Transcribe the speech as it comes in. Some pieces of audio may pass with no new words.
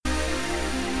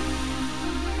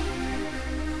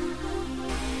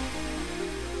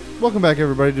Welcome back,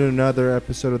 everybody, to another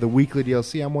episode of the Weekly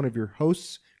DLC. I'm one of your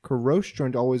hosts, Karosh,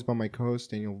 joined always by my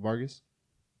co-host, Daniel Vargas.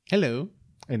 Hello.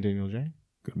 And Daniel J.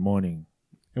 Good morning.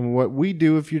 And what we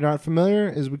do, if you're not familiar,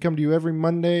 is we come to you every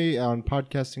Monday on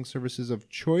podcasting services of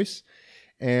choice,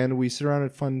 and we sit around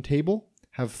at a fun table,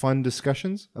 have fun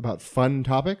discussions about fun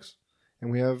topics, and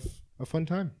we have a fun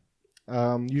time.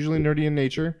 Usually nerdy in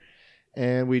nature,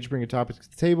 and we each bring a topic to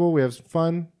the table. We have some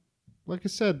fun. Like I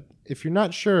said, if you're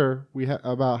not sure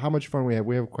about how much fun we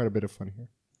have quite a bit of fun here.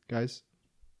 Guys,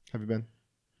 have you been?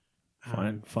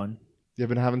 Fun. You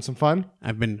been having some fun?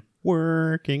 I've been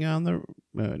working on the...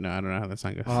 no, I don't know how that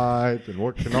song goes. I've been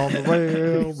working on the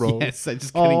railroad. Yes, I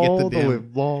just couldn't get the damn...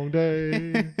 live long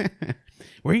day.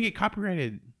 We're going to get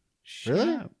copyrighted. Shut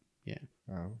Really? up. Yeah.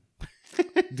 Oh.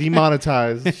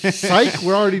 Demonetized. Psych,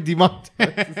 we're already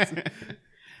demonetized.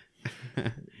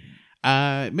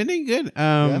 Been doing good.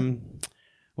 Yeah.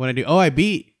 What I do? Oh, I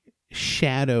beat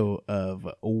Shadow of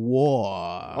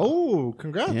War. Oh,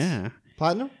 congrats. Yeah.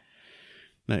 Platinum?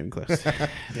 Not even close. Dude,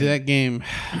 that game,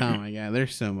 oh my god,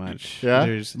 there's so much. Yeah?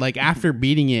 There's like after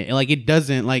beating it, like it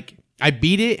doesn't like I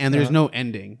beat it and there's no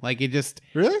ending. Like it just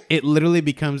Really? it literally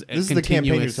becomes This is a the continuous.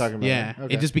 campaign you're talking about, Yeah, right?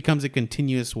 Okay. it just becomes a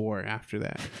continuous war after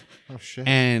that. Oh shit.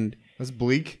 And That's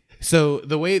bleak. so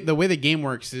the way the game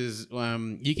works is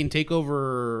you can take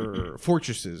over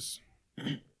fortresses,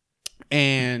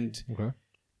 and Okay.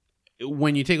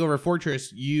 when you take over a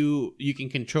fortress, you can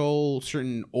control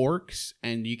certain orcs,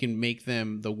 and you can make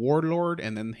them the warlord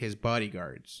and then his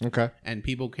bodyguards. Okay. And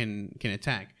people can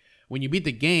attack. When you beat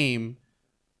the game,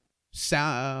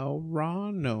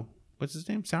 Sauron? No, what's his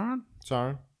name? Sauron?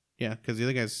 Sauron? Yeah, because the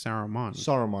other guy's Saruman.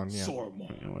 Saruman, yeah.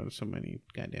 Oh, so many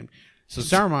goddamn. So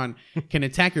Saruman can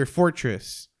attack your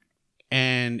fortress,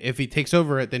 and if he takes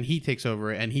over it, then he takes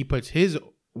over it, and he puts his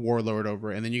warlord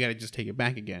over it, and then you got to just take it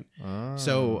back again. Ah.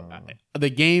 So the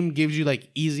game gives you like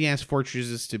easy ass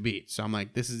fortresses to beat. So I'm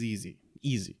like, this is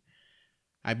easy.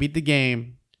 I beat the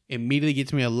game. Immediately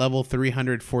gets me a level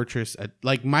 300 fortress,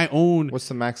 like my own. What's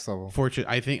the max level? Fortress?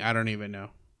 I don't even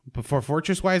know. But for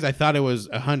fortress wise, I thought it was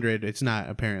 100. It's not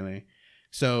apparently.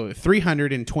 So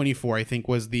 324, I think,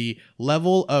 was the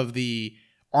level of the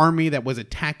army that was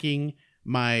attacking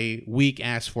my weak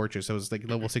ass fortress. So it was like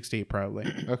level 68 probably.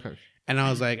 Okay. And I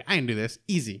was like, I can do this.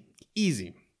 Easy.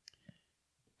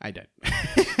 I died.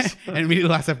 And immediately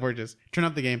lost that fortress. Turn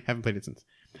off the game. Haven't played it since.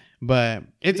 But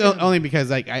it's only because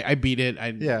like I beat it.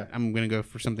 I'm gonna go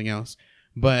for something else.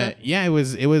 But yeah, it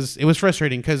was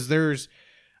frustrating because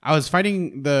I was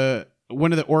fighting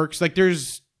one of the orcs. Like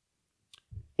there's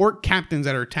orc captains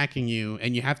that are attacking you,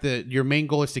 and you have to. Your main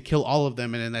goal is to kill all of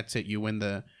them, and then that's it. You win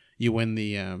the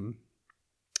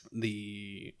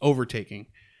overtaking.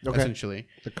 Okay. Essentially,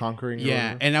 the conquering.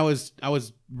 Yeah, and I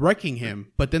was wrecking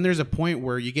him, but then there's a point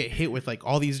where you get hit with like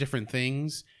all these different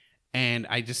things, and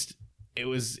it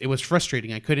was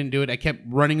frustrating. I couldn't do it. I kept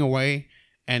running away,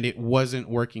 and it wasn't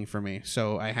working for me.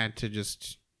 So I had to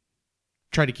just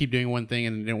try to keep doing one thing,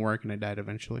 and it didn't work, and I died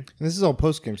eventually. And this is all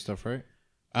post game stuff, right?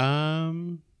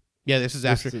 Yeah, this is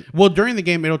after. Well, during the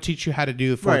game, it'll teach you how to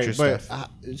do fortress stuff.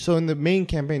 So in the main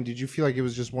campaign, did you feel like it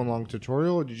was just one long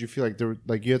tutorial, or did you feel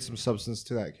like you had some substance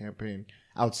to that campaign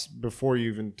before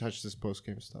you even touched this post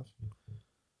game stuff?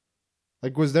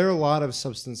 Like, was there a lot of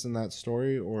substance in that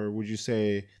story, or would you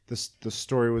say the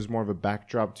story was more of a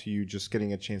backdrop to you just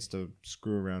getting a chance to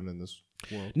screw around in this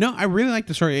world? No, I really liked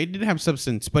the story. It did have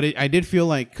substance, but I did feel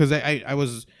like because I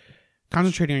was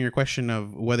concentrating on your question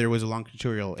of whether it was a long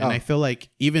tutorial, and I feel like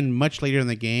even much later in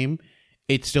the game,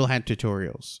 it still had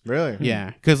tutorials. Really? Yeah,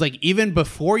 because like even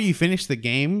before you finish the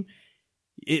game,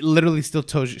 it literally still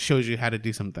shows you how to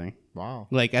do something. Wow!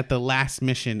 Like at the last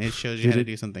mission, it shows you how to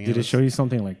do something. Did it show you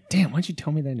something like, damn, why'd you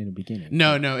tell me that in the beginning?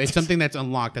 No, it's something that's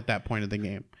unlocked at that point of the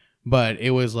game. But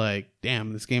it was like,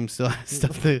 damn, this game still has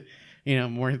stuff to,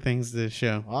 more things to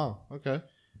show. Wow. Okay.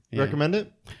 Yeah. Recommend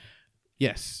it?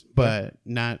 Yes, but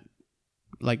not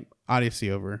like Odyssey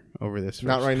over this. First.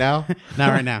 Not right now? Not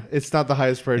right now. It's not the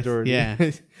highest priority.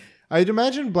 Yeah. I'd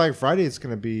imagine Black Friday is going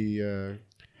to be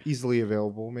easily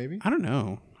available, maybe. I don't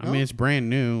know. I mean, it's brand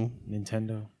new.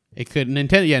 Nintendo. It could.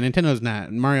 Nintendo's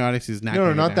not. Mario Odyssey is not.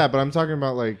 No, not that. But I'm talking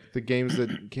about like the games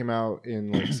that came out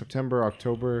in like September,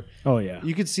 October. Oh, yeah.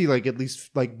 You could see like at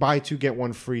least like buy two, get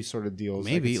one free sort of deals.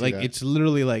 Maybe. Like it's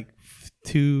literally like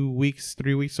 3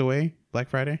 weeks away, Black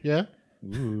Friday. Yeah.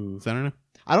 Ooh. So I don't know.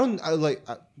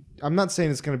 I'm not saying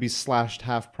it's going to be slashed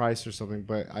half price or something,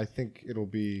 but I think it'll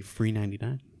be free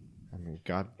 99. I mean,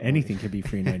 God, anything could be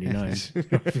free 99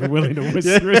 if you're willing to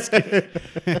risk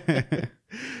it.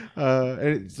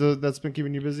 So that's been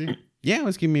keeping you busy? Yeah, it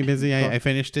was keeping me busy. I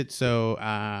finished it, so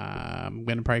I'm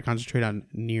going to probably concentrate on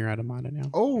Nier Automata now.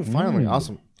 Oh, finally.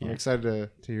 Awesome. Yeah. I'm excited to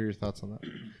hear your thoughts on that.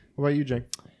 What about you, Jake?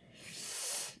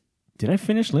 Did I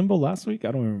finish Limbo last week?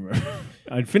 I don't remember.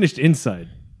 I finished Inside.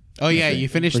 Oh, yeah, you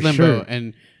finished For Limbo, sure.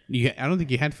 and I don't think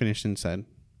you had finished Inside.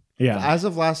 Yeah. As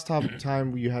of last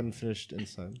time, you hadn't finished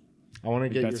Inside. I want to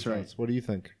get your That's thoughts. right. What do you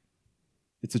think?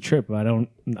 It's a trip. I don't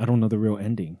know the real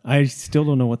ending. I still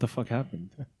don't know what the fuck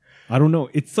happened. I don't know.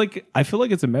 It's like I feel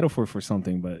like it's a metaphor for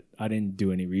something, but I didn't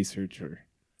do any research or.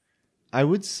 I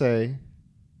would say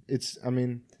this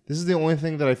is the only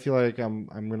thing that I feel like I'm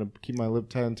gonna keep my lip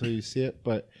tight until you see it,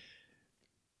 but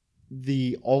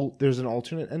there's an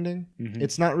alternate ending. Mm-hmm.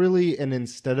 It's not really an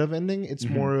instead of ending. It's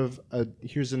more of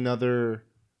here's another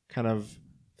kind of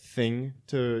thing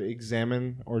to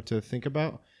examine or to think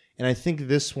about. And I think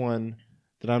this one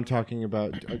that I'm talking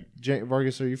about,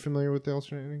 Vargas, are you familiar with the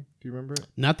alternate ending? Do you remember it?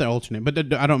 Not the alternate,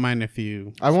 but I don't mind if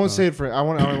you... I won't say it for... I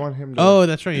want him to... Oh,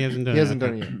 that's right. He hasn't done it. He hasn't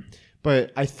done it yet.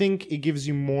 But I think it gives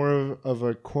you more of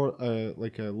a core,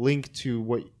 like a link to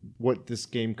what this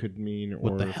game could mean.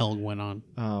 What the hell went on?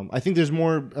 I think there's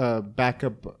more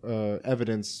backup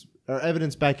evidence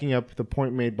backing up the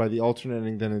point made by the alternate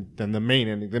ending than the main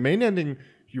ending. The main ending,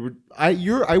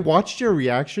 I watched your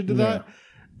reaction to that,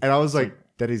 and I was like,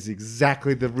 that is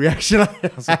exactly the reaction I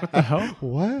had. I was like, what the hell?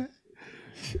 What?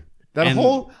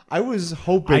 I was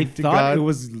hoping. I thought it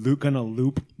was gonna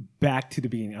loop back to the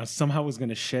beginning. I somehow was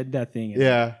gonna shed that thing. And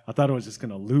Yeah. I thought it was just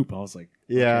gonna loop. I was like,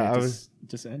 yeah, okay, it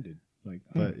just ended. Like,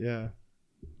 but yeah.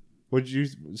 Like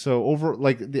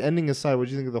the ending aside, what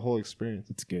did you think of the whole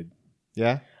experience? it's good.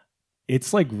 Yeah,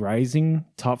 It's like rising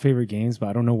top favorite games, but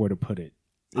I don't know where to put it.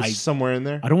 it's somewhere in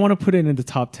there. I don't want to put it in the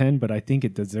top 10, but I think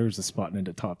it deserves a spot in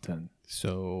the top 10.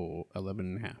 So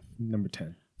 11.5. Number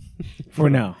 10 for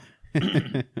now.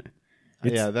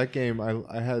 Yeah, that game. I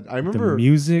The remember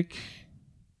music,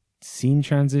 scene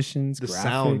transitions, the graphics.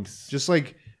 sound. Just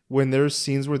like when there's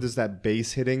scenes where there's that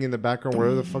bass hitting in the background,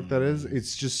 whatever the fuck that is.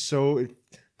 It's just so.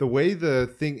 The way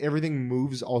everything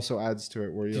moves also adds to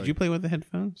it. Where Did you play with the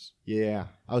headphones? Yeah,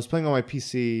 I was playing on my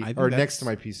PC I think or next to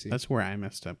my PC. That's where I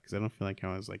messed up because I don't feel like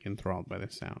I was like enthralled by the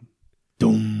sound.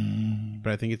 Doom.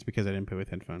 But I think it's because I didn't play with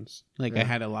headphones. Like I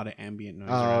had a lot of ambient noise.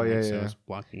 Oh, around me, yeah, so yeah. I was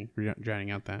blocking,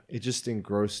 drowning out that. It just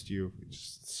engrossed you. It's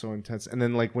just so intense. And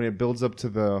then like when it builds up to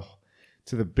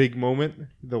the big moment,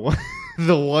 the one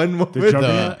moment,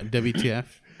 The WTF.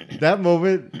 that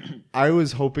moment, I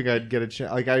was hoping I'd get a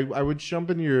chance. Like I would jump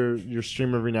into your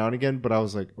stream every now and again, but I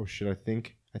was like, oh shit, I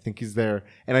think he's there.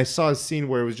 And I saw a scene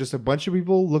where it was just a bunch of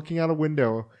people looking out a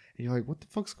window, and you're like, what the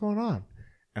fuck's going on?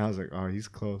 And I was like, oh, he's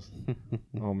close.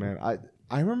 Oh man,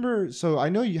 I remember. So I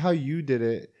know how you did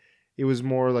it. It was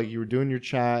more like you were doing your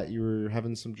chat, you were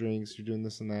having some drinks, you're doing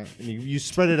this and that, and you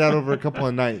spread it out over a couple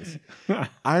of nights.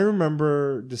 I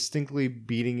remember distinctly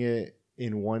beating it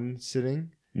in one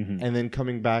sitting. Mm-hmm. And then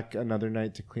coming back another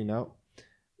night to clean out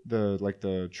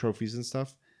the trophies and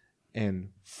stuff, and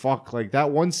fuck, like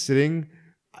that one sitting,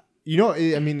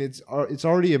 it's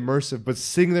already immersive, but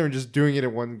sitting there and just doing it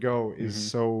in one go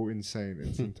is so insane.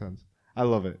 It's intense. I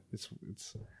love it. It's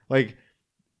like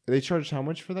they charged how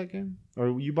much for that game?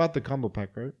 Or you bought the combo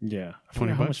pack, right? Yeah. I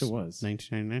forgot how much it was.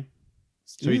 $19.99.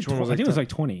 So each one was I like think it was 10. like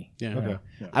 20. Yeah. Okay.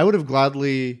 Yeah. I would have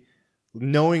gladly,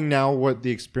 knowing now what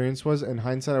the experience was, in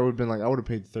hindsight, I would have been like, I would have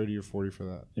paid 30 or 40 for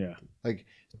that. Yeah. Like,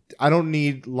 I don't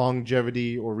need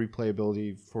longevity or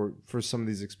replayability for some of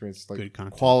these experiences. Like Good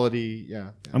content. quality,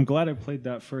 yeah. I'm glad I played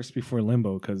that first before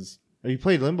Limbo because. Oh, you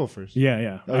played Limbo first.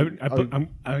 Yeah. Oh,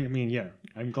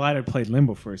 I'm glad I played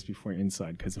Limbo first before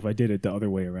Inside because if I did it the other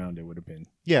way around, it would have been.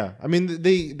 Yeah, I mean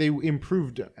they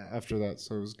improved after that,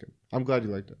 so it was good. I'm glad you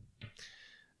liked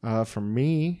it. For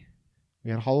me,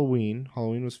 we had Halloween.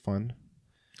 Halloween was fun.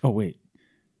 Oh wait,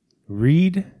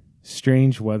 read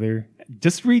Strange Weather.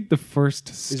 Just read the first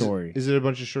story. Is it a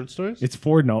bunch of short stories? It's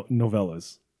 4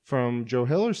 novellas. From Joe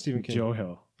Hill or Stephen King? Joe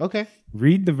Hill. Okay.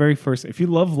 Read the very first. If you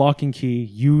love Lock and Key,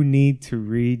 you need to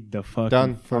read the fucking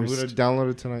Done. first. I'm going to download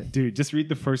it tonight. Dude, just read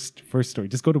the first story.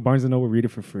 Just go to Barnes & Noble, read it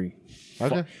for free.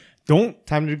 Okay. Don't.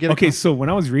 Time to get Okay, it. so when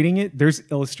I was reading it, there's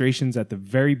illustrations at the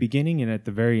very beginning and at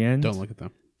the very end. Don't look at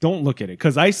them. Don't look at it.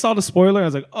 Because I saw the spoiler. I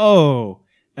was like, oh.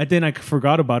 And then I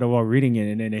forgot about it while reading it.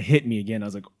 And then it hit me again. I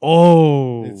was like,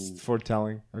 oh. It's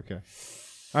foretelling. Okay. All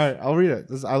right. I'll read it.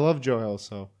 I love Joe Hill,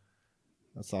 so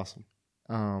that's awesome.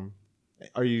 What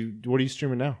are you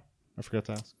streaming now? I forgot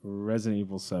to ask. Resident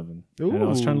Evil 7. Ooh. And I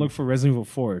was trying to look for Resident Evil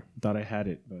 4. Thought I had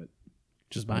it, but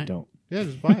Just buy I it. don't. Yeah,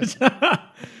 just buy it.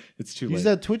 It's too Use late.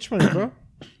 that Twitch money, bro.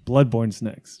 Bloodborne's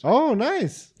next. Oh,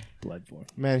 nice. Bloodborne.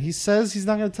 Man, he says he's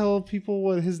not gonna tell people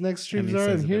what his next streams are,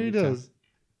 and here he does.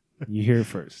 You hear it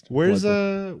first. Where's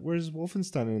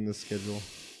Wolfenstein in the schedule?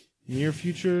 Near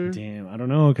future? Damn, I don't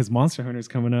know, because Monster Hunter's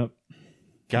coming up.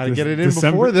 Gotta get it in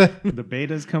before then. The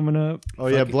beta's coming up. Oh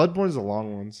yeah, Bloodborne's a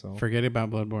long one. So forget about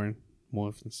Bloodborne.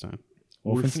 Wolfenstein.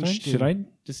 Should I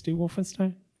just do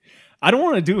Wolfenstein? I don't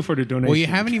want to do it for the donation. Well, you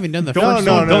haven't even done the first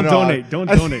one. Don't donate. Don't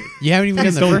donate. You haven't even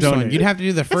done the first one. You'd have to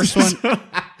do the first one.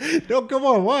 No, come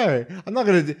on. Why? I'm not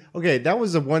gonna. Okay, that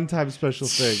was a one-time special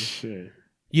thing. Shit.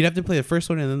 You'd have to play the first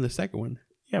one and then the second one.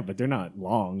 Yeah, but they're not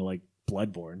long like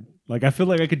Bloodborne. Like I feel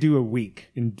like I could do a week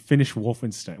and finish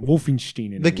Wolfenstein.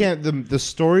 In they can't. The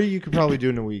story you could probably do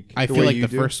in a week. I feel like the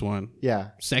first one.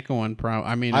 Yeah. Second one,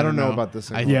 I mean, I don't know about the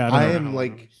second one. Yeah, I am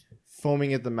like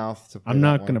foaming at the mouth to play. I'm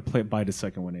not gonna buy the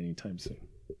second one anytime soon.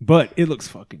 But it looks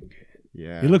fucking good.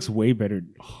 Yeah. It looks way better.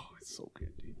 Oh, it's so good,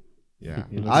 dude. Yeah.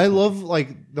 I love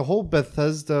like the whole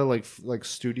Bethesda like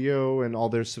studio and all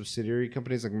their subsidiary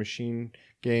companies like Machine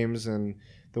Games and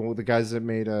the guys that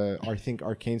made I think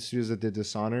Arcane Studios that did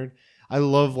Dishonored. I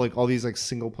love like all these like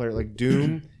single player like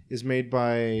Doom is made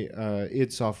by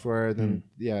id Software. Then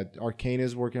Arcane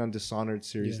is working on Dishonored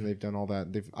series and they've done all that.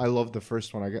 I love the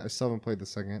first one. I still haven't played the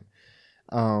second.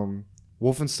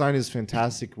 Wolfenstein is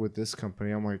fantastic with this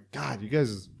company. I'm like, God, you guys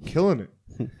is killing it.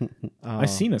 I've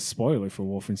seen a spoiler for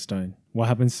Wolfenstein. What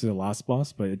happens to the last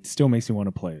boss, but it still makes me want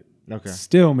to play it. Okay.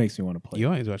 Still makes me want to play You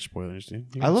always watch spoilers, dude.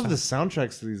 I love the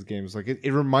soundtracks to these games. Like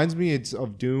it reminds me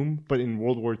of Doom, but in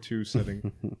World War II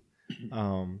setting.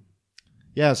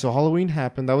 Yeah, so Halloween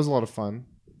happened. That was a lot of fun.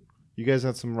 You guys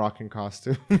had some rocking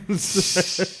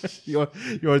costumes. You want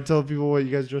to tell people what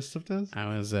you guys dressed up as?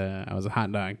 I was a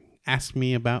hot dog. Ask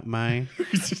me about my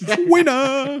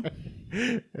winner.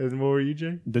 And what were you,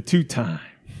 Jay? The 2-time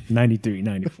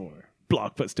 93-94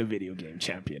 blockbuster video game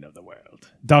champion of the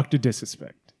world, Dr.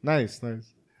 Disrespect. Nice.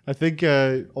 I think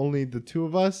only the two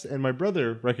of us and my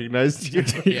brother recognized you.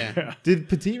 Yeah. Did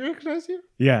Petit recognize you?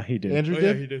 Yeah, he did. Andrew did?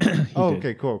 Yeah, he did.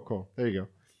 Okay, cool. There you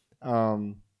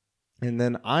go. And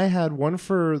then I had one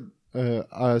for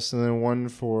us and then one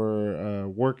for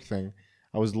work thing.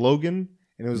 I was Logan.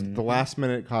 And it was the last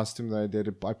minute costume that I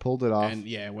did. I pulled it off. And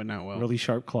yeah, it went out well. Really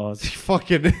sharp claws.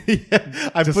 Fucking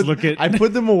yeah. I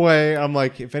put them away. I'm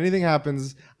like, if anything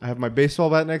happens, I have my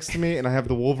baseball bat next to me and I have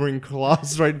the Wolverine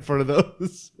claws right in front of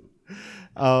those.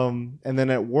 And then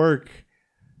at work,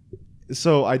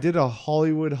 so I did a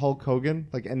Hollywood Hulk Hogan,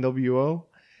 like NWO.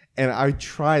 And I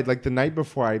tried, like the night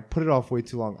before, I put it off way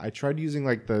too long. I tried using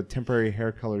like the temporary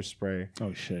hair color spray.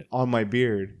 Oh shit! On my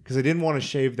beard because I didn't want to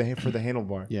shave for the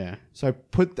handlebar. Yeah. So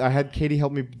I had Katie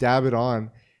help me dab it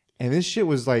on, and this shit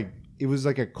was like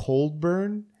a cold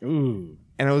burn. Ooh.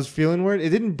 And I was feeling weird. It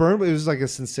didn't burn, but it was like a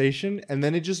sensation. And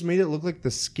then it just made it look like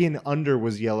the skin under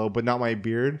was yellow, but not my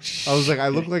beard. I was like, I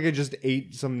looked like I just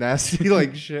ate some nasty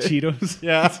like shit. Cheetos.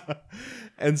 Yeah.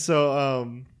 And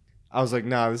so I was like,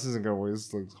 nah, this isn't going to work.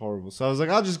 This looks horrible. So I was like,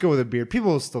 I'll just go with a beard.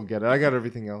 People will still get it. I got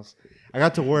everything else. I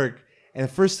got to work. And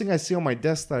the first thing I see on my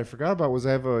desk that I forgot about was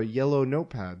I have a yellow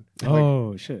notepad.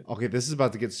 Oh, shit. Okay, this is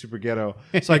about to get super ghetto.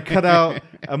 So I cut out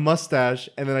a mustache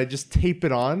and then I just tape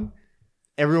it on.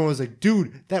 Everyone was like,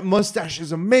 dude, that mustache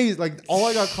is amazing. Like, all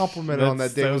I got complimented on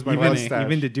that day was my mustache.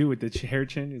 Even the dude with the hair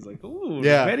chin, he's like, ooh,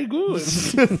 yeah. Very good.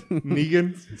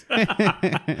 Negan.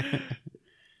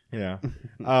 Yeah.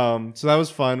 So that was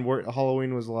fun.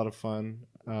 Halloween was a lot of fun.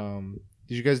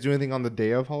 Did you guys do anything on the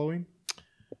day of Halloween?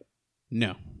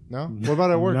 No. What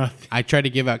about at work? Nothing. I tried to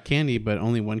give out candy, but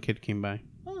only one kid came by.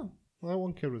 Oh, well, that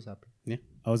one kid was happy. Yeah.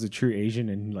 I was a true Asian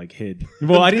and like hid.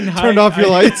 Well, I didn't hide. Turned off your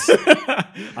lights.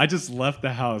 I just left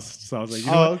the house. So I was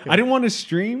like, okay. I didn't want to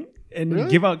stream and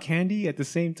Really? give out candy at the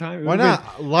same time. Why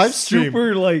not? Live stream.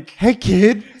 Super like, Hey,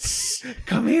 kid.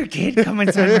 come here, kid. Come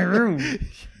inside my room.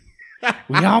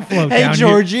 We all float Hey, down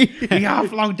Georgie. here. We all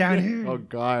float down here. Oh,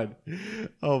 God.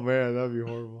 Oh, man. That'd be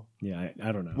horrible. Yeah,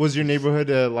 I don't know. Was your neighborhood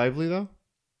lively, though?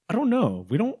 I don't know.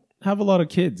 We don't have a lot of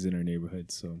kids in our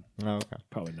neighborhood, so Oh, okay.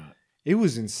 probably not. It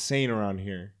was insane around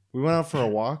here. We went out for a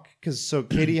walk because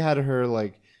Katie had her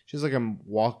she has like a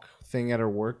walk thing at her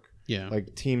work. Yeah.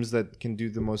 Like teams that can do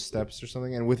the most steps or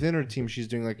something. And within her team, she's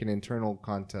doing like an internal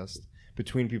contest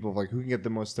between people of like who can get the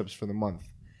most steps for the month.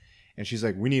 And she's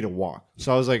like, we need a walk.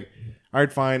 So I was like, all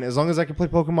right, fine. As long as I can play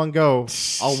Pokemon Go,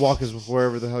 I'll walk as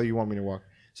wherever the hell you want me to walk.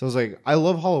 So I was like, I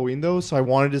love Halloween though. So I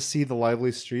wanted to see the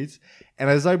lively streets. And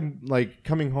as I'm like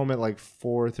coming home at like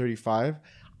 4:35,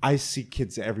 I see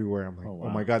kids everywhere. I'm like, oh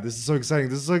my God, this is so exciting.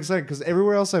 This is so exciting. Because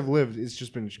everywhere else I've lived, it's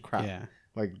just been crap. Yeah.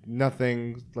 Like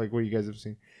nothing like what you guys have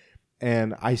seen.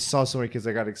 And I saw so many kids.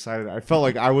 I got excited. I felt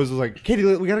like I was like, Katie,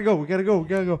 we gotta go.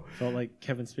 Felt like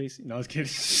Kevin Spacey. No, I was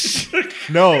kidding.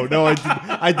 No,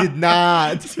 I did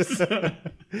not.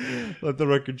 Let the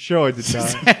record show I did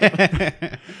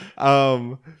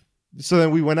not. So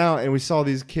then we went out and we saw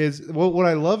these kids. Well, what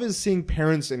I love is seeing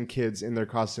parents and kids in their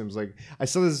costumes. Like I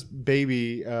saw this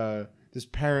baby, this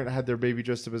parent had their baby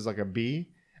dressed up as like a bee.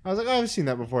 I was like, oh, I've seen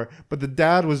that before. But the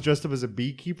dad was dressed up as a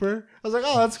beekeeper. I was like,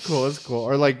 oh, that's cool.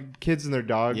 Or like kids and their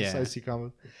dogs. Yeah. I see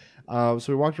comments. So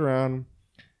we walked around,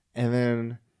 and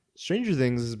then Stranger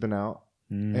Things has been out.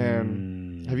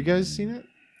 And have you guys seen it?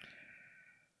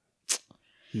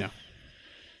 No.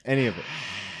 Any of it?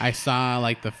 I saw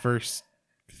like the first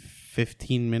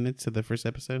 15 minutes of the first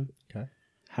episode. Okay.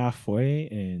 Halfway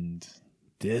and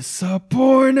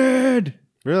disappointed.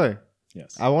 Really?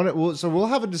 Yes. I want it. So we'll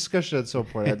have a discussion at some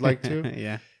point. I'd like to.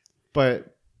 Yeah.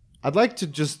 But I'd like to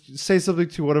just say something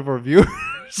to one of our viewers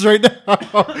right now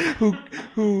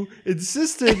who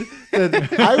insisted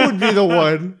that I would be the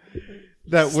one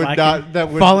that would not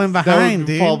falling behind,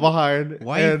 dude. Fall behind.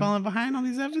 Why are you falling behind on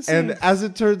these episodes? And as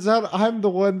it turns out, I'm the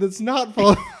one that's not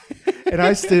falling. And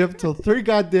I stayed up till 3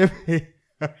 goddamn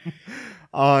a.m.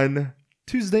 on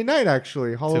Tuesday night,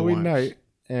 actually, Halloween night,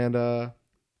 and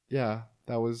yeah,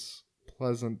 that was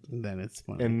pleasant. Then it's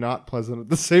funny. And not pleasant at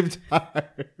the same time.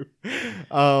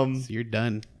 So you're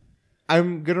done.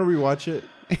 I'm gonna rewatch it,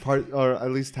 or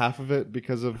at least half of it,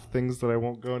 because of things that I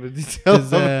won't go into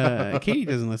detail. Katie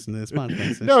doesn't listen to this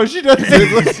podcast. So no, she doesn't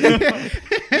listen.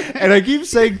 And I keep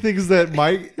saying things that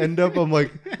might end up. I'm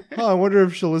like, oh, I wonder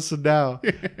if she'll listen now.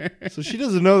 So she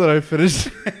doesn't know that I finished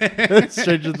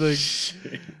Stranger Things.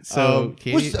 So,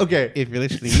 Katie, okay, if you're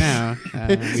listening now,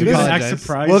 we apologize.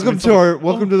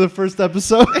 Welcome to the first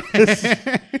episode.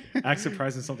 Act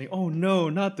surprised in something. Oh no,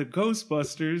 not the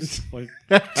Ghostbusters! Like,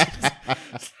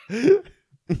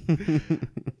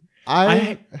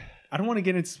 I don't want to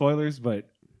get into spoilers, but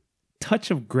touch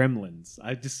of Gremlins.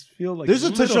 I just feel like there's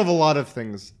a touch of a lot of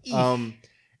things.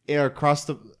 Across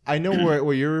the, I know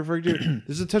what you're referring to.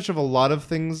 There's a touch of a lot of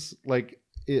things like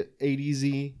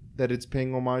 80s-y that it's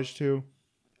paying homage to.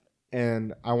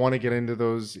 And I want to get into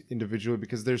those individually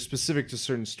because they're specific to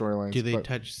certain storylines. Do they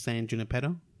touch San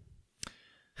Junipero?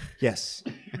 Yes,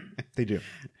 they do.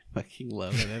 Fucking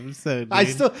love that episode. Dude. I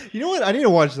still, you know what? I need to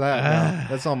watch that. Now.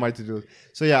 That's all my to-do list.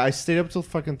 So yeah, I stayed up till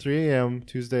fucking 3 a.m.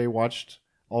 Tuesday, watched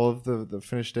all of the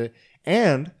finished it,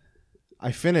 and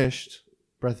I finished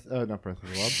Breath of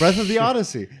the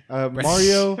Odyssey,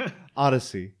 Mario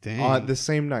Odyssey on the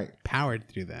same night. Powered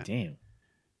to do that. Damn.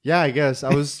 Yeah, I guess.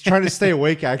 I was trying to stay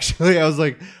awake, actually. I was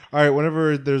like, all right,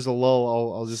 whenever there's a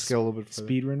lull, I'll just get a little bit further.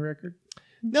 Speedrun record?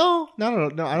 No. I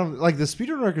don't like the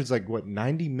speedrun record's like what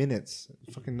 90 minutes.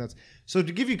 Fucking nuts. So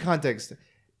to give you context,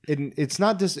 it's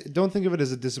not don't think of it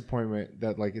as a disappointment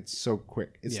that like it's so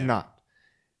quick. It's not.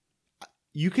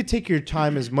 You could take your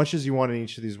time as much as you want in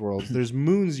each of these worlds. There's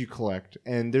moons you collect,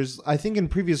 and I think in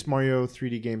previous Mario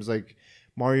 3D games like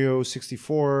Mario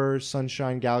 64,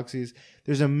 Sunshine, Galaxies,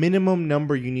 there's a minimum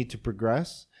number you need to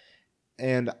progress.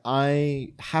 And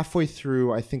halfway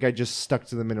through, I think I just stuck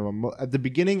to the minimum. At the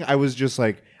beginning, I was just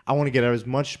like, I want to get out as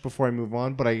much before I move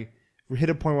on. But I hit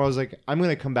a point where I was like, I'm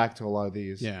going to come back to a lot of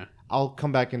these. Yeah. I'll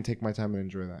come back and take my time and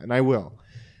enjoy that. And I will.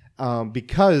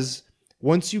 Because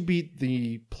once you beat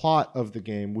the plot of the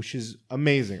game, which is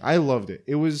amazing. I loved it.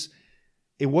 It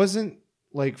wasn't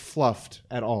like fluffed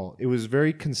at all. It was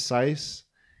very concise.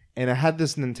 And it had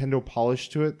this Nintendo polish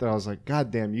to it that I was like,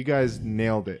 God damn, you guys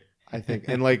nailed it, I think.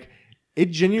 And like,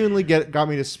 it genuinely got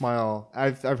me to smile.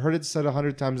 I've heard it said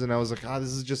 100 times, and I was like,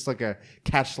 this is just like a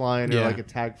catch line or like a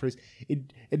tag phrase.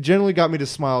 It generally got me to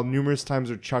smile numerous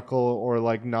times or chuckle or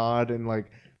like nod and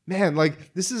like, man,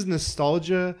 like this is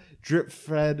nostalgia drip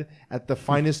fed at the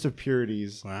finest of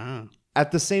purities. Wow.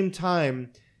 At the same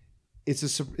time,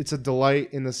 it's a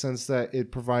delight in the sense that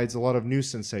it provides a lot of new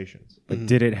sensations. But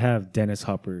did it have Dennis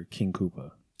Hopper, King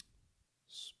Koopa?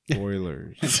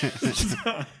 Spoilers.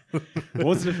 What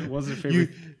was your favorite?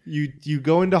 You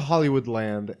go into Hollywood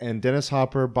land and Dennis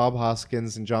Hopper, Bob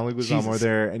Hoskins, and John Leguizamo are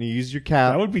there, and you use your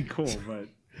cap. That would be cool, but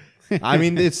I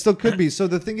mean, it still could be. So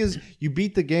the thing is, you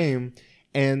beat the game,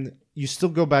 and you still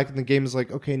go back, and the game is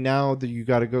like, okay, now that you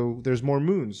got to go. There's more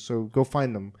moons, so go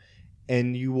find them,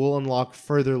 and you will unlock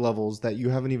further levels that you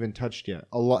haven't even touched yet,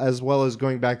 as well as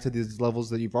going back to these levels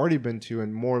that you've already been to,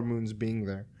 and more moons being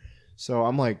there. So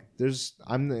I'm like,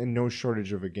 I'm in no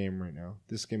shortage of a game right now.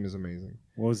 This game is amazing.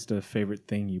 What was the favorite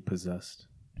thing you possessed?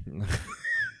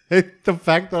 The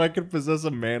fact that I could possess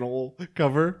a manhole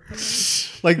cover,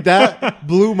 like that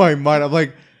blew my mind. I'm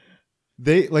like,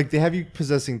 they have you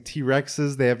possessing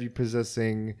T-Rexes. They have you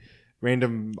possessing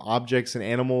random objects and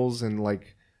animals and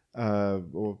like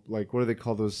what do they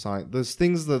call those signs? Those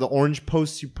things, the orange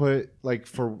posts you put like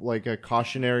for like a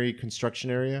cautionary construction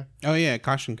area. Oh yeah,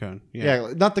 caution cone.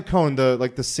 Yeah, not the cone,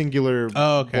 the singular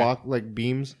block like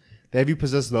beams. They have you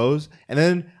possess those. And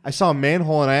then I saw a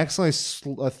manhole and I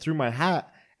accidentally threw my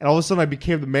hat. And all of a sudden I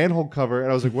became the manhole cover.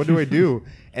 And I was like, what do I do?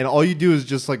 And all you do is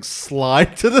just like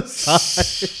slide to the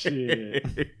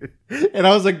side. And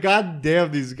I was like, God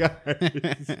damn these guys.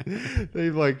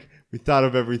 They've like, we thought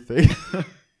of everything.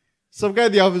 Some guy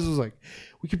in the office was like,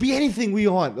 we could be anything we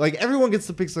want. Like everyone gets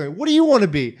to pick something. What do you want to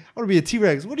be? I want to be a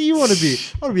T-Rex. What do you want to be?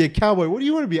 I want to be a cowboy. What do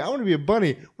you want to be? I want to be a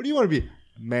bunny. What do you want to be?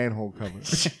 Manhole cover.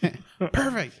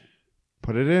 Perfect.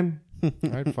 Put it in.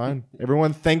 All right, fine.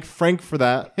 Everyone thank Frank for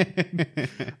that.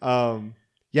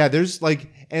 Yeah, there's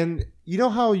like, and you know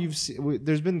how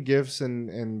there's been GIFs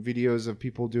and videos of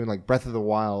people doing like Breath of the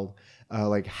Wild,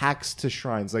 like hacks to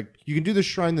shrines. Like you can do the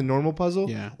shrine, the normal puzzle,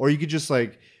 or you could just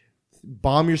like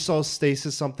bomb yourself,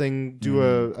 stasis something, do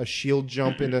a shield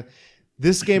jump into.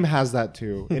 This game has that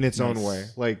too in its own way.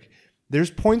 Like there's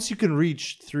points you can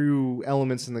reach through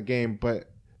elements in the game, but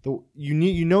you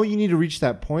need to reach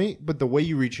that point, but the way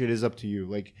you reach it is up to you.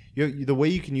 Like the way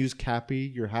you can use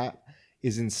Cappy, your hat,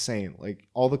 is insane. Like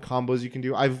all the combos you can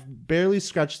do. I've barely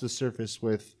scratched the surface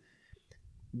with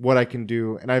what I can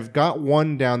do, and I've got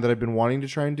one down that I've been wanting to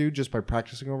try and do just by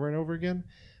practicing over and over again.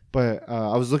 But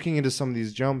I was looking into some of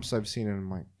these jumps I've seen, and I'm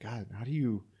like, God, how do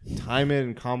you time it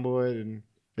and combo it? And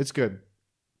it's good.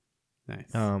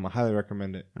 Nice. I highly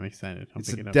recommend it. I'm excited.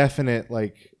 It's a definite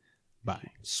like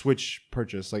buy Switch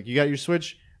purchase. Like you got your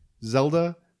Switch,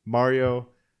 Zelda, Mario.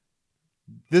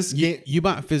 This game you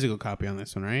bought a physical copy on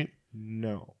this one, right?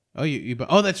 No. Oh, you bought.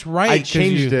 Oh, that's right. I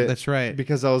changed it. That's right.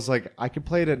 Because I was like, I could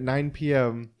play it at 9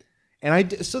 p.m.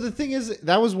 And so the thing is,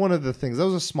 that was one of the things. That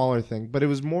was a smaller thing, but it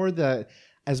was more that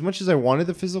as much as I wanted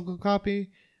the physical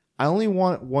copy, I only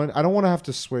want one. I don't want to have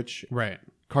to switch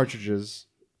cartridges.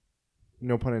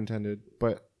 No pun intended.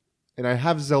 And I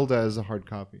have Zelda as a hard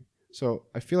copy. So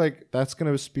I feel like that's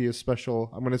going to be a special.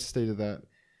 I'm going to stay to that.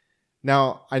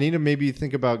 Now, I need to maybe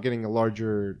think about getting a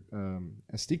larger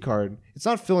SD card. It's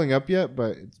not filling up yet,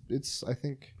 but it's I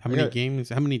think. How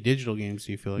many digital games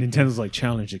do you feel like? Nintendo's like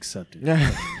challenge accepted.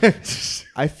 Yeah.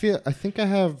 I think I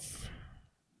have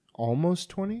almost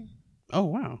 20. Oh,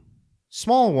 wow.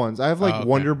 Small ones. I have like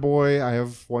Wonder Boy. I have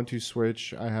 1-2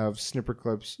 Switch. I have Snipper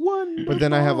Clips. But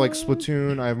then I have like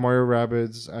Splatoon. I have Mario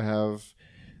Rabbids. I have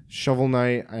Shovel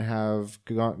Knight. I have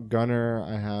Gunner.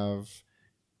 I have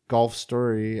Golf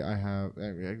Story. I have,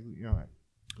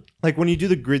 like when you do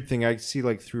the grid thing, I see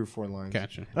like 3 or 4 lines.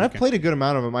 Gotcha. And I've played a good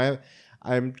amount of them.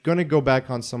 I'm going to go back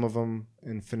on some of them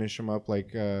and finish them up.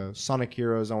 Like Sonic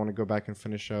Heroes, I want to go back and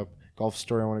finish up. Golf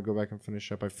Story, I want to go back and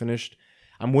finish up.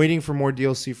 I'm waiting for more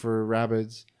DLC for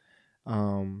Rabbids.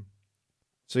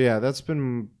 So yeah, that's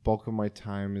been bulk of my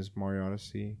time is Mario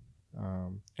Odyssey.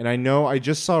 And I know I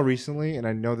just saw recently, and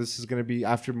I know this is going to be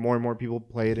after more and more people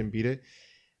play it and beat it.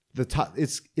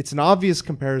 It's an obvious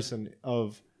comparison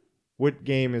of what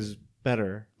game is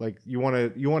better. Like you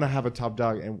want to have a top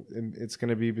dog, and it's going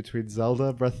to be between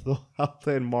Zelda, Breath of the Wild,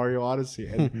 and Mario Odyssey.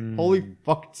 And holy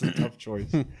fuck, it's a tough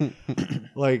choice.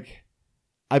 Like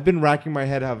I've been racking my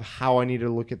head of how I need to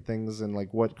look at things and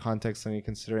like what context I need to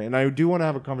consider. And I do want to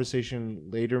have a conversation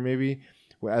later, maybe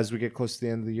as we get close to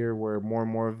the end of the year, where more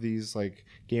and more of these like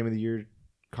game of the year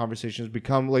conversations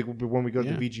become like when we go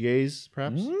to the VGAs,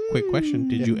 perhaps. Quick question: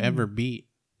 did you ever beat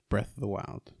Breath of the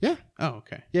Wild? Yeah. Oh,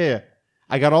 okay. Yeah.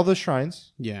 I got all the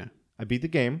shrines. Yeah. I beat the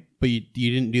game, but you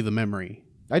didn't do the memory.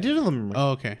 I did the memory.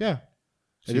 Oh, okay. Yeah.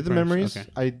 I did the memories. Okay.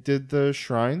 I did the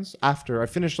shrines after. I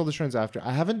finished all the shrines after.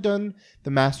 I haven't done the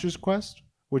Master's Quest,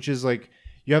 which is like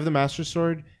you have the Master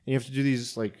Sword and you have to do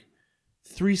these like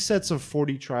 3 sets of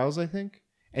 40 trials, I think,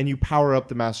 and you power up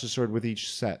the Master Sword with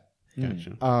each set.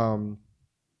 Gotcha.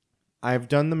 I've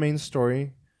done the main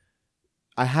story.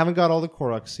 I haven't got all the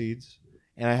Korok seeds,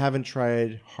 and I haven't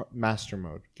tried Master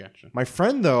Mode. Gotcha. My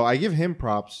friend, though, I give him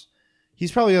props.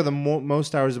 He's probably got the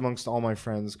most hours amongst all my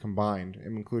friends combined,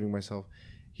 including myself.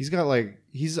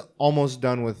 He's almost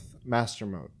done with Master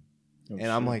Mode. And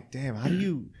I'm like, damn, how do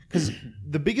you... Because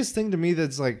the biggest thing to me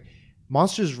that's like,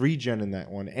 monsters regen in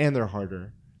that one, and they're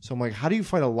harder. So I'm like, how do you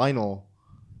fight a Lionel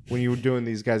when you were doing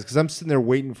these guys? Because I'm sitting there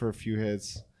waiting for a few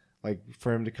hits, like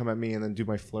for him to come at me and then do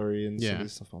my flurry and some of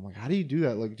this stuff. I'm like, how do you do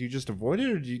that? Like, do you just avoid it?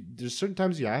 Or there's certain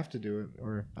times you have to do it?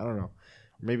 Or I don't know. Or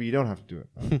maybe you don't have to do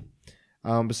it.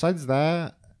 Besides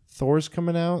that, Thor's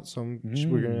coming out, so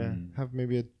we're gonna have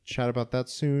maybe a chat about that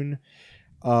soon.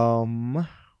 Got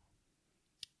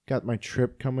my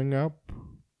trip coming up.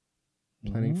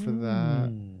 Planning for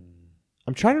that.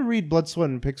 I'm trying to read Blood, Sweat,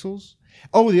 and Pixels.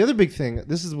 Oh, the other big thing.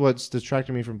 This is what's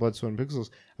distracting me from Blood, Sweat, and Pixels.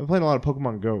 I've been playing a lot of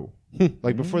Pokemon Go.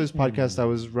 Like before this podcast, I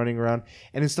was running around,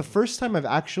 and it's the first time I've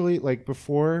actually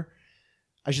before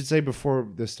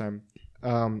this time.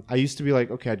 I used to be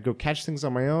like, okay, I'd go catch things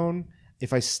on my own.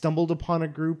 If I stumbled upon a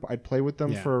group, I'd play with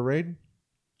them for a raid.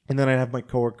 And then I'd have my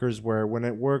coworkers where when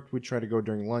it worked, we'd try to go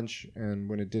during lunch. And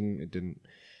when it didn't, it didn't.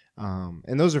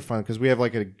 And those are fun because we have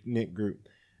like a knit group.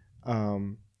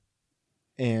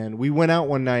 And we went out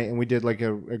one night and we did like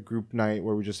a group night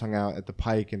where we just hung out at the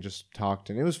Pike and just talked.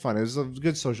 And it was fun. It was a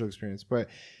good social experience. But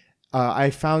I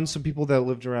found some people that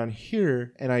lived around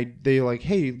here, and they like,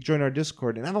 hey, join our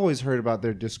Discord. And I've always heard about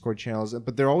their Discord channels,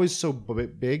 but they're always so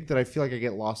big that I feel like I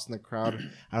get lost in the crowd.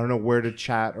 I don't know where to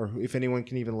chat or if anyone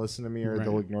can even listen to me, or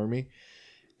they'll ignore me.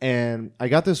 And I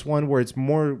got this one where it's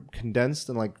more condensed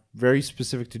and like very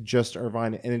specific to just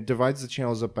Irvine, and it divides the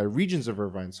channels up by regions of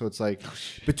Irvine. So it's like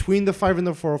between the 5 and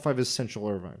the 405 is Central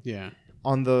Irvine. Yeah.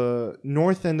 On the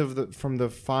north end from the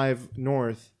 5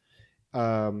 north,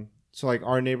 so like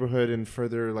our neighborhood and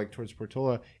further like towards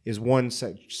Portola is one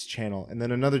channel, and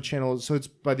then another channel. So it's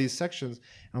by these sections.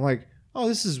 I'm like, oh,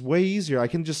 this is way easier. I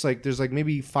can just like, there's like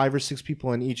maybe 5 or 6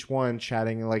 people in each one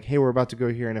chatting and like, hey, we're about to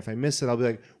go here. And if I miss it, I'll be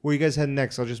like, where are you guys heading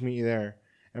next? I'll just meet you there.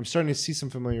 And I'm starting to see some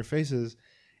familiar faces.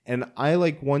 And I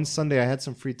like one Sunday I had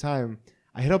some free time.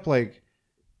 I hit up like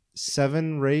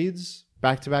 7 raids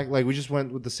back to back. Like we just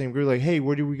went with the same group. Like, hey,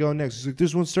 where do we go next? He's like,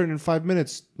 there's one starting in 5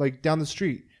 minutes, like down the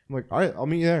street. I'm like, all right, I'll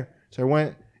meet you there. So I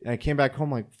went and I came back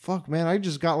home like, fuck, man, I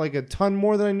just got like a ton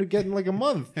more than I knew get in like a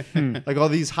month. Like all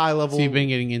these high level. So you've been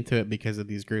getting into it because of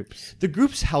these groups. The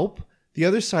groups help. The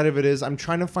other side of it is I'm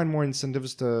trying to find more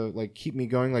incentives to like keep me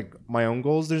going, like my own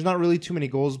goals. There's not really too many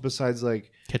goals besides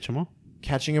like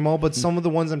catching them all, but some of the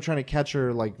ones I'm trying to catch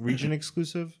are like region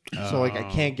exclusive. So like I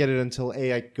can't get it until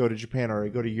I go to Japan, or I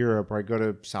go to Europe, or I go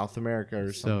to South America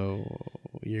or something. So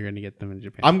you're gonna get them in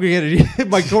Japan. I'm gonna get it.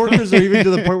 My coworkers are even to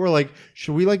the point where like,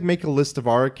 should we like make a list of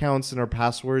our accounts and our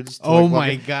passwords? Oh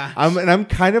my gosh. I'm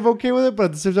kind of okay with it, but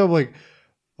at the same time I'm like,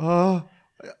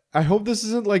 I hope this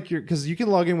isn't like because you can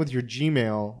log in with your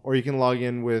Gmail, or you can log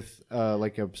in with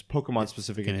like a Pokemon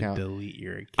specific account. Delete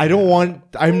your account. I don't want.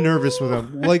 I'm nervous with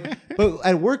them. Like, but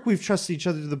at work we've trusted each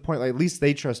other to the point, like at least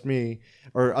they trust me,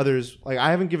 or others. Like I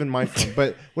haven't given my phone,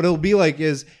 but what it'll be like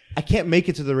is I can't make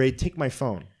it to the raid. Take my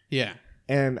phone. Yeah.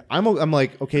 And I'm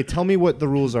like, okay, tell me what the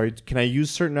rules are. Can I use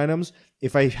certain items?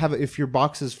 If your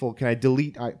box is full, can I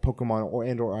delete Pokemon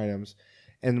or items?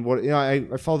 And what I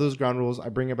follow those ground rules. I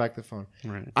bring it back the phone.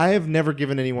 Right. I have never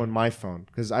given anyone my phone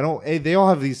because I don't. They all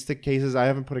have these thick cases. I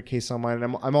haven't put a case on mine,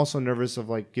 and I'm also nervous of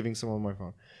like giving someone my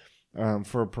phone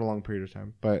for a prolonged period of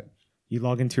time. But you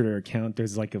log into their account.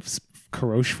 There's like a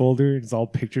Karosh folder. It's all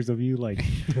pictures of you, like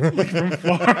from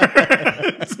far.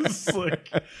 It's just like,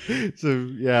 so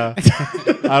yeah,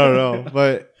 I don't know,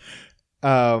 but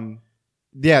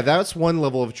yeah, that's one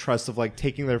level of trust of like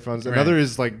taking their phones. Another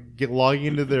is like logging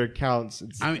into their accounts.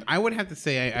 I mean, I would have to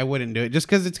say I wouldn't do it just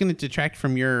because it's going to detract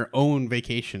from your own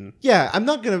vacation. Yeah, I'm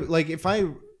not gonna like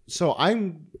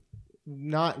I'm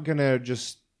not gonna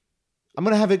just. I'm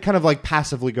gonna have it kind of like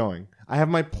passively going. I have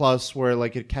my plus where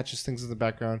like it catches things in the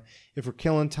background. If we're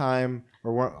killing time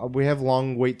or we have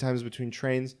long wait times between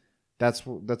trains, that's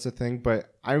a thing.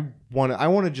 But I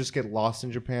want to just get lost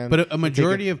in Japan. But a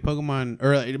majority of Pokemon,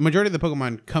 or a majority of the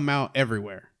Pokemon, come out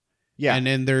everywhere. Yeah, and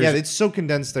then there's it's so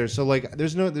condensed there. So like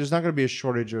there's not going to be a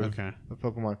shortage of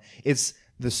Pokemon. It's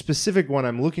the specific one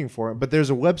I'm looking for. But there's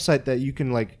a website that you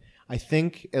can like. I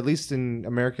think at least in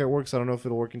America it works. I don't know if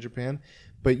it'll work in Japan,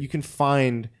 but you can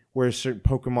find where certain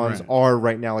Pokemons are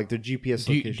right now, like their GPS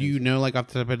locations. Do you know, like off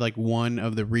the top of like one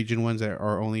of the region ones that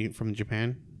are only from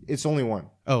Japan? It's only one.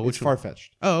 Oh, it's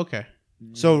Farfetch'd. Oh, okay.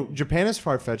 So Japan is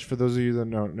Farfetch'd for those of you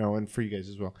that don't know, and for you guys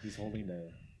as well. He's holding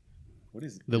what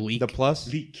is it? The leak? The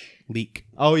plus? Leak.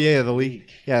 Oh yeah, the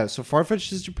leak. Yeah, so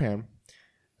Farfetch'd is Japan.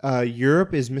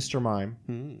 Europe is Mr. Mime.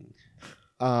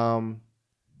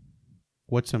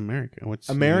 What's America?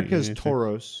 America is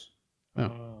Tauros.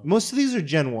 Oh. Most of these are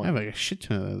Gen 1. I have like a shit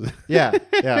ton of those.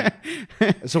 Yeah.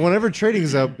 So whenever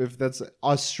trading's up, if that's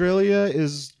Australia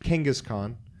is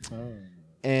Kangaskhan. Oh.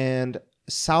 And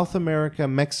South America,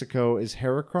 Mexico is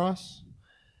Heracross.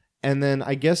 And then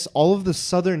I guess all of the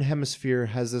southern hemisphere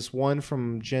has this one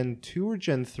from Gen 2 or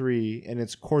Gen 3, and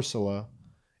it's Corsola.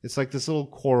 It's like this little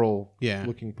coral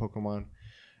looking Pokemon.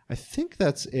 I think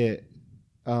that's it.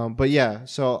 But yeah,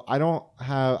 so I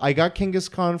got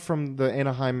Kangaskhan from the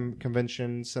Anaheim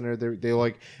Convention Center. They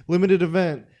like limited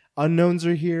event. Unknowns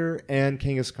are here and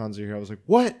Kangaskhan's are here. I was like,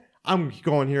 what? I'm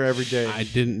going here every day. I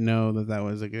didn't know that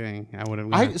was a thing. I would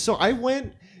have. So I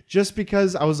went just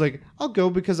because I was like, I'll go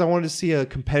because I wanted to see a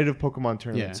competitive Pokemon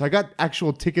tournament. Yeah. So I got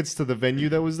actual tickets to the venue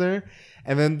that was there.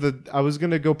 And then I was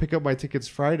going to go pick up my tickets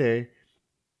Friday.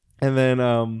 And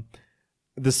then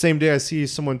the same day I see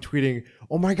someone tweeting,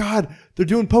 oh my God, they're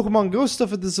doing Pokemon Go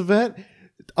stuff at this event.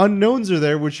 Unknowns are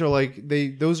there, which are like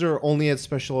those are only at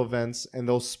special events, and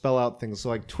they'll spell out things. So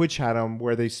like Twitch had them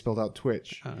where they spelled out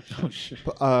Twitch. Oh shit.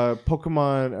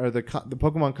 Pokemon or the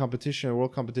Pokemon competition,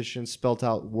 world competition, spelled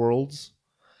out Worlds,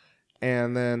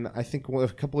 and then I think a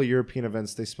couple of European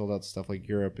events they spelled out stuff like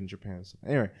Europe and Japan.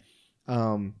 Anyway,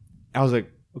 I was like,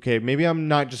 okay, maybe I'm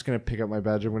not just gonna pick up my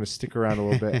badge. I'm gonna stick around a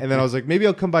little bit, and then I was like, maybe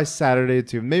I'll come by Saturday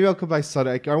too. Maybe I'll come by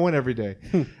Sunday. I went every day.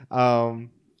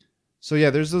 So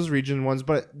yeah, there's those region ones,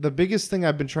 but the biggest thing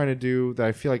I've been trying to do that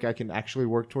I feel like I can actually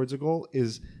work towards a goal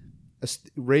is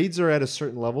raids are at a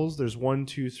certain levels. There's 1,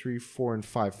 2, 3, 4, and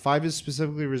 5. 5 is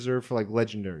specifically reserved for like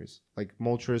legendaries, like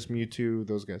Moltres, Mewtwo,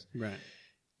 those guys. Right.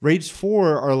 Raids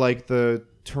 4 are like the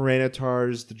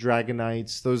Tyrannitars, the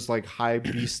Dragonites, those like high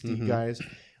beastie guys.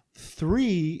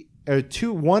 1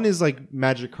 is like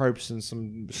Magikarps and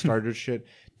some starter shit.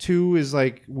 2 is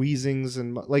like Weezings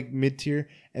and like mid tier,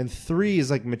 and 3 is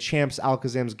like Machamps,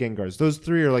 Alakazams, Gengars. Those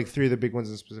 3 are like 3 of the big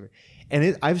ones in specific.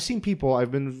 And I've seen people.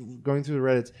 I've been going through the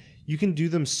Reddits. You can do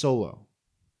them solo,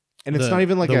 and it's not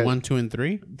even like the 1, 2, and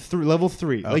 3. Level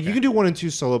 3. Okay. Like you can do 1 and 2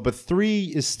 solo, but 3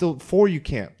 is still 4. You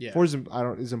can't. Yeah. 4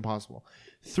 is impossible.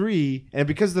 3, and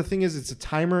because the thing is, it's a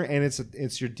timer and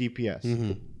it's your DPS.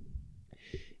 Mm-hmm.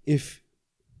 If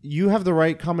you have the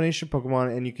right combination of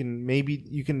Pokemon, and you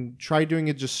can try doing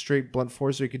it just straight blunt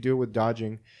force, or you could do it with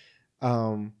dodging.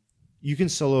 You can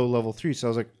solo level 3. So I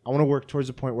was like, I want to work towards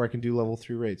a point where I can do level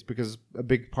 3 raids, because a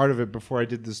big part of it before I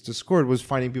did this Discord was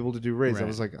finding people to do raids. Right. I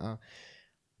was like,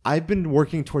 I've been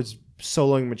working towards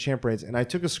soloing Machamp raids, and I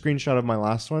took a screenshot of my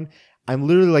last one. I'm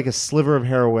literally like a sliver of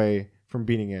hair away from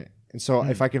beating it. And so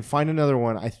if I can find another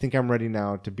one, I think I'm ready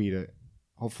now to beat it.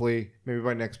 Hopefully, maybe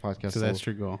by next podcast. So that's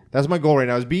your goal. That's my goal right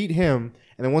now, is beat him.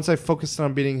 And then once I focus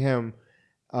on beating him,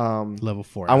 level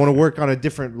 4. I want to work on a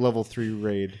different level 3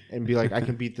 raid and be like, I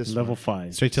can beat this level one.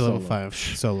 5. Straight to level 5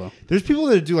 solo. There's people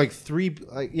that do like 3.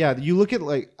 You look at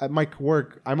like at my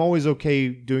work, I'm always okay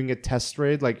doing a test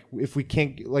raid. Like if we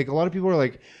can't, like a lot of people are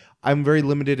like, I'm very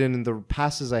limited in the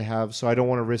passes I have, so I don't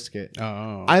want to risk it.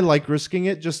 Oh. I like risking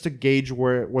it just to gauge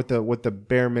what the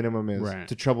bare minimum is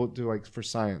right. like for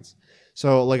science.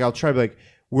 So like I'll try to be like,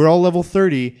 we're all level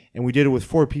 30 and we did it with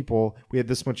 4 people. We had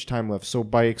this much time left. So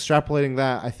by extrapolating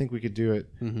that, I think we could do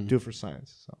it. Mm-hmm. Do it for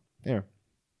science. So yeah.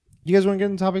 You guys want to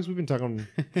get into topics? We've been talking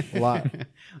a lot.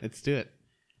 Let's do it.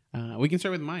 We can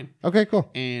start with mine. Okay,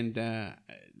 cool. And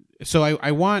so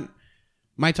I want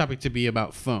my topic to be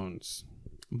about phones,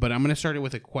 but I'm going to start it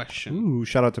with a question. Ooh,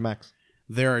 shout out to Max.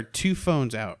 There are 2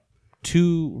 phones out,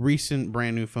 2 recent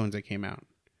brand new phones that came out.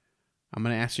 I'm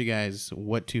going to ask you guys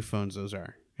what 2 phones those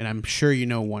are. And I'm sure you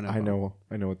know one of them.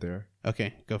 I know what they are.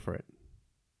 Okay, go for it.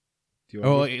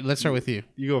 Let's start with you.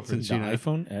 You go for it. The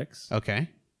iPhone X. Okay.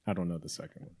 I don't know the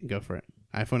second one. Go for it.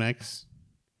 iPhone X.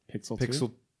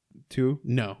 Pixel 2?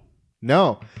 No.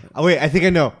 Oh, wait, I think I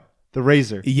know. The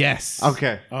Razor. Yes.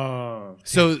 Okay.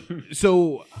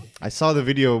 So I saw the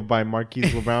video by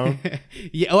Marquise LeBron.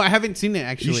 Yeah. Oh, I haven't seen it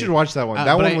actually. You should watch that one.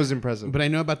 That one was impressive. But I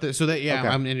know about the so that okay.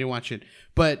 I'm going to watch it.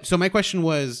 But so my question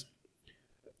was,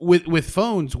 with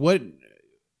phones, what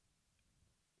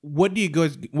do you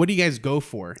guys go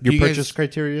for? Your purchase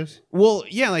criteria? Well,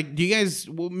 yeah. Like, do you guys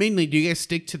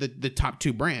stick to the top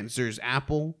 2 brands? There's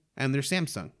Apple and there's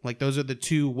Samsung. Like, those are the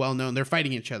 2 well known. They're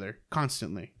fighting each other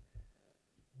constantly.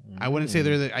 I wouldn't say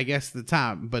they're the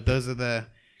top, but those are the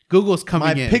Google's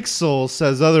coming in. My Pixel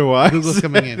says otherwise. Google's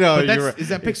coming in. No, you're right. Is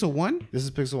that Pixel 1? This is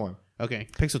Pixel 1. Okay,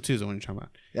 Pixel 2 is the one you're talking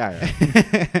about. Yeah.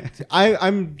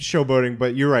 I'm showboating,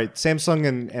 but you're right. Samsung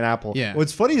and Apple. Yeah.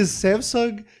 What's funny is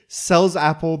Samsung sells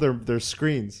Apple their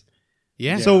screens.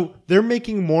 Yeah. So they're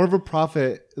making more of a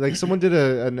profit. Like someone did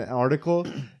an article.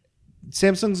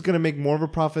 Samsung's going to make more of a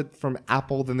profit from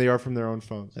Apple than they are from their own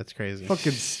phones. That's crazy.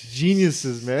 Fucking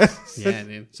geniuses, man. Yeah,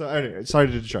 dude. So anyway, sorry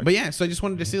to distract. But yeah, so I just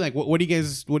wanted to see like what do you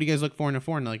guys look for in a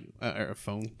phone, like a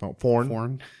phone? Oh,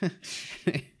 porn.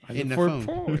 In a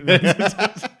phone.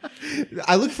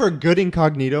 I look for a good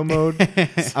incognito mode.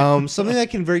 Something that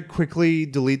can very quickly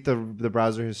delete the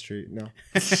browser history. No.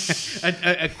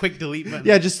 a quick delete button.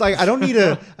 Yeah, just like I don't need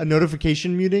a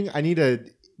notification muting. I need a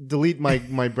delete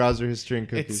my browser history and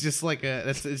cookies. It's just like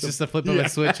it's just a flip of a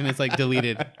switch and it's like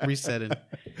deleted, resetted.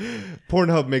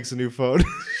 Pornhub makes a new phone.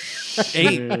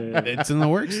 8. It's in the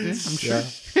works, dude. I'm sure.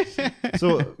 Yeah.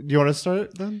 So, do you want to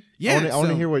start then? Yeah. I want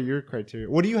to hear what your criteria.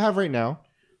 What do you have right now?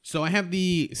 So I have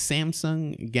the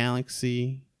Samsung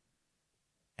Galaxy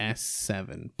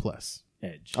S7 Plus.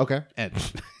 Edge. Okay.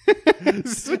 Edge.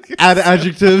 Add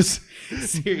adjectives.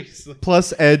 Seriously.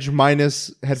 Plus Edge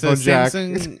minus headphone jack.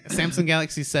 Samsung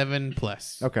Galaxy 7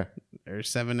 Plus. Okay. Or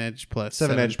 7 Edge Plus.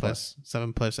 7 Edge Plus.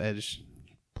 7 Plus Edge.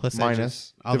 Plus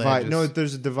minus. Divide. No,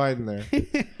 there's a divide in there.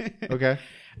 Okay.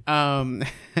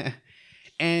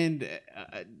 And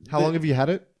how long have you had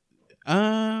it?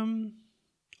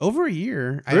 Over a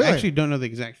year. Really? I actually don't know the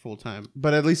exact full time.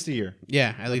 But at least a year.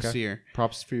 Yeah, at least a year.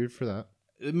 Props for you for that.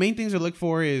 The main things I look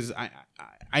for is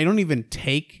I don't even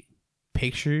take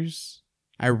pictures.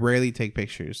 I rarely take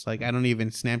pictures. Like, I don't even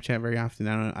Snapchat very often.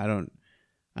 I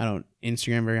don't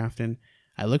Instagram very often.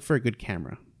 I look for a good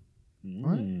camera.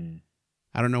 What?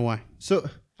 I don't know why. So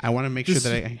I want to make sure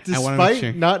that I want to make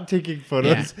sure. not taking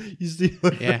photos, you still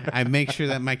I make sure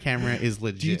that my camera is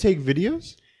legit. Do you take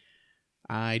videos?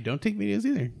 I don't take videos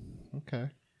either. Okay.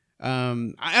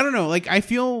 I don't know. Like, I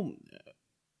feel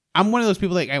I'm one of those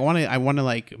people, like, I want to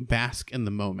like bask in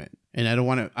the moment, and I don't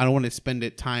want to spend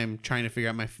time trying to figure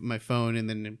out my phone and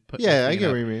then put. Yeah, I get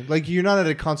what you mean. Like, you're not at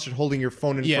a concert holding your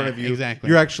phone in front of you. Exactly.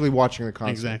 You're actually watching the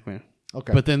concert. Exactly.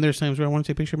 Okay. But then there's times where I want to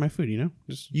take a picture of my food.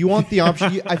 You want the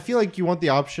option. I feel like you want the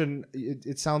option.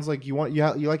 It sounds like you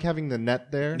like having the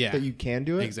net there that you can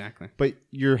do it. Exactly. But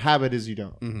your habit is you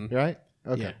don't. Mm-hmm. Right?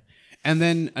 Okay. Yeah. And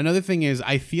then another thing is,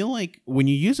 I feel like when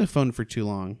you use a phone for too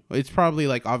long, it's probably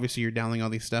like, obviously you're downloading all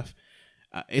these stuff.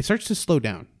 It starts to slow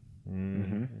down.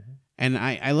 Mm-hmm. And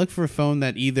I look for a phone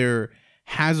that either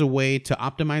has a way to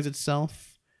optimize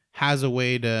itself, has a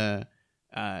way to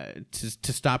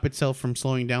stop itself from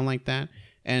slowing down like that.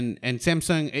 And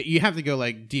Samsung, you have to go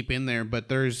like deep in there, but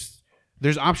there's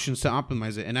options to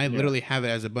optimize it. And I literally have it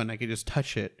as a button. I could just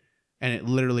touch it, and it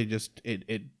literally just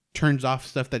it turns off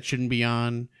stuff that shouldn't be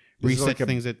on. Reset like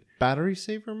things that battery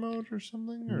saver mode or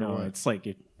something. Or no, what? it's like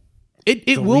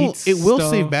it will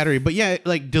save battery, but yeah, it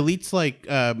like deletes like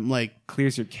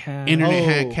clears your cache,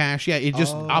 internet cache. Yeah, it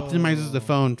just optimizes the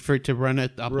phone for it to run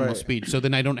at the optimal speed. So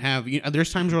then I don't have.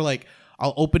 There's times where like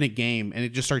I'll open a game and it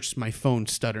just starts my phone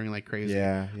stuttering like crazy.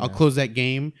 Yeah. I'll close that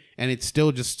game and it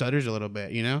still just stutters a little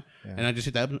bit, and I just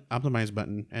hit that optimize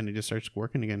button and it just starts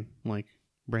working again like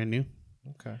brand new.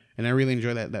 Okay. And I really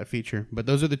enjoy that feature. But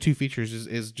those are the two features: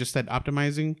 is just that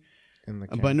optimizing and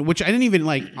the button, which I didn't even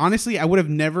like. Honestly, I would have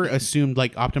never assumed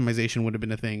like optimization would have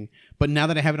been a thing. But now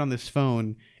that I have it on this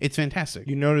phone, it's fantastic.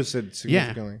 You notice it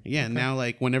significantly. Yeah. Okay. Now,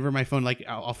 like whenever my phone, like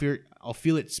I'll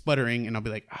feel it sputtering, and I'll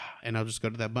be like, and I'll just go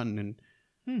to that button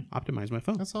and optimize my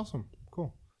phone. That's awesome.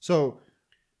 Cool. So,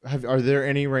 are there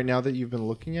any right now that you've been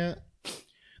looking at?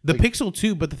 The Pixel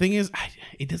 2, but the thing is,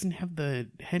 it doesn't have the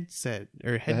headset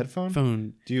or headphone.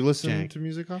 Phone. Do you listen jack. to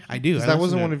music often? I do. That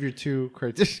wasn't one of your two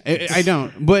criteria. I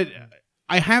don't, but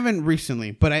I haven't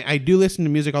recently. But I do listen to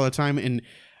music all the time, and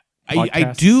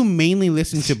I do mainly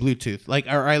listen to Bluetooth,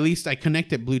 or at least I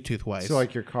connect it Bluetooth wise. So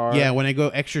like your car. Yeah, when I go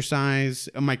exercise,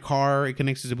 my car it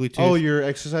connects to Bluetooth. Oh, your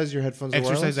exercise, your headphones.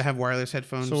 Exercise, I have wireless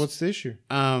headphones. So what's the issue?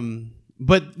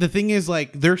 But the thing is,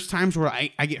 like, there's times where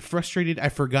I get frustrated. I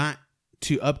forgot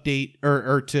to update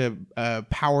or to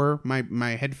power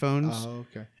my headphones. Oh,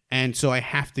 okay. And so I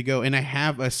have to go, and I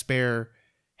have a spare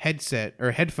headset or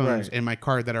headphones in my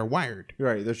car that are wired.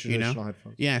 Right, those traditional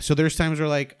headphones. Yeah, so there's times where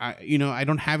like I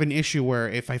don't have an issue where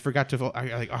if I forgot to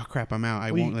I like, oh crap, I'm out. I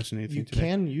won't listen to anything today. You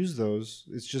can use those.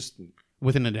 It's just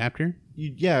with an adapter.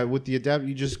 With the adapter,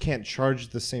 you just can't charge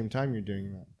at the same time you're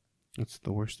doing that. That's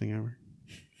the worst thing ever.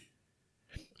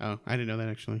 Oh, I didn't know that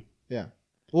actually. Yeah.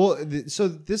 Well, so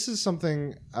this is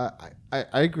something I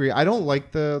agree. I don't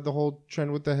like the whole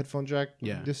trend with the headphone jack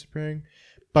disappearing,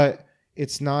 but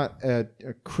it's not a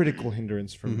critical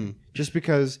hindrance for me. Just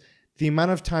because the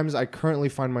amount of times I currently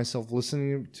find myself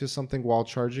listening to something while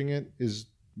charging it is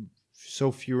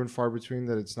so few and far between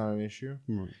that it's not an issue.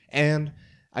 And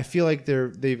I feel like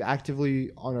they've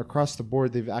actively across the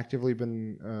board they've actively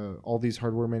been all these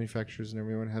hardware manufacturers and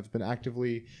everyone have been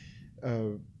actively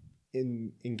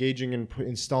engaging in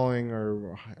installing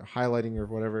or highlighting or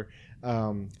whatever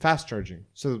fast charging,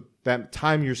 so that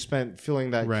time you're spent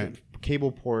filling that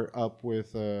cable port up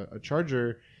with a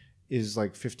charger is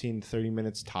like 15-30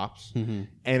 minutes tops. And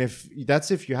if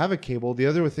you have a cable. The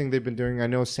other thing they've been doing, I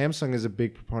know Samsung is a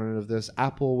big proponent of this,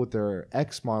 Apple with their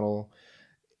X model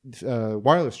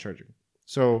wireless charging,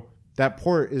 so that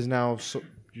port is now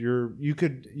you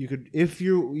could if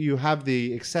you have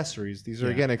the accessories, these are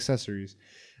again accessories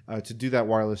to do that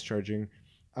wireless charging,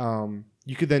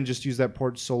 you could then just use that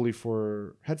port solely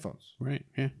for headphones. Right.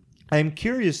 Yeah. I'm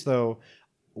curious though,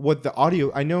 what the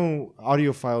audio, I know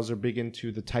audiophiles are big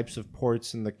into the types of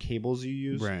ports and the cables you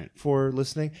use for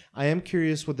listening. I am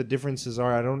curious what the differences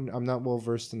are. I'm not well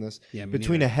versed in this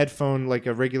between a headphone, like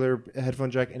a regular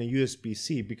headphone jack, and a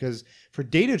USB-C, because for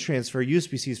data transfer,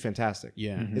 USB-C is fantastic.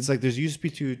 Yeah. It's like there's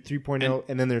USB to 3.0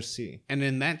 and then there's C. And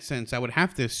in that sense, I would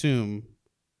have to assume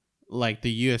like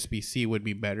the USB-C would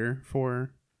be better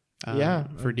for data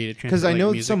transfer. Because I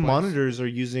know some monitors are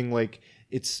using like,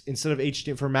 it's instead of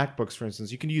HDMI for MacBooks, for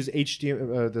instance, you can use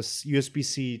HDMI, this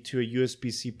USB-C to a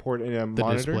USB-C port in a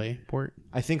monitor. The display port.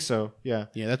 I think so. Yeah.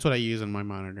 Yeah, that's what I use on my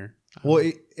monitor. Well,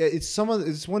 it's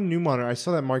one new monitor. I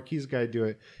saw that Marquise guy do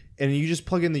it, and you just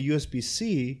plug in the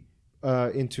USB-C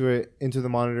into the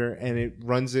monitor, and it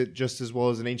runs it just as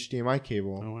well as an HDMI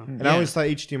cable. Oh, wow. And I always thought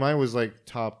HDMI was like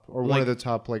top or one of the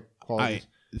top like qualities.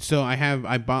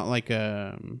 I bought like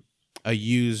a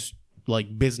used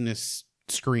like business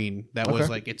screen that was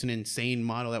like, it's an insane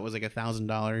model that was like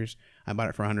 $1,000. I bought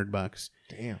it for $100.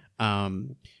 Damn.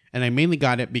 And I mainly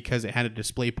got it because it had a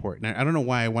display port. And I don't know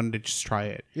why I wanted to just try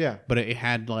it. Yeah. But it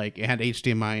had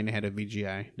HDMI and it had a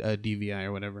VGI, a DVI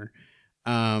or whatever.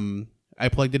 I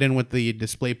plugged it in with the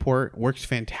display port. Works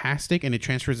fantastic, and it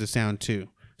transfers the sound too.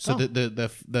 So the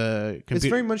computer, it's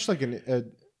very much like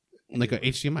like a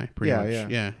HDMI, pretty much.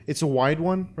 Yeah. It's a wide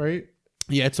one, right?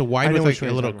 Yeah, it's a wide with like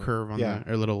a little curve on the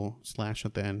or a little slash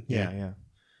at the end. Yeah.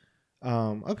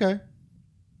 Okay.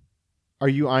 Are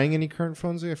you eyeing any current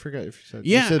phones? I forgot if you said.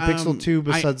 Yeah, you said Pixel 2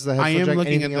 besides the headphone jack. I am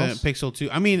looking at else? the Pixel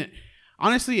 2. I mean,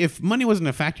 honestly, if money wasn't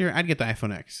a factor, I'd get the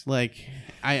iPhone X. Like,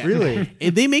 really,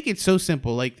 they make it so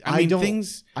simple. Like, I don't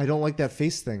like that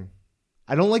face thing.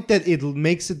 I don't like that it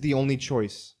makes it the only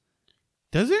choice.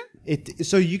 Does it?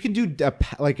 So you can do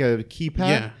like a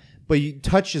keypad, but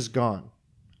touch is gone.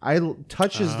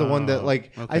 Touch is the one that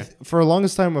like for the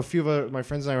longest time, a few of my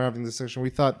friends and I were having this discussion.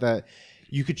 We thought that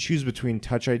you could choose between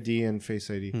Touch ID and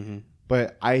Face ID. Mm-hmm.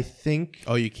 But I think...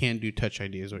 Oh, you can't do Touch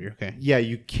ID is what you're... Okay. Yeah,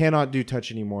 you cannot do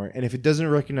Touch anymore. And if it doesn't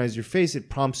recognize your face, it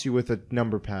prompts you with a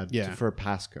number pad for a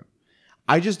passcode.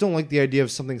 I just don't like the idea of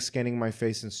something scanning my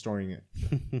face and storing it.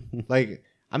 Like,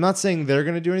 I'm not saying they're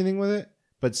going to do anything with it,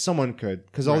 but someone could.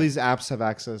 Because all these apps have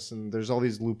access, and there's all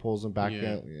these loopholes and back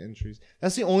entries.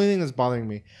 That's the only thing that's bothering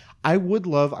me. I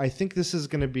think this is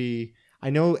going to be... I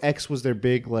know X was their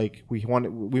big, like, we want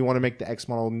to make the X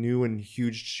model new and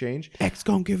huge change. X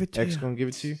gonna give it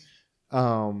to you.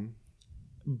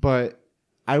 But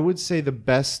I would say the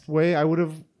best way I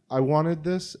wanted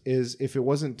this is if it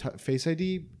wasn't Face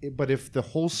ID, but if the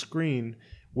whole screen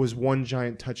was one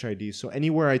giant Touch ID. So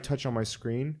anywhere I touch on my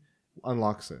screen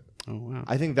unlocks it. Oh, wow.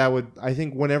 I think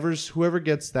whoever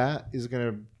gets that is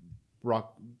going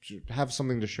to have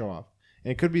something to show off.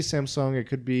 And it could be Samsung. It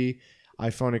could be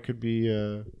iPhone, it could be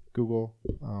Google.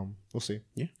 We'll see.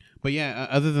 Yeah, but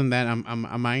other than that,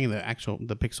 I'm eyeing the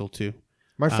Pixel 2.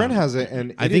 My friend has it,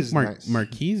 and I think nice.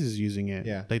 Marquise is using it.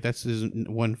 Yeah, like that's his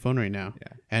one phone right now.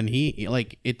 Yeah, and he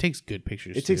it takes good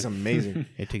pictures. It takes amazing.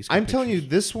 It takes. I'm telling you,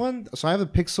 this one. So I have a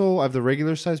Pixel. I have the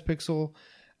regular size Pixel.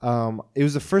 It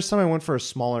was the first time I went for a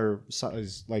smaller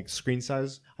size, like screen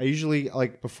size. I usually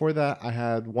before that I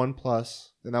had OnePlus,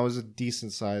 and that was a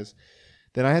decent size.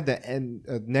 Then I had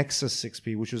the Nexus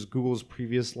 6P, which was Google's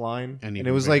previous line, and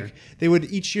it was bigger. Like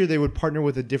each year they would partner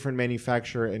with a different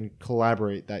manufacturer and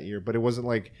collaborate that year, but it wasn't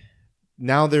like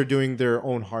now they're doing their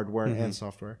own hardware and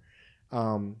software,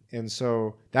 and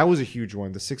so that was a huge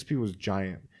one. The 6P was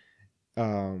giant,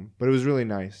 but it was really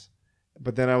nice.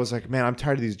 But then I was like, man, I'm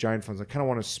tired of these giant phones. I kind of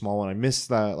want a small one. I miss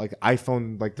the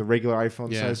iPhone, like the regular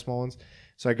iPhone size small ones.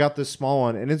 So I got this small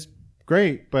one, and it's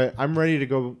great. But I'm ready to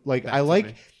go. Like I like.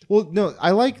 Funny. Well, no,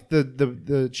 I like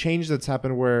the change that's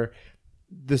happened where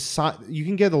you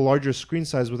can get a larger screen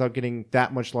size without getting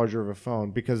that much larger of a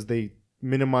phone because they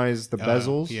minimize the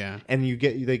bezels, and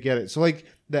they get it. So like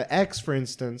the X, for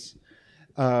instance,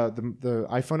 the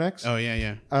iPhone X. Oh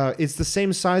yeah. It's the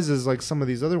same size as like some of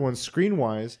these other ones screen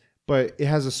wise, but it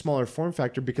has a smaller form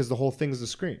factor because the whole thing's the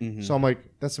screen. Mm-hmm. So I'm like,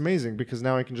 that's amazing because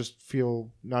now I can just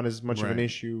feel not as much of an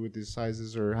issue with these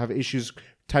sizes or have issues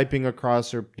typing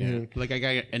across or like I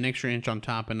got an extra inch on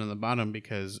top and on the bottom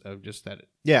because of just that.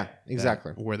 Yeah,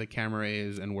 exactly. Where the camera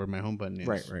is and where my home button is.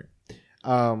 Right.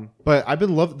 But I've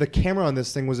been the camera on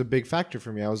this thing was a big factor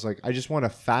for me. I was like, I just want a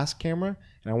fast camera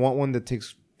and I want one that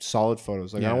takes solid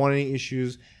photos. Like I don't want any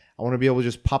issues. I want to be able to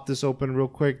just pop this open real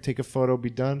quick, take a photo, be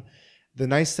done. The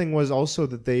nice thing was also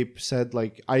that they said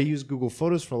like I use Google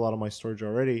Photos for a lot of my storage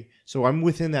already, so I'm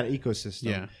within that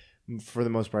ecosystem for the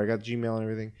most part. I got Gmail and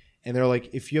everything. And they're like,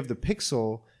 if you have the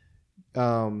Pixel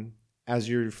as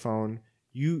your phone,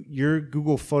 your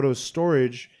Google Photos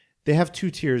storage, they have 2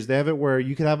 tiers. They have it where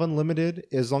you can have unlimited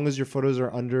as long as your photos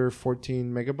are under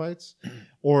 14 megabytes,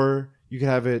 or you can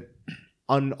have it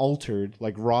unaltered,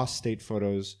 like raw state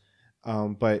photos.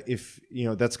 But if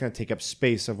that's going to take up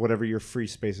space of whatever your free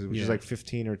space is, which is like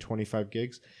 15 or 25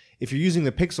 gigs. If you're using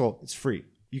the Pixel, it's free.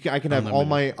 I can have all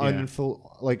my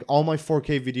all my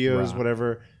 4K videos,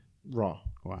 whatever, raw.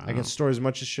 Wow. I can store as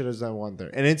much shit as I want there,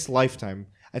 and it's lifetime.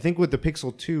 I think with the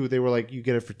Pixel 2, they were like, you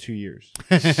get it for 2 years.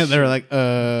 They were like,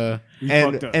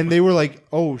 and they were like,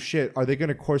 oh shit, are they going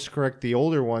to course correct the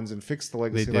older ones and fix the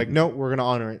legacy? Like, no, we're going to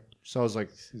honor it. So I was like,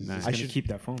 nice. I should keep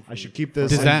that phone. I should keep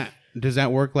this. Does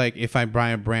that work like if I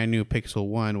buy a brand new Pixel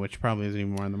 1, which probably isn't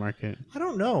even more on the market? I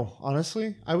don't know,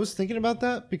 honestly. I was thinking about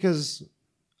that because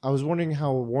I was wondering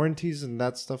how warranties and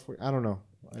that stuff work. I don't know.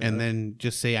 And then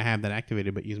just say I have that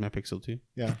activated, but use my Pixel 2.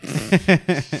 Yeah,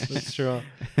 that's true.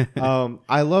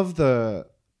 I love the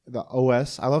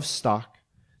OS. I love stock.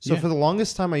 So for the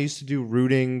longest time, I used to do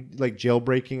rooting, like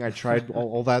jailbreaking. I tried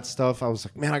all that stuff. I was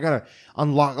like, man, I gotta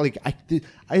unlock. Like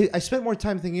I spent more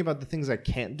time thinking about the things I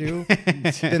can't do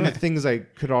than the things I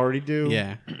could already do.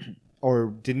 Yeah,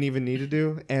 or didn't even need to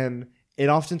do, and it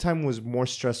oftentimes was more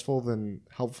stressful than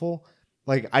helpful.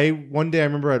 Like one day I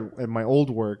remember at my old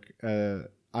work,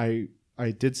 I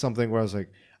did something where I was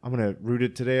like, I'm gonna root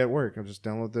it today at work. I'll just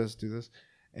download this, do this,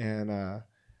 and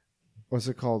what's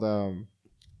it called?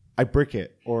 I brick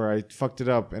it, or I fucked it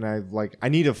up, and I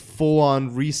need to full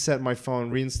on reset my phone,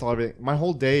 reinstall everything. My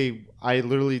whole day, I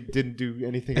literally didn't do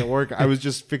anything at work. I was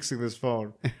just fixing this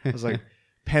phone. I was like,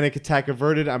 panic attack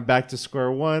averted. I'm back to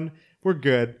square one. We're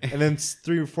good. And then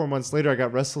 3 or 4 months later, I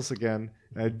got restless again.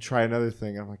 And I'd try another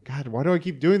thing. I'm like, God, why do I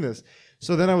keep doing this?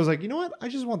 So then I was like, you know what? I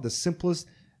just want the simplest.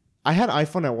 I had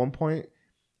iPhone at one point,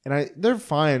 and they're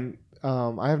fine.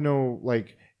 I have no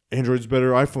like Android's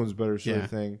better, iPhone's better sort of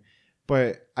thing.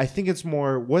 But I think it's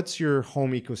more, what's your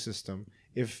home ecosystem?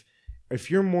 If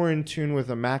you're more in tune with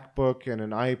a MacBook and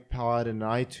an iPod and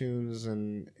iTunes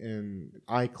and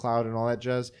iCloud and all that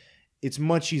jazz, it's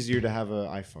much easier to have an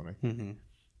iPhone, I think.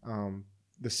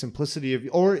 The simplicity of,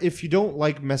 or if you don't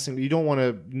like messing, you don't want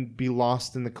to be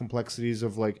lost in the complexities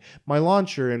of like my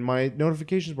launcher and my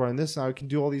notifications bar and this, I can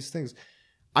do all these things.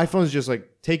 iPhone's just like,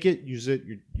 take it, use it,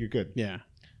 you're good. Yeah.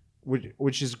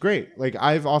 Which is great. Like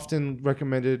I've often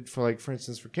recommended for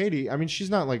instance, for Katie, I mean, she's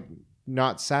not like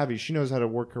not savvy. She knows how to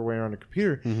work her way around a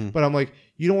computer, but I'm like,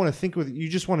 you don't want to think with it. You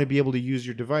just want to be able to use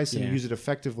your device and use it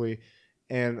effectively.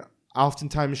 And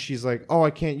oftentimes she's like, oh, I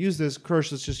can't use this.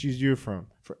 Kirsch, let's just use your phone.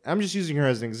 I'm just using her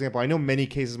as an example. I know many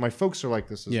cases, my folks are like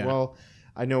this as well.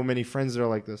 I know many friends that are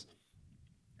like this.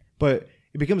 But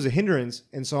it becomes a hindrance.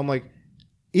 And so I'm like,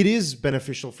 it is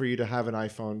beneficial for you to have an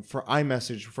iPhone. For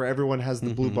iMessage, for everyone has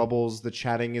the blue bubbles. The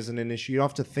chatting isn't an issue. You don't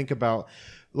have to think about,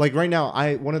 like right now,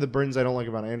 one of the burdens I don't like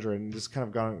about Android, and this kind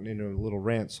of gone into a little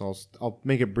rant, so I'll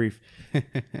make it brief.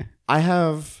 I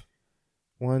have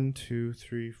 1, 2,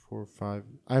 3, 4, 5.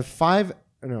 I have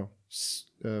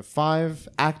 5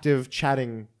 active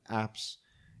chatting apps,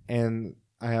 and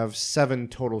I have 7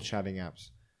 total chatting apps.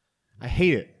 I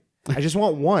hate it. I just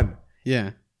want one.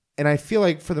 Yeah. And I feel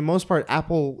like for the most part,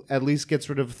 Apple at least gets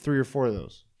rid of 3 or 4 of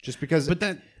those, just because.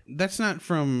 But that's not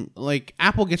from like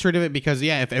Apple gets rid of it because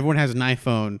if everyone has an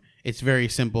iPhone, it's very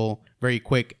simple, very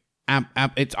quick.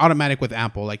 It's automatic with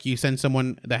Apple. Like you send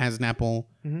someone that has an Apple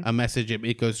a message,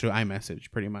 it goes to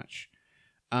iMessage pretty much.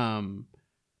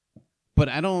 But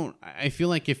I feel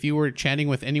like if you were chatting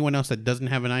with anyone else that doesn't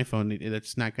have an iPhone,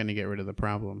 that's not going to get rid of the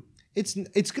problem. It's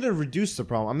going to reduce the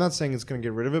problem. I'm not saying it's going to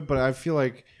get rid of it, but I feel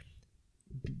like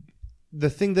the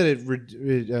thing that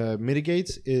it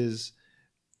mitigates is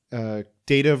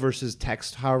data versus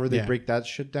text. However they break that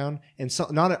shit down, and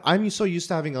I'm so used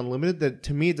to having unlimited that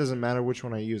to me it doesn't matter which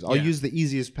one I use. I'll use the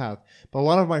easiest path. But a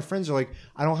lot of my friends are like,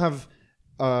 I don't have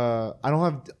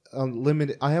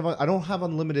unlimited. I don't have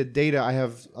unlimited data. I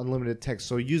have unlimited text.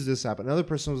 So use this app. Another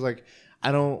person was like,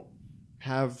 I don't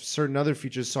have certain other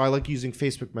features, so I like using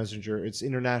Facebook Messenger. It's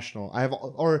international.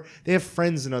 Or they have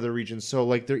friends in other regions, so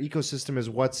like their ecosystem is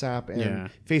WhatsApp and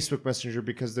Facebook Messenger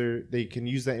because they can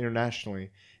use that internationally.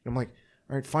 And I'm like,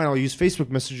 all right, fine, I'll use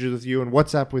Facebook Messenger with you and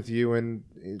WhatsApp with you and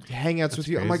Hangouts with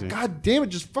you. Crazy. I'm like, God damn it,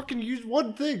 just fucking use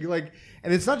one thing. Like,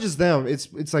 and it's not just them.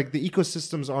 It's like the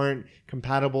ecosystems aren't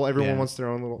compatible. Everyone wants their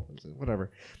own little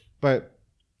whatever. But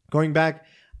going back,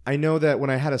 I know that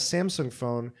when I had a Samsung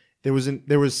phone, there was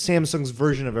Samsung's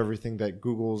version of everything that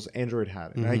Google's Android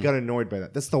had, and I got annoyed by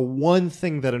that. That's the one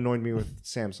thing that annoyed me with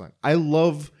Samsung. I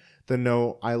love the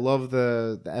Note. I love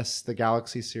the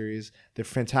Galaxy series. They're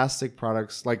fantastic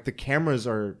products. Like the cameras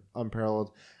are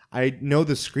unparalleled. I know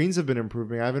the screens have been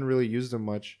improving. I haven't really used them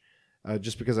much.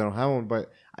 just because I don't have one.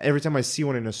 But every time I see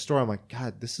one in a store, I'm like,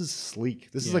 God, this is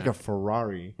sleek. This is like a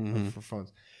Ferrari for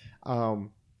phones.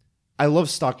 I love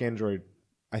stock Android.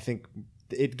 I think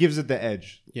it gives it the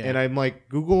edge. Yeah. And I'm like,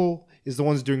 Google is the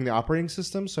ones doing the operating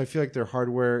system, so I feel like their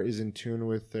hardware is in tune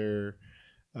with their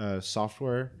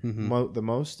software the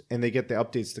most, and they get the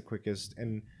updates the quickest.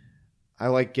 And I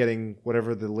like getting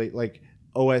whatever the late, like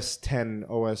OS 10,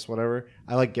 OS whatever.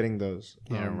 I like getting those.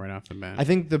 Yeah, right off the bat. I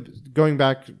think going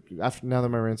back after now that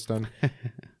my rant's done,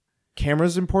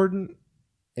 camera's important,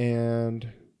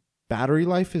 and battery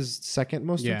life is second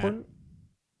most important.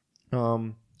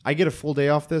 I get a full day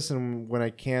off this, and when I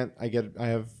can't, I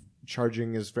have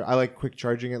charging I like quick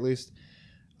charging at least.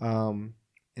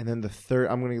 And then the third,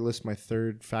 I'm going to list my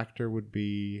third factor would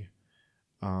be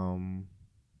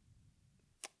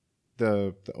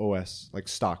the OS, like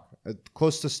stock,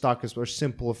 close to stock as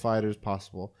simplified as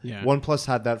possible. Yeah. OnePlus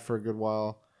had that for a good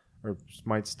while, or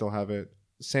might still have it.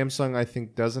 Samsung, I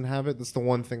think, doesn't have it. That's the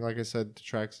one thing, like I said,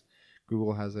 detracts.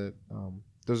 Google has it.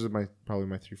 Those are probably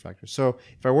my three factors. So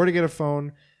if I were to get a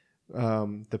phone,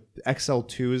 the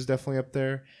XL2 is definitely up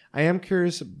there. I am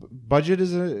curious. Budget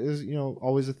is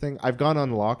always a thing. I've gone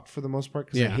unlocked for the most part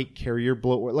because I hate carrier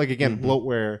bloatware. Like again,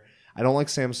 bloatware. I don't like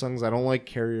Samsungs. I don't like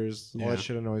carriers. All that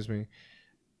shit annoys me.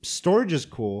 Storage is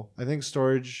cool. I think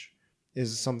storage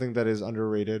is something that is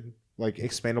underrated. Like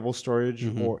expandable storage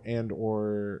or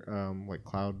like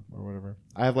cloud or whatever.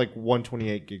 I have like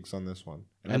 128 gigs on this one,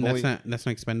 and that's not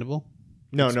expendable.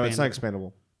 No, it's not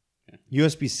expandable. Yeah.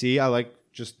 USB-C. I like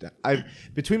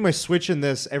between my Switch and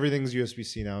this, everything's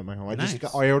USB-C now at my home.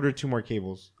 I ordered 2 more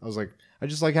cables. I was like, I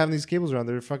just like having these cables around.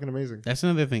 They're fucking amazing. That's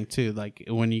another thing too. Like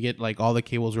when you get like all the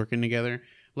cables working together.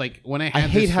 Like when I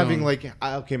hate having like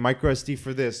micro SD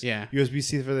for this,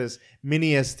 USB-C for this,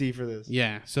 mini SD for this.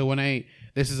 Yeah. So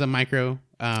this is a micro,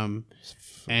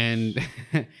 and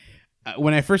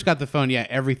when I first got the phone,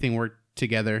 everything worked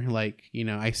together. Like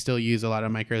I still use a lot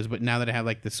of micros, but now that I have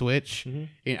like the Switch,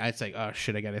 it's like, oh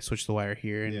shit, I gotta switch the wire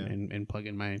here and plug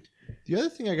in my. The other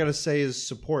thing I gotta say is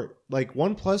support. Like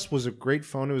OnePlus was a great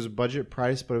phone. It was a budget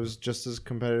price, but it was just as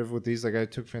competitive with these. Like I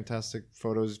took fantastic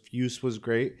photos. Use was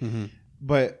great.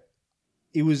 But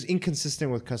it was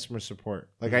inconsistent with customer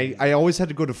support. Like I always had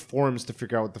to go to forums to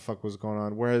figure out what the fuck was going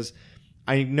on. Whereas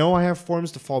I know I have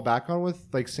forums to fall back on with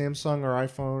like Samsung or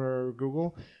iPhone or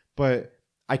Google, but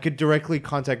I could directly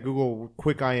contact Google,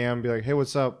 quick IM, be like, hey,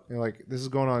 what's up? And like, this is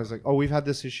going on. It's like, oh, we've had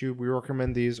this issue. We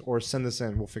recommend these, or send this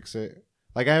in. We'll fix it.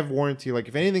 Like I have warranty. Like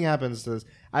if anything happens to this,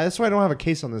 that's why I don't have a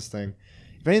case on this thing.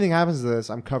 If anything happens to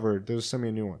this, I'm covered. They'll send me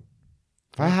a new one.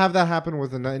 If I have that happen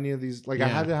with any of these, like I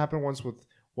had it happen once with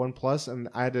OnePlus, and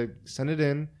I had to send it in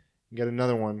and get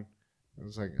another one. It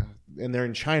was like, and they're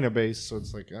in China based, so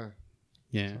it's like,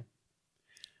 yeah.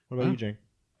 What about you, Jane?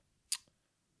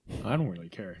 I don't really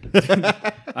care.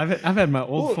 I've had my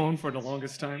old phone for the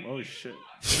longest time. Oh shit!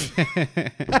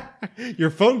 Your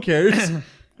phone cares.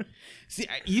 See,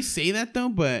 you say that though,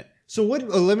 but so what?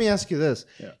 Let me ask you this: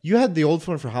 you had the old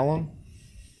phone for how long?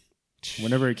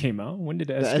 Whenever it came out. When did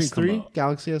the S3 come out?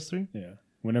 Galaxy S3? Yeah.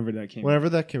 Whenever that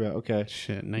came out. Okay.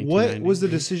 Shit. What was the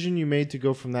decision you made to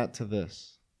go from that to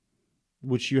this?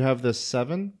 Which you have the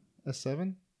S7?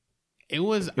 It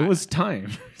was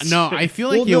time. No, I feel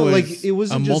like it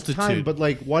wasn't a just multitude. time, but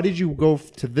like, why did you go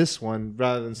to this one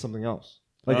rather than something else?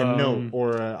 Like a Note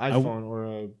or an iPhone or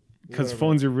a... Because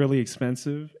phones are really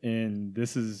expensive, and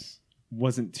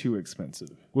wasn't too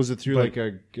expensive. Was it through like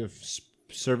a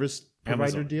service provider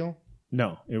Amazon. Deal?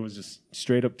 No, it was just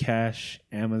straight up cash,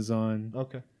 Amazon.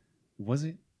 Okay. Was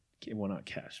it? Well, not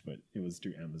cash, but it was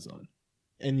through Amazon.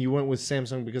 And you went with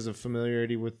Samsung because of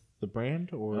familiarity with the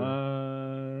brand, or?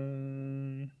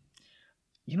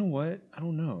 You know what? I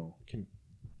don't know.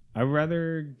 I'd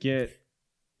rather get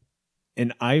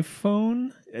an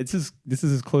iPhone. This is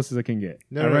as close as I can get.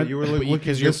 No, you were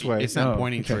looking this way. It's not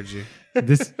pointing towards you.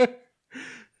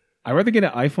 I'd rather get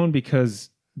an iPhone because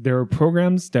there are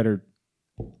programs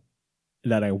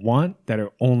that I want that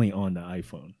are only on the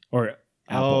iPhone or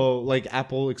Apple. Oh, like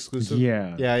Apple exclusive?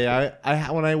 Yeah.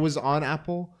 I when I was on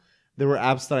Apple, there were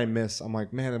apps that I miss. I'm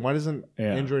like, man, why doesn't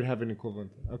Android have an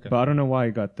equivalent? Okay. But I don't know why I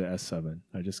got the S7.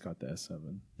 I just got the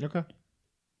S7. Okay.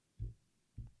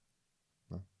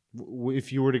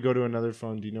 If you were to go to another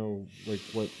phone, do you know like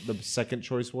what the second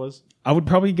choice was? I would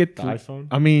probably get the iPhone.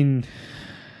 I mean,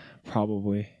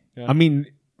 probably. Yeah. I mean,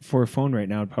 for a phone right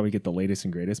now, I'd probably get the latest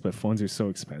and greatest, but phones are so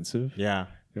expensive. Yeah.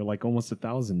 They're like almost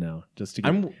 $1,000 now just to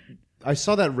get. I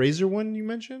saw that Razer one you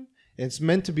mentioned. It's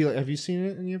meant to be like, have you seen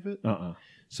it, any of it?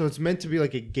 So it's meant to be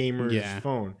like a gamer's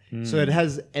phone. So it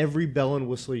has every bell and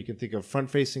whistle you can think of.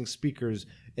 Front-facing speakers.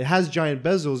 It has giant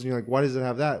bezels, and you're like, why does it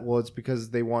have that? Well, it's because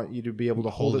they want you to be able to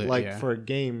hold it like for a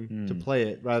game to play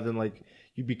it, rather than like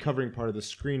you'd be covering part of the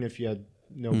screen if you had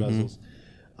no bezels.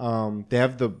 They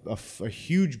have a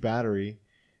huge battery.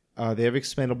 They have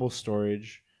expandable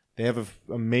storage. They have an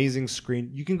amazing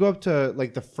screen. You can go up to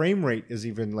like the frame rate is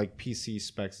even like PC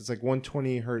specs. It's like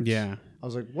 120 hertz. Yeah. I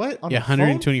was like, what? On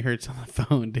 120 hertz on the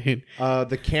phone, dude.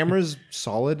 The camera's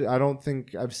solid. I don't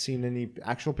think I've seen any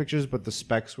actual pictures, but the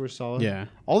specs were solid. Yeah.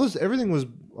 Everything was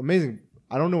amazing.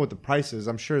 I don't know what the price is.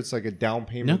 I'm sure it's like a down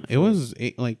payment. No, it was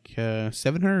 $700 or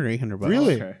 $800.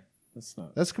 Really? Okay.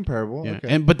 That's comparable. Yeah.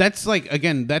 Okay. But that's like,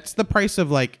 again, that's the price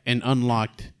of like an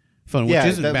unlocked phone, which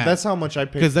isn't bad. That's how much I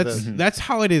paid. Because that's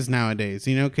how it is nowadays,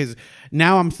 you know. Because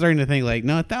now I'm starting to think like,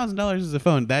 no, $1,000 is a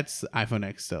phone. That's iPhone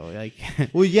X still. Like,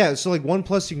 well, yeah. So like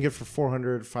OnePlus you can get for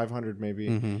 400, 500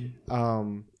 maybe.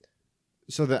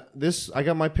 So I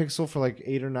got my Pixel for like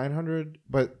 800 or 900,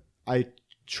 but I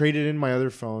traded in my other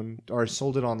phone or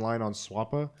sold it online on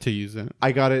Swappa to use it.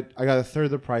 I got a third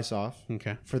of the price off.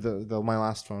 Okay. For my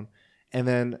last phone, and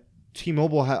then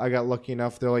T-Mobile I got lucky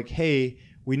enough. They're like, hey,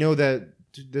 we know that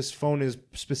this phone is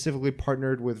specifically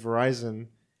partnered with Verizon,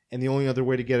 and the only other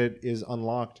way to get it is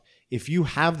unlocked. If you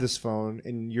have this phone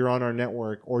and you're on our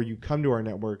network or you come to our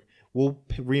network, we'll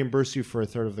reimburse you for a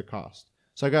third of the cost.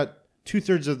 So I got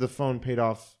 2/3 of the phone paid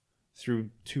off through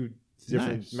 2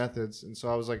 different methods. And so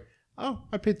I was like, oh,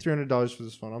 I paid $300 for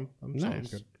this phone. I'm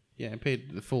nice. good. Yeah, I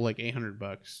paid the full like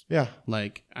 $800. Yeah.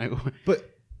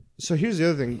 But so here's the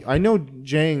other thing. I know,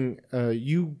 Jang,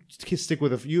 you stick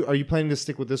with are you planning to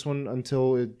stick with this one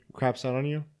until it craps out on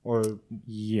you? Or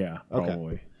yeah,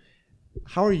 probably. Okay.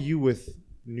 How are you with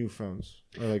new phones?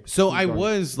 Or like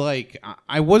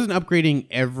I wasn't upgrading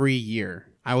every year.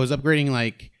 I was upgrading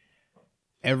like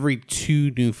every 2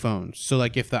 new phones. So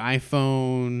like if the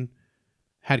iPhone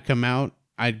had come out,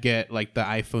 I'd get like the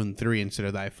iPhone 3 instead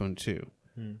of the iPhone 2.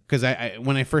 Because I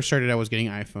when I first started, I was getting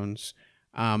iPhones.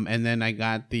 And then I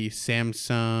got the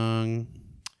Samsung.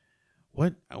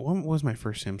 What was my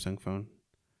first Samsung phone?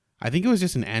 I think it was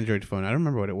just an Android phone. I don't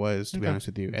remember what it was, to be honest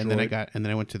with you. And then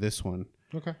I went to this one.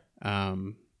 Okay.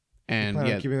 And you plan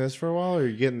on keeping this for a while, or are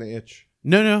you getting the itch?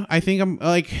 No. I think I'm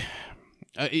like,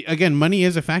 again, money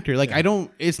is a factor. Like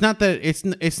it's not that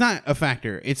it's not a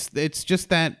factor. It's just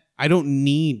that I don't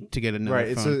need to get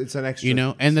another phone. It's an extra. You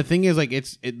know, and the thing is, like,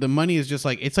 the money is just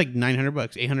like it's like $900,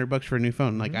 $800 for a new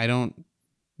phone. Like I don't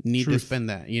need to spend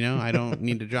that. You know, I don't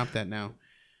need to drop that now.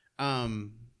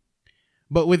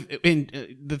 But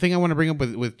the thing I want to bring up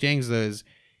with Jang's though is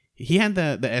he had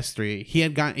the S3. He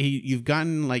had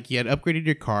upgraded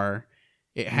your car.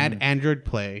 It had Android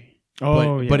Play.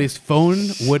 But his phone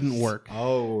wouldn't work.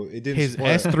 Oh, it didn't. His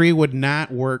S3 would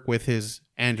not work with his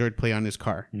Android Play on his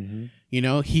car. Mm-hmm. You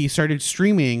know, he started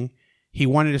streaming. He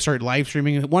wanted to start live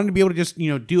streaming. He wanted to be able to just,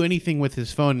 do anything with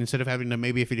his phone instead of having to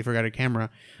maybe if he forgot a camera.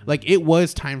 Like, it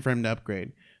was time for him to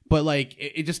upgrade. But, like,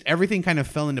 it just, everything kind of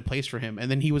fell into place for him. And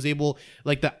then he was able,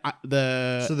 like, the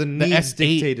needs S8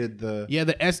 dictated the... Yeah,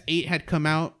 the S8 had come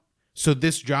out. So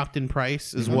this dropped in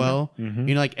price as well.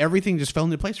 Mm-hmm. Like everything just fell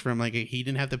into place for him. Like he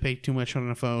didn't have to pay too much on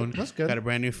a phone. That's good. Got a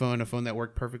brand new phone, a phone that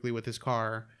worked perfectly with his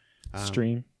car.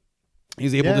 Stream.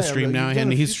 He's able to stream now,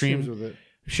 and he's streamed with it.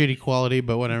 Shitty quality,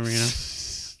 but whatever,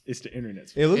 It's the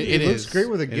internet. It looks great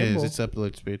with a gimbal. It is. It's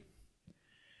upload speed.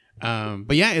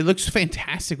 But yeah, it looks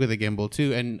fantastic with a gimbal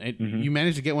too, and you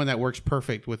managed to get one that works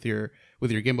perfect with your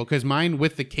gimbal. Because mine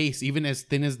with the case, even as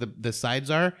thin as the sides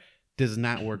are, does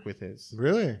not work with his.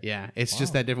 Really? Yeah, it's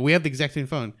just that different. We have the exact same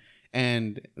phone,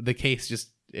 and the case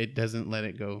it doesn't let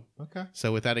it go. Okay.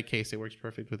 So without a case, it works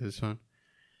perfect with his phone.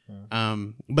 Yeah.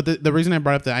 But the reason I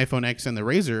brought up the iPhone X and the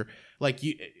Razr, like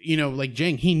like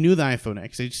Jang, he knew the iPhone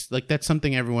X. It's like that's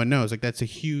something everyone knows. Like that's a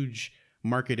huge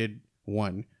marketed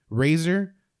one.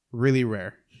 Razr, really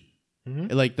rare.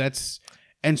 Mm-hmm. Like that's,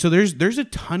 and so there's a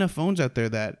ton of phones out there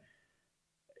that.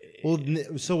 Well,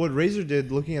 so what Razr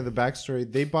did, looking at the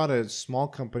backstory, they bought a small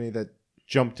company that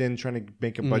jumped in trying to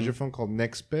make a budget phone called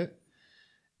Nextbit,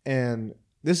 and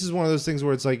this is one of those things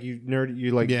where it's like you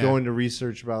go into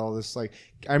research about all this. Like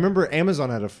I remember Amazon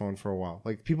had a phone for a while.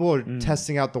 Like people are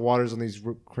testing out the waters on these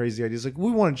crazy ideas. Like we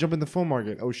want to jump in the phone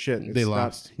market. Oh shit! They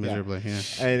lost miserably. Yeah,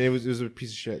 and it was a piece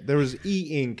of shit. There was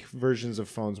e-ink versions of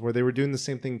phones where they were doing the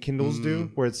same thing Kindles do,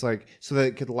 where it's like so that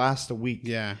it could last a week.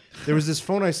 Yeah, there was this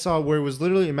phone I saw where it was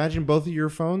literally imagine both of your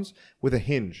phones with a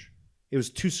hinge. It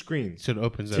was 2 screens. So it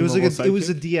opens up. It was it was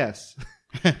a DS.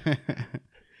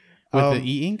 With the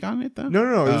e-ink on it, though?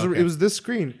 No. It was this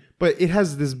screen, But it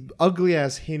has this ugly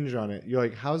ass hinge on it. You're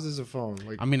like, how's this a phone?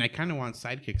 Like, I mean, I kind of want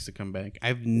sidekicks to come back.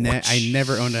 I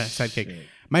never owned a sidekick. Shit.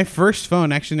 My first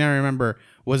phone, actually, now I remember,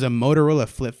 was a Motorola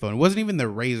flip phone. It wasn't even the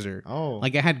Razr. Oh.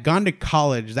 Like, I had gone to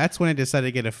college. That's when I decided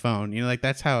to get a phone. You know, like,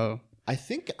 that's how... I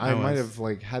think I might have,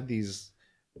 like, had these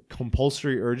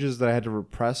compulsory urges that I had to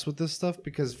repress with this stuff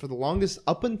because for the longest,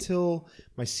 up until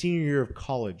my senior year of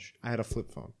college, I had a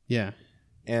flip phone. Yeah.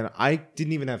 And I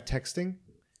didn't even have texting.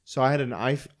 So I had an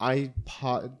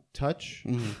iPod Touch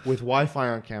with Wi-Fi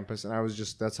on campus, and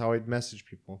that's how I'd message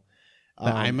people. The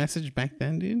iMessage back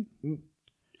then, dude?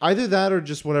 Either that or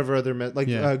just whatever other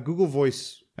Google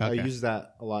Voice. Okay. I used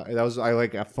that a lot. I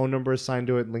like a phone number assigned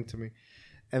to it, linked to me,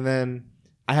 and then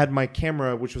I had my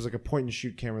camera, which was like a point and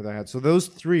shoot camera that I had. So those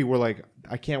three were like,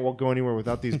 I can't go anywhere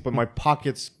without these, but my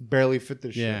pockets barely fit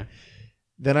this shit.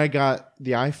 Then I got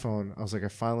the iPhone. I was like,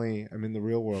 I'm in the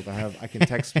real world. I can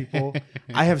text people.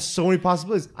 I have so many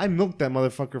possibilities. I milked that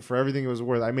motherfucker for everything it was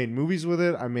worth. I made movies with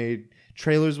it. I made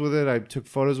trailers with it. I took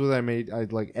photos with it. I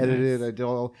edited. Nice. I did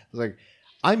all. I was like,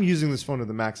 I'm using this phone to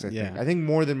the max. I think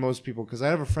more than most people because I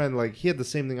have a friend like he had the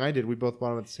same thing I did. We both bought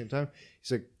them at the same time.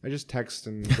 He's like, I just text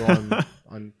and go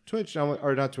on Twitch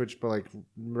or not Twitch, but like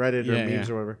Reddit or memes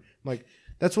or whatever. I'm like,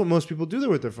 that's what most people do there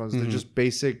with their phones. Mm-hmm. They're just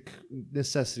basic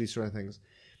necessity sort of things.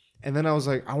 And then I was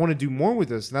like, I want to do more with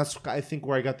this. And that's, I think,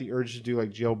 where I got the urge to do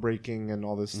like jailbreaking and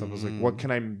all this stuff. I was like, what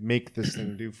can I make this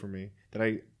thing do for me?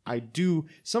 That I do.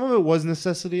 Some of it was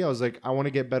necessity. I was like, I want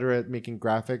to get better at making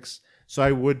graphics. So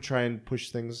I would try and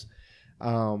push things.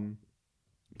 But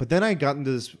then I got into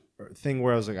this thing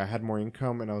where I was like, I had more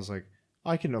income. And I was like,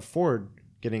 I can afford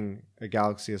getting a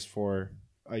Galaxy S4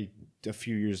 a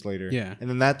few years later. Yeah. And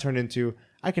then that turned into,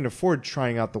 I can afford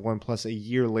trying out the OnePlus a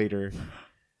year later.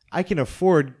 I can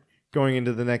afford going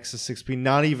into the Nexus 6P,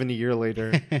 not even a year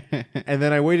later. And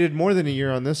then I waited more than a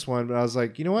year on this one, but I was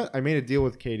like, you know what? I made a deal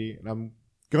with Katie, and I'm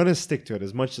going to stick to it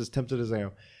as much as tempted as I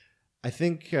am. I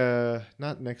think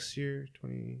not next year,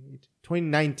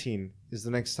 2019 is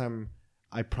the next time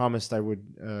I promised I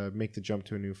would make the jump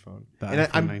to a new phone. The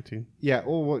iPhone 19? Yeah,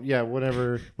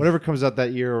 whatever comes out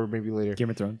that year or maybe later. Game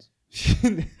of Thrones.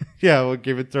 Yeah, well,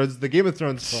 the Game of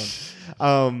Thrones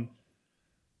phone.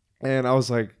 And I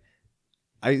was like,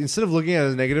 instead of looking at it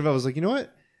as negative, I was like, you know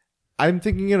what? I'm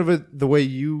thinking of it the way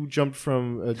you jumped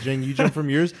from Jeng. You jumped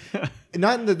from yours,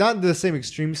 not in the same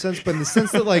extreme sense, but in the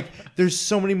sense that like there's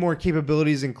so many more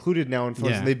capabilities included now in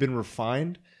phones, and they've been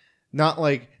refined. Not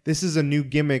like this is a new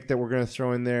gimmick that we're going to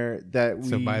throw in there that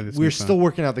we're still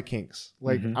working out the kinks.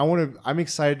 Like I'm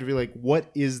excited to be like, what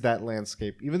is that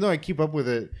landscape? Even though I keep up with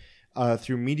it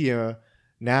through media.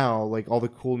 Now, like all the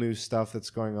cool new stuff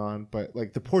that's going on, but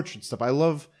like the portrait stuff, I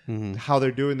love how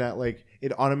they're doing that. Like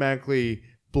it automatically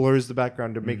blurs the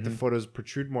background to make the photos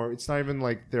protrude more. It's not even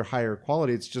like they're higher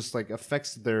quality. It's just like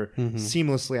effects that they're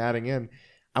seamlessly adding in.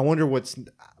 I wonder what's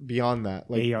beyond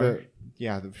that. Like AR?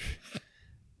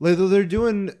 They're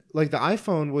doing like the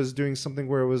iPhone was doing something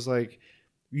where it was like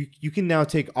you can now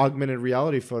take augmented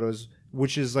reality photos,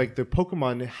 which is like the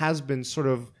Pokemon has been sort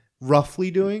of roughly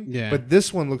doing, but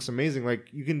this one looks amazing. Like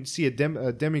you can see a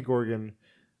Demigorgon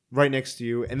right next to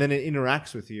you, and then it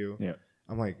interacts with you. Yeah,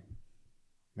 I'm like,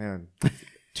 man,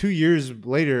 2 years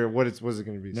later, what's it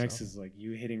going to be? Next is like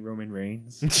you hitting Roman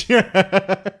Reigns.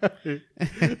 Yeah.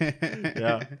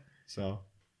 So,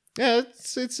 yeah,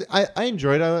 it's I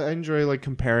enjoyed. I enjoy like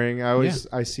comparing.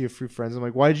 I see a few friends. I'm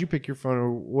like, why did you pick your phone,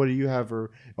 or what do you have, or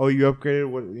you upgraded?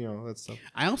 What that stuff.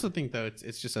 I also think though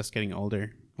it's just us getting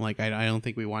older. Like I don't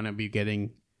think we want to be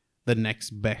getting the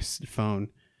next best phone.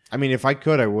 I mean, if I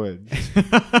could, I would.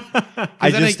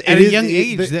 At a young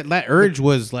age, that urge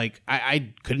was like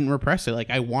I couldn't repress it.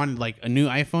 Like I wanted like a new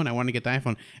iPhone. I wanted to get the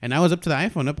iPhone, and I was up to the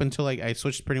iPhone up until like I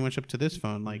switched pretty much up to this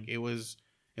phone. Like it was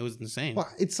insane. Well,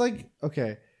 it's like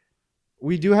okay,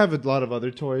 we do have a lot of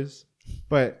other toys,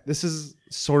 but this is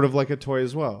sort of like a toy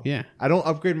as well. Yeah, I don't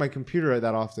upgrade my computer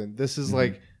that often. This is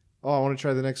like. Oh, I want to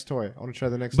try the next toy.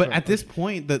 But at this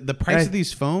point, the price of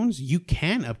these phones, you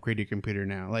can upgrade your computer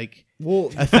now. Like,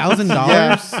 $1,000.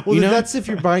 Yeah. Well, that's if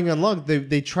you're buying unlocked.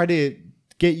 They try to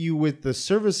get you with the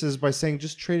services by saying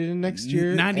just trade it in next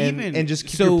year. And just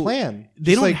keep your plan.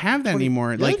 They don't have that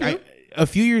anymore. Yeah, like a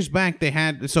few years back, they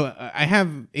had. So I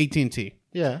have AT&T.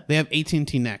 Yeah. They have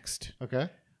AT&T Next. Okay.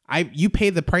 You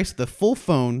pay the price of the full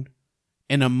phone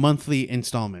in a monthly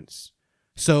installments.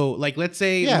 So, like, let's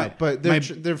say... Yeah, but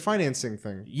they're financing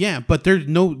thing. Yeah, but there's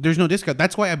no discount.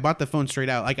 That's why I bought the phone straight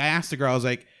out. Like, I asked the girl, I was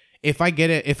like, if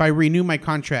I renew my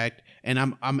contract and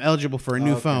I'm eligible for a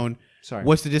new phone,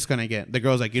 what's the discount I get? The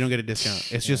girl's like, you don't get a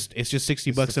discount. It's just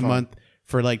 $60 a month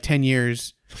for, like, 10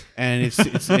 years. and it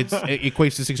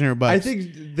equates to $600. I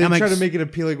think they try to make it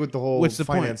appealing with the whole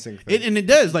financing thing. And it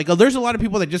does. Like, there's a lot of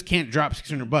people that just can't drop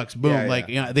 $600. Boom. Yeah, like,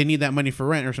 they need that money for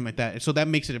rent or something like that. So that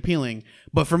makes it appealing.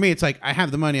 But for me, it's like, I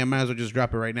have the money. I might as well just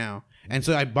drop it right now. And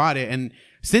so I bought it. And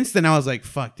since then, I was like,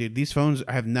 fuck, dude, these phones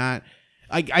have not...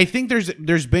 I think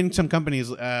there's been some companies,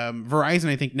 Verizon,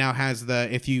 I think now has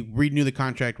if you renew the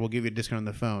contract, we'll give you a discount on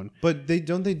the phone. But they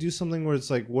do something where it's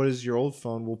like, what is your old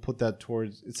phone? We'll put that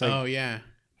towards. It's like, oh yeah,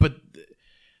 but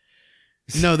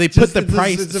no, they put the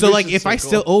price. So like, if I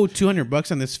still owe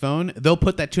 $200 on this phone, they'll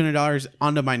put that $200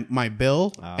 onto my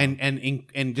bill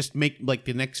and just make like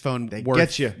the next phone worth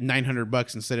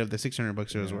 $900 instead of the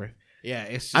 $600 it was worth. Yeah,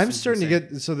 it's. I'm starting to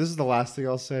get. So this is the last thing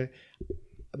I'll say.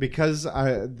 Because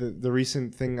the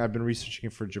recent thing I've been researching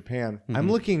for Japan, I'm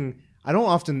looking.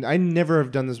 I never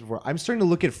have done this before. I'm starting to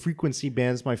look at frequency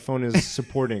bands my phone is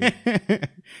supporting.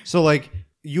 So like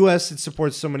US, it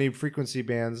supports so many frequency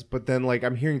bands, but then like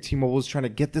I'm hearing T-Mobile is trying to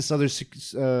get this other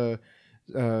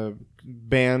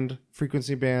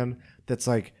frequency band that's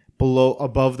like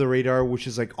above the radar, which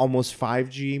is like almost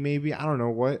 5G maybe. I don't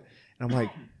know what. And I'm like,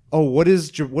 oh, what are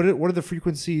the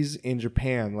frequencies in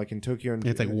Japan, like in Tokyo?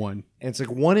 It's like 1. And it's like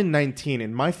 1 in 19,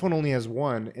 and my phone only has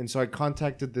 1. And so I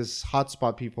contacted this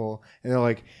hotspot people, and they're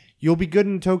like, you'll be good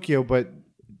in Tokyo, but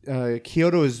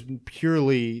Kyoto is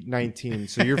purely 19,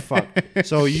 so you're fucked.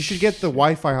 So you should get the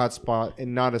Wi-Fi hotspot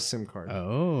and not a SIM card.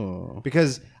 Oh.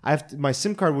 Because my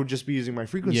SIM card would just be using my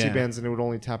frequency bands, and it would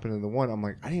only tap into the 1. I'm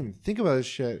like, I didn't even think about this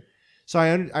shit. So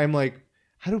I'm like,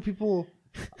 how do people...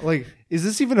 Like, is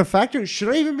this even a factor? Should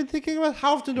I even be thinking about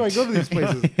how often do I go to these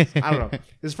places? I don't know.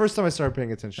 It's the first time I started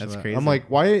paying attention to that. Crazy. I'm like,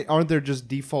 why aren't there just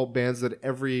default bands that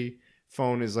every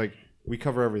phone is like, we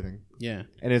cover everything? Yeah.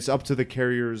 And it's up to the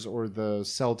carriers or the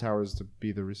cell towers to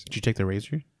be the receiver. Did you check the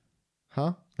Razor?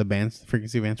 Huh? The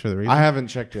frequency bands for the Razor? I haven't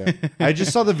checked yet. I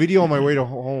just saw the video on my way to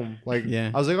home. Like,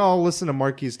 I was like, oh, I'll listen to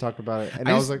Marquis talk about it. And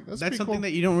I was like, that's something cool.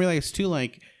 That you don't realize too.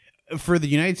 Like, for the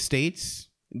United States,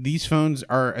 these phones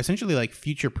are essentially like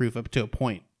future-proof up to a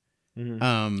point.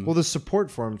 Mm-hmm. Well, the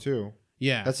support for them too.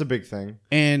 Yeah, that's a big thing.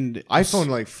 And iPhone,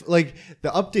 like the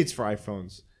updates for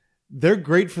iPhones, they're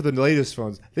great for the latest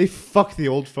phones. They fuck the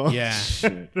old phones. Yeah,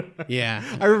 yeah.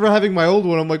 I remember having my old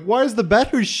one. I'm like, why is the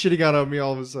battery shitting out on me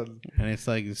all of a sudden? And it's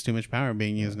like it's too much power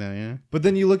being used now. Yeah. But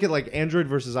then you look at like Android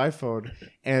versus iPhone,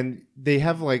 and they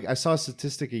have like I saw a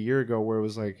statistic a year ago where it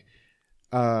was like,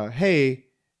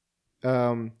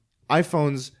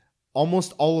 iPhones,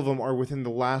 almost all of them are within the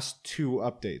last 2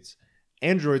 updates.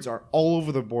 Androids are all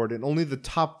over the board, and only the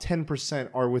top 10%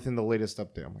 are within the latest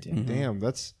update. I'm like, damn,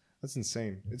 that's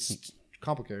insane. It's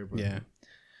complicated, but yeah,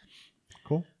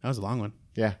 cool. That was a long one.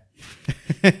 Yeah,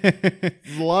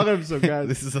 it's a long episode, guys.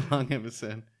 This is a long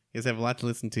episode. You guys have a lot to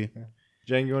listen to. Yeah.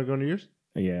 Jang, you want to go into yours?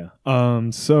 Yeah.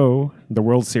 So the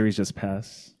World Series just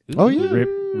passed. Ooh. Oh yeah.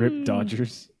 Rip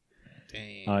Dodgers.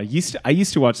 Dang. I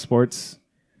used to watch sports.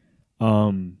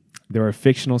 There are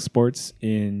fictional sports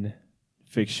in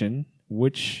fiction.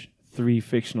 Which 3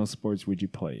 fictional sports would you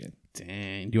play in?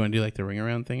 Dang. Do you want to do like the ring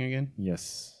around thing again?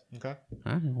 Yes. Okay.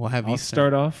 We'll have you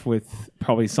start off with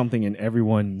probably something in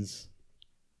everyone's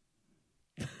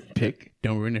pick.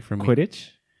 Don't ruin it for me. Quidditch.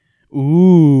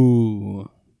 Ooh.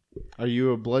 Are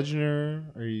you a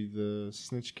bludgeoner? Are you the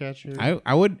snitch catcher?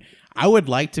 I would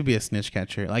like to be a snitch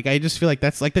catcher. Like I just feel like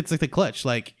that's like the clutch.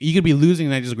 Like you could be losing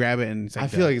and I just grab it and it's like I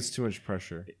feel like it's too much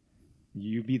pressure.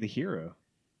 You be the hero.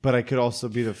 But I could also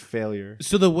be the failure.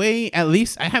 So the way, at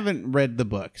least I haven't read the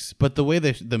books, but the way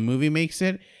the movie makes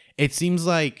it, it seems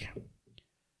like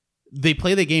they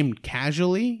play the game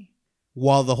casually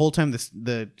while the whole time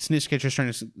the snitch catcher's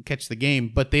trying to catch the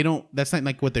game, but they don't, that's not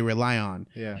like what they rely on.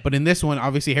 Yeah. But in this one,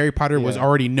 obviously Harry Potter was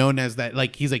already known as that,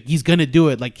 like he's gonna do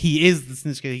it. Like he is the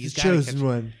snitch catcher. He's the chosen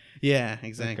one. Yeah,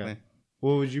 exactly. Okay.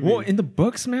 What would you be? Well, in the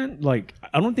books, man, like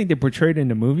I don't think they portrayed it in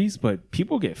the movies, but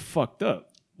people get fucked up.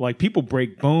 Like people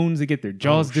break bones, they get their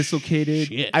jaws dislocated.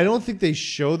 Shit. I don't think they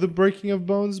show the breaking of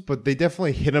bones, but they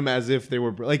definitely hit him as if they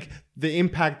were like the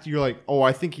impact. You're like, oh,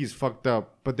 I think he's fucked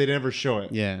up, but they never show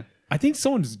it. Yeah, I think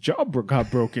someone's jaw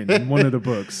got broken in one of the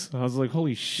books. I was like,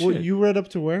 holy shit. Well, you read up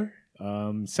to where?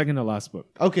 Second to last book.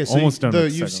 Okay, so almost done.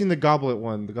 You've seen the Goblet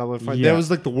one, the Goblet fight. Yeah. That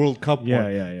was like the World Cup one.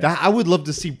 Yeah. That, I would love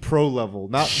to see pro level,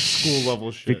 not school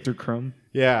level shit. Victor Crumb.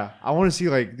 Yeah, I want to see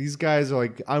like these guys are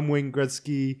like I'm Wayne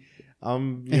Gretzky.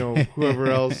 Whoever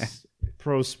else,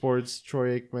 pro sports,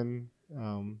 Troy Aikman.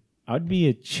 I'd be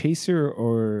a chaser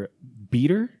or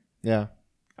beater. Yeah.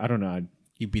 I don't know.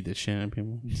 you beat the shit out of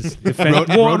people. Just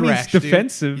road rash, dude.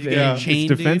 defensive. Yeah. It's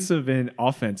defensive and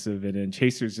offensive, and then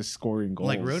chasers just scoring goals.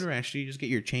 Like road rash, you just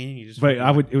get your chain and you just. But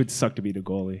it would suck to be the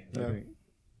goalie.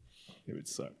 It would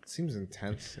suck. Seems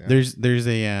intense. Yeah. There's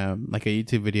a like a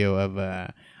YouTube video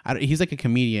of he's like a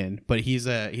comedian, but he's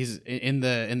in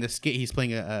the skit he's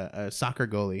playing a soccer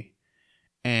goalie.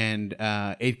 And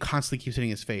it constantly keeps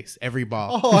hitting his face every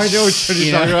ball. Oh, I know what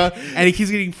you're talking about. And he keeps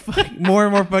getting more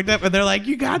and more fucked up. And they're like,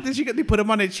 "You got this." They put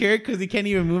him on a chair because he can't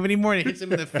even move anymore, and it hits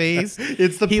him in the face.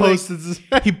 It's the post.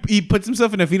 He puts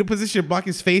himself in a fetal position to block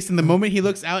his face, and the moment he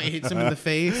looks out, it hits him in the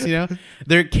face. You know,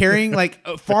 they're carrying like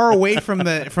far away from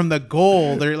the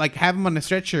goal. They're like have him on a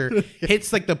stretcher,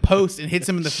 hits like the post and hits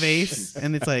him in the face,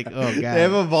 and it's like, oh god. They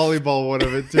have a volleyball one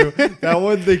of it too. That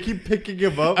one they keep picking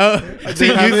him up. To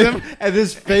use him, and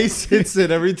his face hits it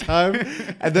every time,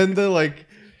 and then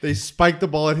they spike the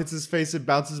ball, it hits his face, it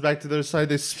bounces back to their side,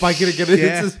 they spike it again, it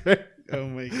hits his face. Oh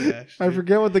my gosh! I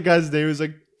forget what the guy's name is.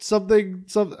 Like something.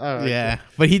 Yeah,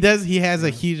 but he has a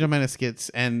huge amount of skits,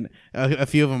 and a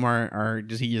few of them are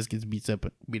just he just gets beat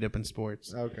up in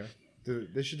sports. Okay,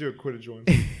 they should do a Quidditch one.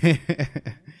 That's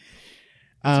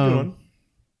a good one.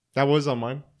 That was on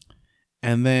mine.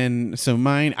 And then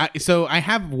I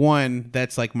have one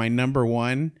that's like my number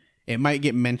one. It might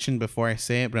get mentioned before I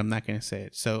say it, but I'm not going to say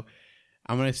it. So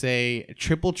I'm going to say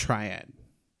Triple Triad,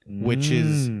 which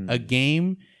is a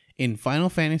game in Final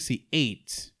Fantasy VIII.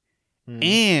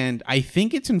 And I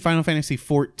think it's in Final Fantasy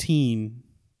 14.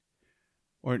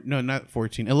 Or no, not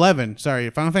 14. 11. Sorry,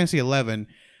 Final Fantasy 11.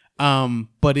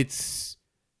 But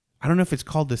I don't know if it's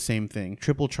called the same thing.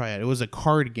 Triple Triad. It was a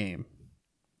card game.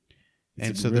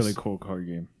 It's a really cool card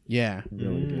game. Yeah,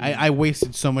 really good. I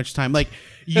wasted so much time. Like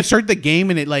you start the game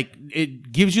and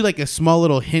it gives you like a small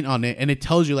little hint on it, and it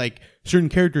tells you like certain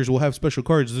characters will have special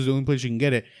cards. This is the only place you can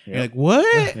get it. Yep. You're like,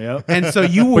 what? Yep. And so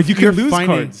you can lose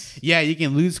cards. Yeah, you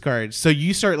can lose cards. So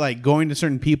you start like going to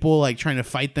certain people, like trying to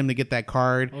fight them to get that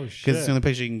card because it's the only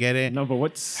place you can get it. No, but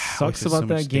what sucks about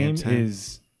that game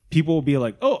is people will be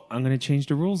like, "Oh, I'm gonna change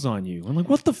the rules on you." I'm like,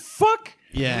 "What the fuck?"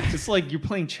 Yeah, it's like you're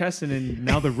playing chess and then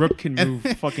now the rook can move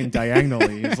fucking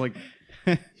diagonally. It's like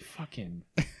fucking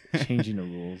changing the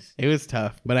rules. It was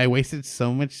tough, but I wasted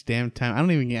so much damn time. I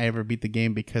don't even think I ever beat the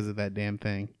game because of that damn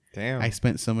thing. Damn, I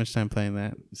spent so much time playing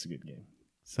that. It's a good game.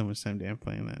 So much time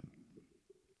playing that.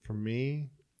 For me,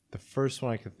 the first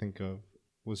one I could think of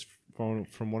was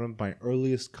from one of my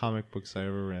earliest comic books I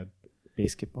ever read.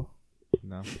 Basketball?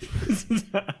 No.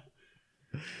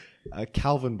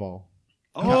 Calvin Ball.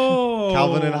 Oh,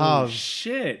 Calvin and Hobbes.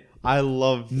 Shit. I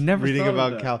love reading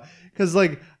about Cal because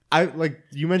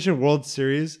you mentioned World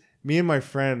Series. Me and my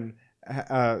friend,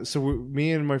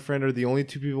 me and my friend are the only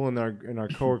two people in our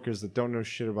coworkers that don't know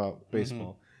shit about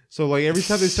baseball. So like every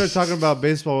time they start talking about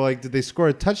baseball, we're like, did they score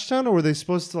a touchdown or were they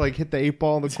supposed to like hit the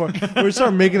 8-ball in the corner? We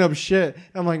start making up shit. And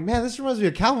I'm like, man, this reminds me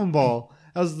of Calvin Ball.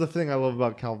 That was the thing I love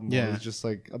about Calvin Ball. Yeah. It's just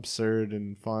like absurd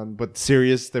and fun, but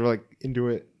serious. They were like into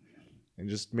it. And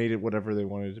just made it whatever they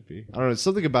wanted it to be. I don't know.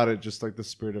 Something about it, just like the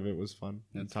spirit of it was fun.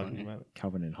 That's talking funny. about it.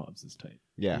 Calvin and Hobbes is tight.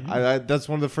 Yeah, I that's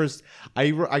one of the first. I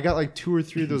got like 2 or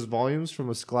 3 of those volumes from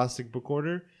a Scholastic book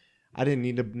order. I didn't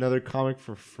need another comic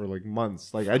for like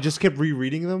months. Like I just kept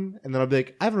rereading them, and then I'll be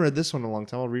like, I haven't read this one in a long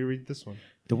time. I'll reread this one.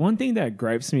 The one thing that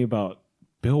gripes me about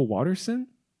Bill Watterson,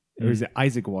 or is it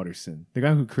Isaac Watterson, the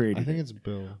guy who created? I think it's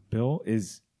Bill. Bill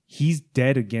he's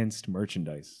dead against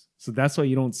merchandise, so that's why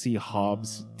you don't see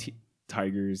Hobbes.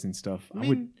 Tigers and stuff.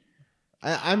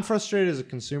 I'm frustrated as a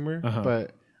consumer,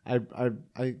 but I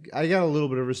got a little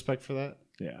bit of respect for that.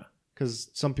 Yeah, because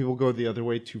some people go the other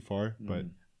way too far, but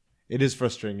it is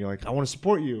frustrating. You're like, I want to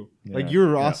support you. Yeah. Like you're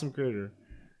an awesome creator,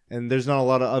 and there's not a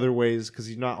lot of other ways because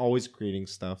you're not always creating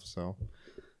stuff. So,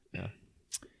 yeah.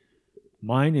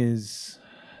 My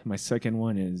second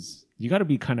one is you got to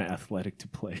be kind of athletic to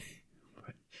play.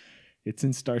 It's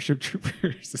in Starship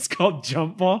Troopers. It's called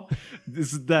Jump Ball.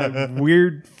 This is that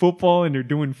weird football, and they're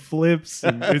doing flips,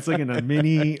 and it's like in a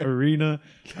mini arena.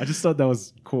 I just thought that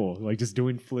was cool, like just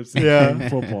doing flips and playing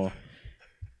football.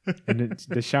 And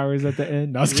the showers at the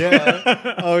end.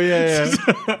 Yeah. Oh yeah.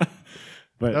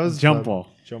 But that was Jump Ball.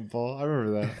 Jump Ball. I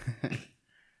remember that.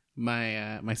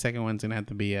 My second one's gonna have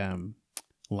to be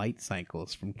Light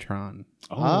Cycles from Tron.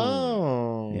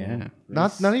 Oh. Yeah.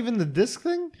 Not even the disc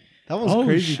thing? That was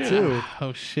crazy too.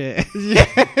 Oh shit!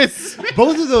 Yes,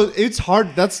 both of those. It's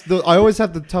hard. I always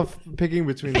have the tough picking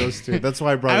between those two. That's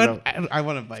why I brought it up. I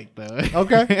want a bike though.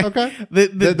 Okay.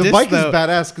 The bike is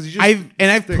badass because you just.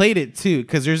 I've played it too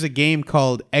because there's a game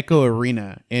called Echo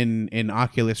Arena in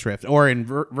Oculus Rift or in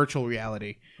virtual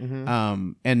reality,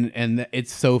 and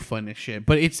it's so fun as shit.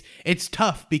 But it's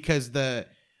tough because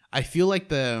I feel like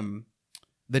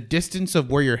the distance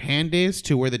of where your hand is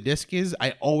to where the disc is,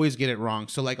 I always get it wrong.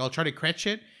 So like I'll try to catch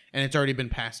it and it's already been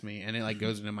past me and it like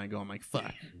goes into my goal. I'm like,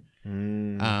 fuck.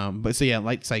 But so yeah,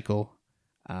 Light Cycle.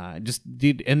 Just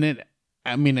dude, and then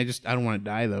I mean, I don't want to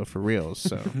die though for real.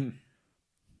 So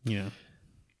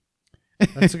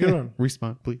That's a good one.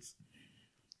 Respawn, please.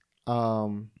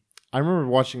 I remember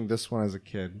watching this one as a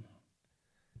kid.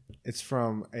 It's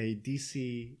from a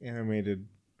DC animated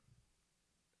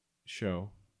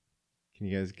show. Can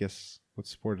you guys guess what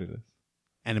sport it is?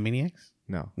 Animaniacs?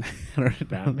 No.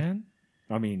 Batman?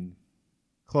 I mean,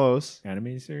 close.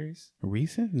 animated series?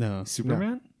 Recent? No.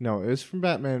 Superman? No, it was from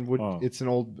Batman. It's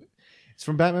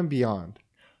from Batman Beyond.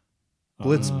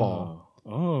 Blitzball.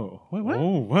 Oh. Wait, what?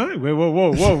 Oh, what? Wait, wait.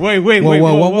 What?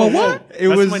 It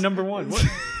That's was my number one. What?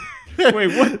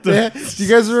 Wait, what the? Do you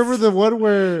guys remember the one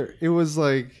where it was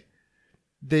like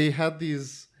they had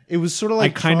these? It was sort of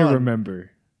like I kind of Tron, remember.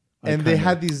 and they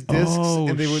had these discs, Oh,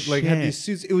 and they would like have shit. these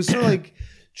suits. It was sort of like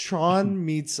Tron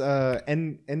meets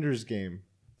Ender's Game.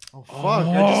 Oh fuck!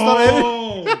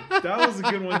 I just thought. That was a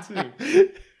good one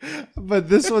too. But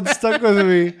this one stuck with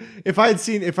me. If I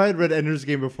had read Ender's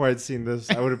Game before I'd seen this,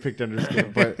 I would have picked Ender's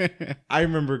Game. But I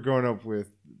remember growing up with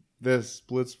this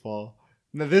Blitzball.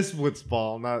 No, this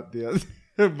Blitzball, not the other.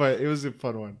 But it was a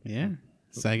fun one. Yeah.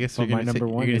 So I guess But you're my number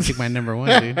one gonna is- take my number one,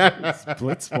 dude. It's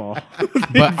Blitzball.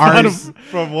 But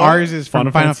From what? ours is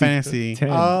from Final Fantasy 10.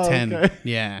 Oh, 10. okay.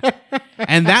 Yeah.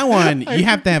 And that one, you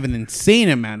have to have an insane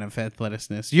amount of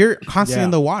athleticism. You're constantly Yeah.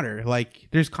 in the water. Like,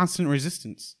 there's constant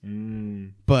resistance.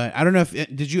 But I don't know if...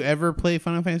 Did you ever play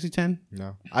Final Fantasy 10?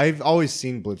 No, I've always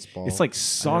seen Blitzball. It's like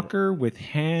soccer with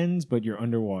hands, but you're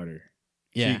underwater.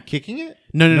 So you kicking it.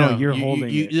 No. you're You- holding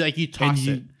you, it. Like, you toss And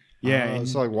you- it. Yeah. Oh, and-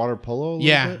 so like water polo. A little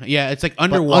Yeah. bit? Yeah. It's like But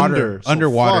underwater. under, so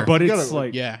Underwater. fuck. but You it's gotta-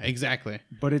 like, Yeah, exactly.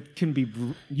 but it can be.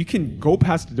 You can go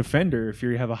past the defender if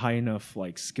you have a high enough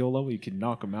like skill level. You can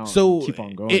knock them out. So and keep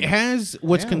on going. it has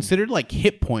what's Damn. considered like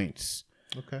hit points.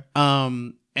 Okay.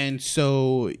 And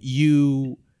so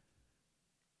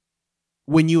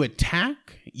when you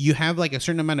attack, you have like a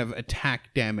certain amount of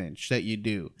attack damage that you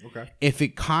do. Okay. If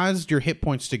it caused your hit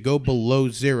points to go below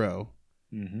 0,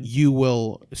 Mhm. you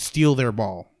will steal their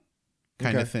ball,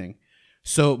 kind Okay. of thing.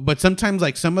 So, but sometimes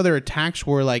like some of their attacks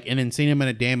were like an insane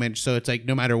amount of damage. So it's like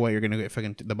no matter what, you're gonna get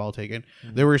fucking the ball taken.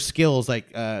 There were skills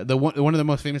like one of the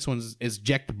most famous ones is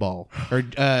Ject Ball or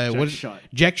what is Shot.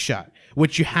 Ject Shot,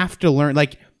 which you have to learn.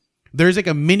 Like there's like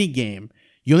a mini game.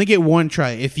 You only get one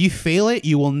try. If you fail it,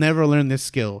 you will never learn this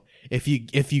skill. If you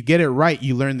get it right,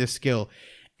 you learn this skill.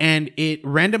 And it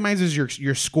randomizes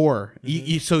your score.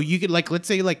 So you could like, let's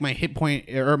say like my hit point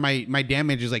or my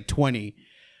damage is like 20.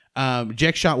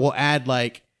 Ject Shot will add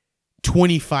like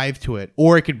 25 to it,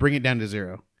 or it could bring it down to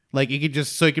 0. Like it could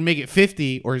just, so it can make it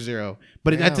 50 or 0.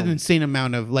 But that's an Damn. insane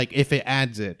amount of like, if it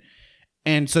adds it.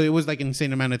 And so it was like an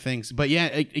insane amount of things. But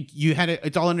yeah, you had it,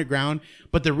 it's all underground.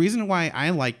 But the reason why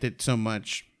I liked it so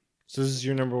much, So this is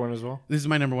your number one as well. this is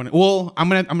my number one. Well, I'm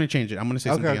gonna change it. I'm gonna say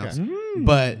something else.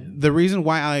 But the reason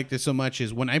why I liked it so much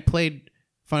is when I played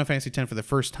Final Fantasy X for the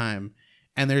first time,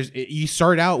 and you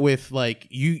start out with like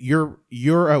you're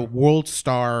a world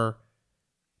star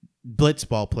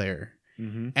blitzball player,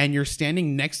 and you're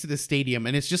standing next to the stadium,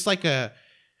 and it's just like it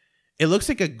looks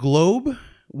like a globe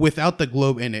without the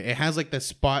globe in it. It has like the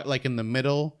spot like in the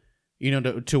middle,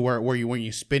 to where when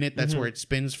you spin it, that's where it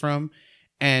spins from.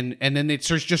 And then it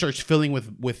just starts filling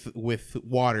with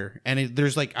water, and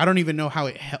there's like, I don't even know how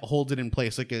it holds it in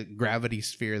place, like a gravity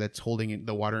sphere that's holding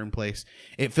the water in place.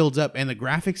 It fills up, and the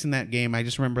graphics in that game, I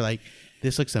just remember like,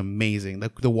 this looks amazing.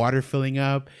 The water filling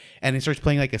up, and it starts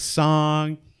playing like a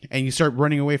song, and you start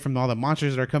running away from all the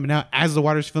monsters that are coming out as the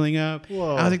water's filling up.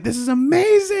 Whoa. I was like, this is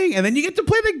amazing, and then you get to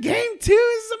play the game too.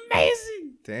 It's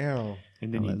amazing. Damn.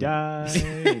 And then you die.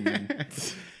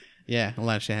 Yeah, a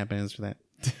lot of shit happens for that.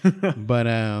 But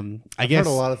I I've guess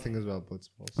heard a lot of things about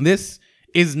blitzballs. this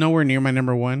is nowhere near my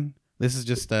number one. This is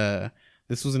just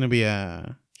this was gonna be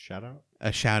a shout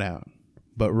out,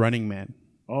 but Running Man.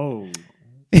 Oh.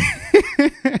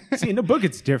 See, in the book,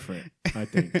 it's different, I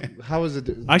think. How is it?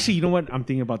 Actually, you know what? I'm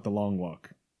thinking about The Long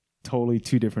Walk. Totally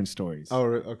two different stories. Oh,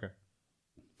 okay.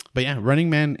 But yeah, Running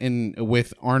Man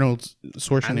with Arnold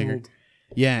Schwarzenegger. Arnold.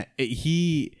 Yeah,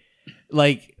 he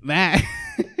like that.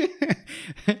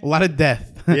 A lot of death.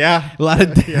 Yeah. A lot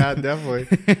of death. Yeah, definitely.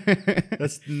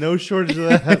 That's no shortage of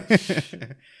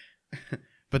that.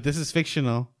 But this is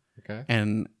fictional. Okay.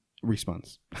 And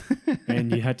response.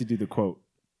 And you had to do the quote.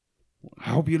 I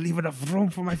hope you leave enough room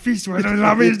for my feast where I don't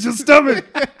have it in your stomach.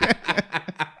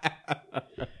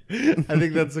 I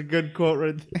think that's a good quote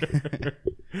right there.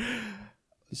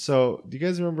 So, do you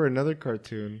guys remember another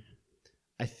cartoon?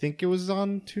 I think it was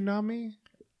on Toonami.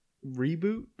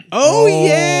 reboot. Oh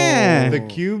yeah, The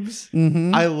cubes.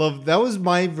 Mm-hmm. I love that. Was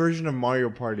my version of Mario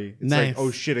Party. It's Nice. like,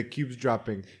 oh shit, a cube's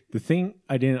dropping. The thing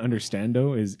I didn't understand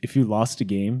though is if you lost a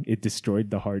game, it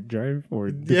destroyed the hard drive or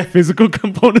the physical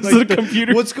components of the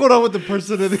computer. What's going on with the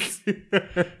person in the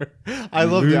computer? I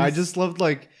loved it. I just loved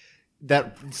like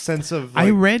that sense of. Like, I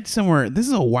read somewhere. This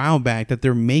is a while back that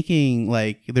they're making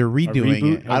they're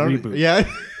redoing it. I don't. Yeah.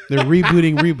 They're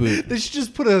rebooting reboot. They should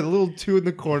just put a little 2 in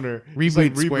the corner.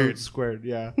 Reboot squared.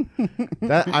 Yeah.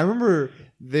 That I remember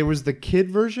there was the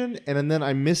kid version, and then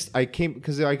I came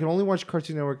because I could only watch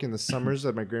Cartoon Network in the summers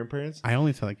at my grandparents. I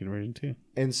only saw the kid version too.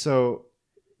 And so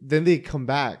then they come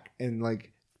back and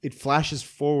like it flashes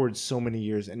forward so many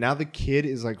years, and now the kid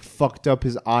is like fucked up,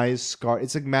 his eyes scarred.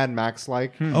 It's like Mad Max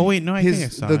like. Oh wait, no, I think I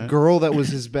saw the it. girl that was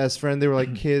his best friend. They were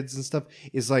like kids and stuff.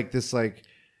 Is like this like.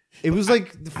 It was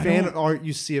like the fan art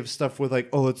you see of stuff with like,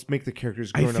 oh, let's make the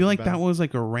characters grown up. I feel like that was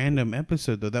like a random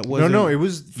episode though. That was no. It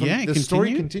was the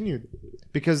story continued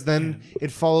because then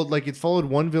it followed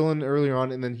one villain earlier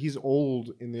on, and then he's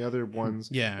old in the other ones.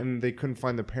 Yeah, and they couldn't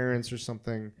find the parents or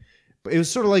something. But it was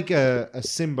sort of like a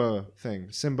Simba thing,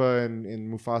 Simba and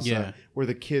Mufasa, where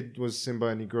the kid was Simba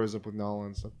and he grows up with Nala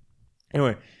and stuff.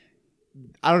 Anyway.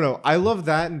 I don't know. I love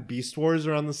that and Beast Wars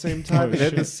around the same time. They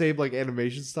had the same like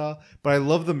animation style, but I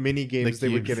love the mini games they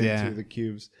would get into, the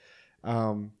cubes.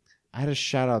 I had a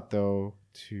shout out though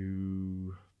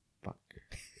to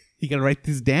You gotta write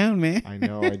this down, man. I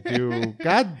know I do.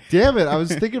 God damn it! I was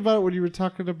thinking about it when you were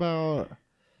talking about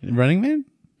Running Man,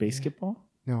 basketball.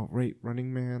 No, right,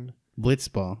 Running Man,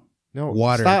 Blitzball. No,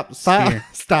 water.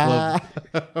 Stop.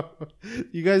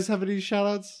 You guys have any shout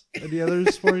outs? Any other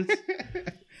sports?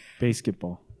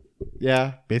 Basketball.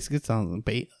 Yeah. Baskets on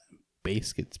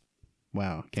baskets.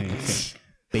 Wow. Can't even say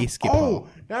basketball. Oh,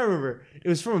 now I remember. It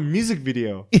was from a music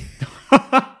video.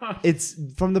 It's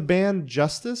from the band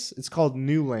Justice. It's called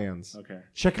New Lands. Okay.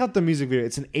 Check out the music video.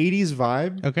 It's an 80s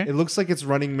vibe. Okay. It looks like it's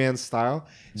Running Man style.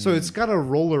 So it's got a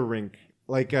roller rink.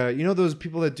 Like, you know those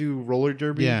people that do roller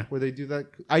derby? Yeah. Where they do that?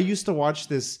 I used to watch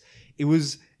this. It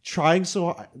was trying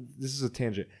so hard. This is a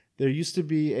tangent. There used to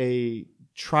be a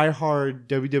try-hard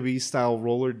WWE style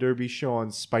roller derby show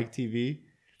on Spike TV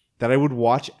that I would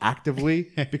watch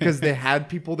actively because they had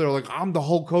people that were like, I'm the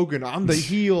Hulk Hogan, I'm the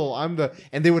heel,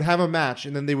 and they would have a match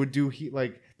and then they would do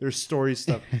like their story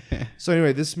stuff. So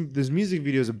anyway, this music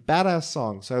video is a badass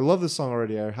song. So I love this song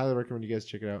already. I highly recommend you guys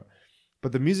check it out.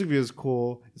 But the music video is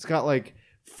cool. It's got like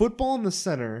football in the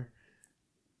center,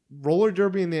 roller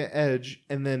derby in the edge,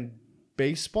 and then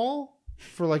baseball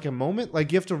for like a moment.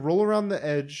 Like you have to roll around the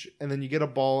edge and then you get a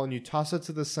ball and you toss it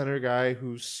to the center guy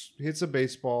who hits a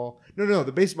baseball. No,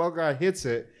 the baseball guy hits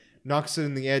it, knocks it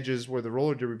in the edges where the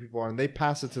roller derby people are, and they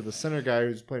pass it to the center guy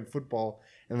who's playing football,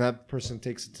 and that person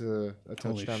takes it to a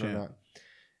touchdown or not.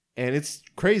 And it's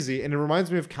crazy, and it reminds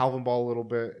me of Calvin Ball a little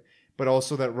bit, but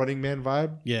also that Running Man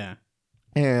vibe. Yeah.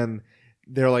 And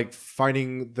they're like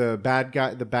fighting the bad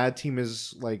guy. The bad team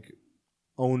is like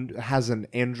has an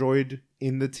android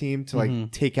in the team to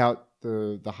like take out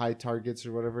the high targets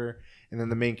or whatever, and then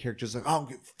the main character's like, I don't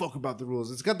give a fuck about the rules.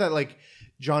 It's got that like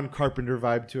John Carpenter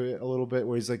vibe to it a little bit,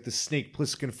 where he's like the Snake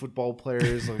Plissken football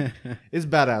players. Like, it's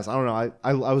badass. I don't know.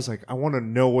 I was like, I want to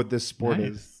know what this sport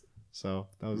is. So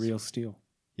that was Real Steel.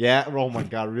 Yeah. Oh my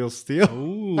god, Real Steel.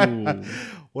 Ooh.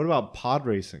 What about pod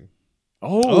racing?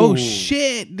 Oh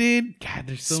shit, dude! God,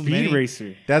 there's so Speed many.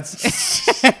 Racer.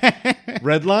 That's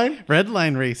Red Line. Red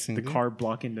line racing. The dude. car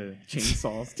blocking the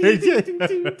chainsaws.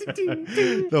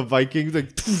 The Vikings,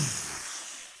 like,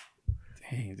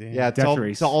 Dang, dude. yeah, Death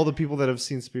Race. to all the people that have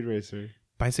seen Speed Racer.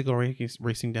 Bicycle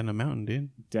racing down a mountain, dude.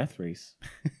 Death Race.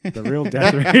 The real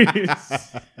Death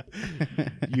Race.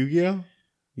 Yu-Gi-Oh.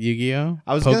 Yu-Gi-Oh.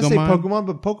 I was gonna say Pokemon,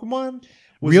 but Pokemon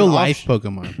was real an life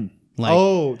Pokemon. Like,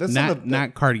 oh, that's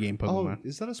not card game Oh, Pokemon.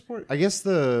 is that a sport? I guess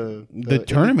the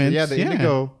tournaments. Yeah, the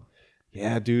Indigo.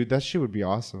 Yeah, dude, that shit would be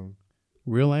awesome.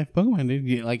 Real life Pokemon, dude.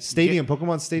 You, like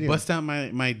Pokemon Stadium. Bust out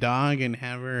my dog and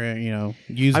have her,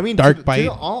 use I mean, Dark Bite.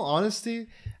 To all honesty,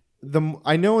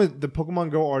 I know the Pokemon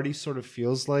Go already sort of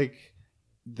feels like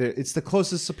it's the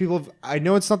closest to people. I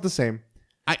know it's not the same.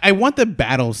 I want the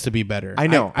battles to be better. I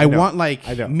know. I want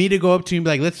me to go up to you and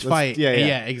be like, let's fight.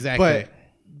 Yeah, exactly. But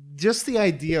just the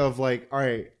idea of like, all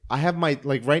right, I have my,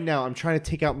 like right now, I'm trying to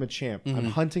take out Machamp. I'm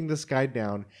hunting this guy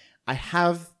down.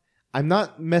 I'm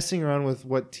not messing around with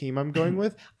what team I'm going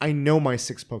with. I know my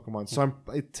 6 Pokemon. So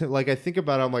I think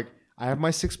about it, I'm like, I have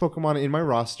my 6 Pokemon in my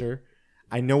roster.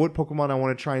 I know what Pokemon I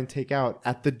want to try and take out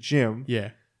at the gym.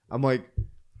 Yeah. I'm like,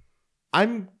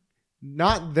 I'm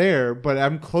not there, but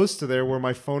I'm close to there where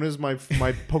my phone is my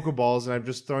Pokeballs, and I'm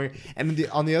just throwing. And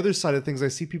on the other side of things, I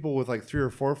see people with like 3 or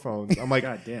 4 phones. I'm like,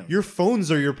 God damn. Your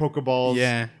phones are your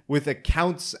Pokeballs with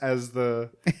accounts as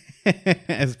the...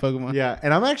 as Pokemon. Yeah,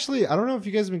 and I don't know if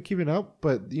you guys have been keeping up,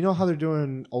 but you know how they're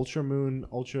doing Ultra Moon,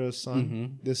 Ultra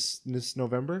Sun this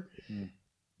November? Mm.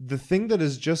 The thing that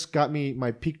has just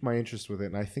piqued my interest with it,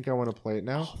 and I think I want to play it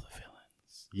now. All the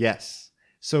villains. Yes.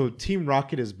 So Team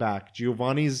Rocket is back.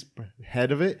 Giovanni's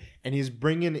head of it, and he's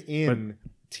bringing in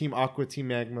Team Aqua, Team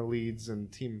Magma leads,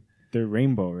 and Team... They're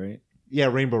Rainbow, right?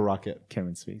 Yeah, Rainbow Rocket.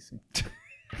 Kevin Spacey.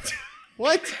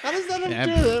 What? How does that have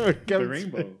to do with Kevin the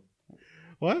Rainbow.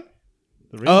 What?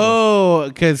 Oh,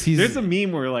 because he's... There's a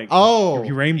meme where like,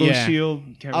 Rainbow Shield.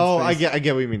 Kevin Spacey. I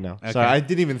get what you mean now. Okay. Sorry, I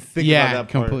didn't even think about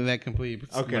that part. That completely.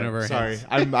 Okay, sorry.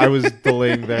 I was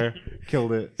delaying there.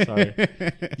 Killed it. Sorry.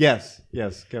 Yes,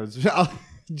 Kevin.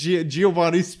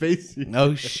 Giovanni Spacey.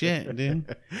 Oh shit,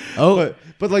 dude. Oh,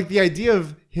 but like the idea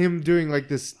of him doing like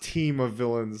this team of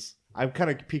villains, I'm kind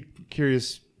of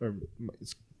curious. Or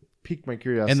it's piqued my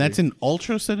curiosity. And that's in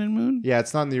Ultra Sun and Moon? Yeah,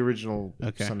 it's not in the original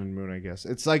Sun and Moon, I guess.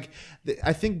 It's like,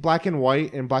 I think Black and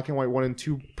White 1 and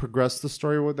 2 progressed the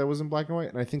story that was in Black and White,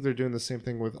 and I think they're doing the same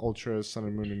thing with Ultra Sun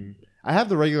and Moon. And I have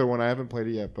the regular one. I haven't played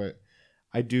it yet, but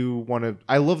I do want to...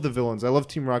 I love the villains. I love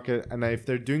Team Rocket, and if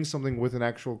they're doing something with an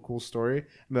actual cool story,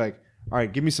 I'm like, all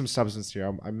right, give me some substance here.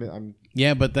 I'm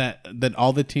yeah, but that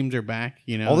all the teams are back,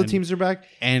 you know? All the teams are back.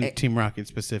 And Team Rocket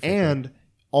specifically. And...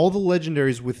 all the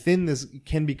legendaries within this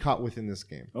can be caught within this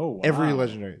game. Oh, wow. Every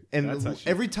legendary. And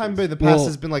every time in the past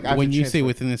has been like... when you say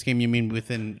within this game, you mean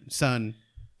within Sun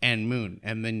and Moon.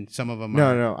 And then some of them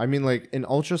are... No. I mean like in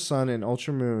Ultra Sun and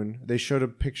Ultra Moon, they showed a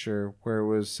picture where it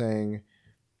was saying,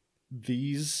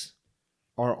 these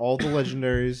are all the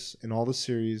legendaries in all the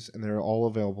series, and they're all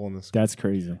available in this game. That's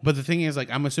crazy. But the thing is,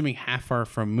 like, I'm assuming half are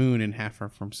from Moon and half are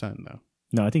from Sun, though.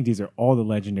 No, I think these are all the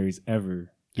legendaries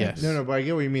ever. Yes. No, but I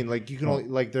get what you mean. Like you can only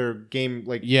like their game,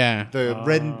 like the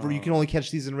red. You can only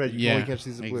catch these in red. You can only catch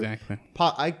these in blue. Exactly.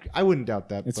 I wouldn't doubt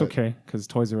that. It's okay because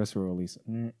Toys R Us will release.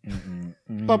 Damn,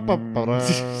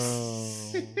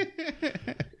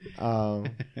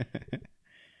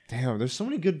 there's so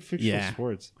many good fictional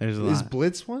sports. There's a lot. Is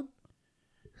Blitz one?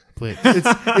 Blitz.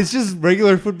 It's just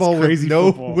regular football with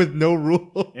no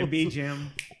rules. NBA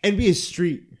Jam. NBA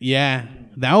Street. Yeah,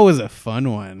 that was a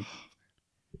fun one.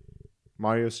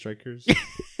 Mario Strikers.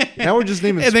 Now we're just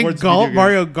naming and sports. Then golf,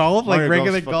 Mario Golf, Mario like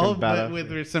regular golf, but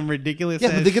with some ridiculous.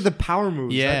 Yeah, but they get the power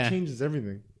moves. Yeah, that changes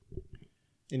everything.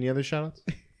 Any other shoutouts?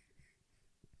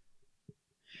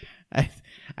 I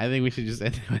think we should just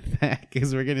end with that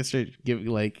because we're gonna start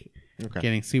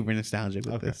getting super nostalgic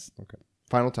with this. Okay.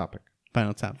 Final topic.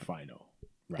 Final.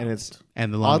 And it's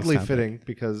the oddly topic. fitting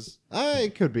because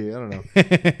it could be. I don't know.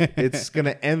 It's going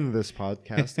to end this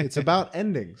podcast. It's about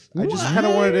endings. I just kind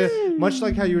of wanted to, much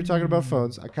like how you were talking about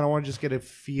phones, I kind of want to just get a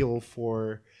feel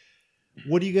for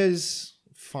what do you guys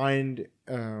find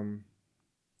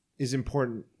is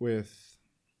important with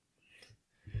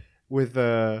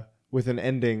an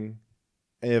ending,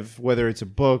 of whether it's a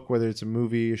book, whether it's a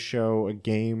movie, a show, a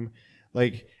game.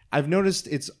 Like I've noticed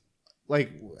it's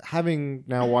like having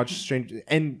now watched Stranger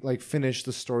and like finished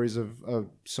the stories of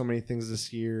so many things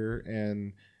this year,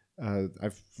 and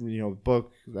I've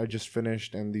book I just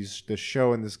finished, and the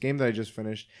show and this game that I just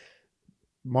finished.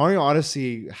 Mario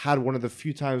Odyssey had one of the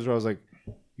few times where I was like,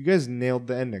 you guys nailed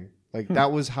the ending. Like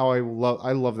that was how I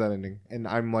love that ending, and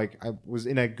I'm like I was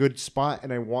in a good spot,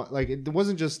 and I want like it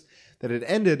wasn't just that it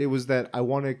ended, it was that I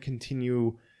want to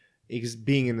continue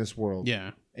being in this world.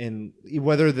 Yeah. And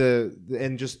whether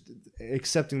and just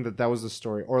accepting that was the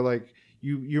story, or like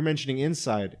you're mentioning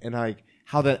Inside, and like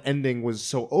how that ending was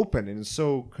so open and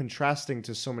so contrasting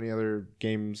to so many other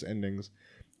games endings,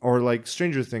 or like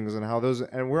Stranger Things and how those.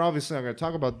 And we're obviously not going to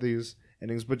talk about these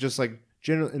endings, but just like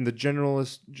generally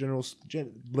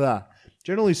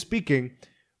speaking,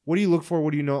 what do you look for?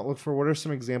 What do you not look for? What are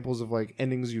some examples of like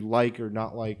endings you like or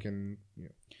not like, and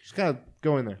just kind of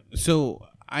go in there. So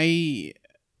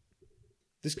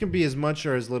This can be as much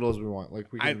or as little as we want. Like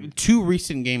two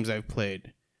recent games I've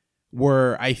played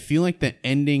where I feel like the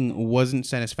ending wasn't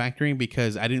satisfactory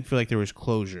because I didn't feel like there was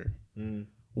closure. Mm.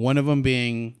 One of them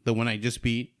being the one I just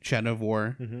beat, Shadow of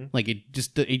War. Mm-hmm. Like it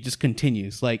just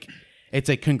continues. Like it's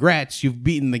like, congrats, you've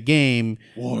beaten the game.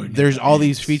 There's all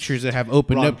these features that have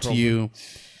opened up to you,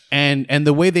 and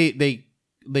the way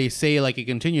they say like it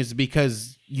continues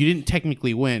because you didn't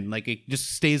technically win. Like it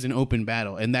just stays an open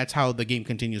battle, and that's how the game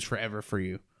continues forever for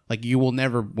you. Like you will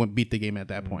never beat the game at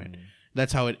that point.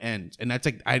 That's how it ends, and that's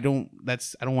like I don't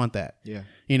want that. Yeah,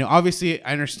 obviously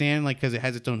I understand like because it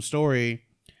has its own story.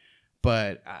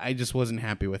 but I just wasn't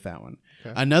happy with that one.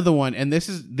 Okay. Another one, and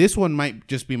this one might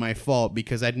just be my fault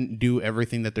because I didn't do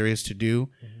everything that there is to do,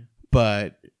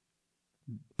 but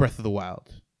Breath of the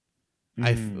Wild.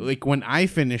 Like when I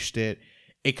finished it,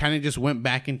 it kind of just went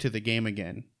back into the game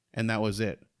again, and that was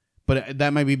it. But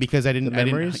that might be because I didn't do the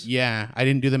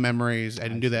memories. I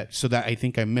didn't do that, so that I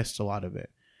think I missed a lot of it.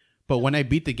 But when I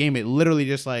beat the game, it literally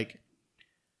just like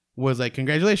was like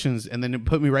congratulations, and then it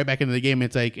put me right back into the game.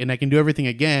 It's like, and I can do everything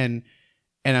again,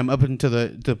 and I'm up into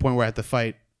the point where I have to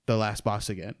fight the last boss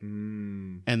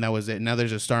again, and that was it. Now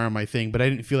there's a star on my thing, but I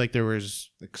didn't feel like there was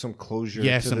like some closure.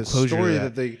 Yeah, to some the closure. Story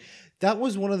that they. That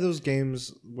was one of those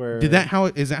games where is that how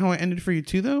it ended for you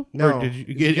too, though? No, or did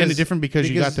it ended different because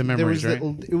you got the memories, right?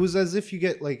 It was as if you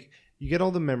get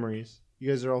all the memories. You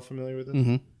guys are all familiar with it.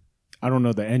 Mm-hmm. I don't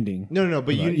know the ending. No,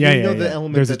 but you know the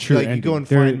element there's that a true like ending. you go and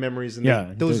find memories,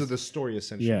 and those are the story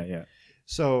essentially. Yeah.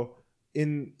 So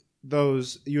in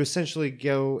those, you essentially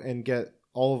go and get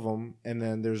all of them, and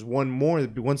then there's one more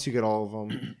once you get all of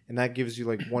them, and that gives you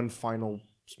like one final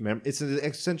it's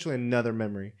essentially another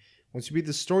memory. Once you beat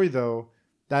the story, though,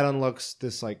 that unlocks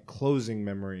this like closing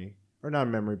memory, or not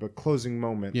memory, but closing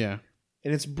moment. Yeah,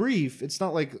 and it's brief. It's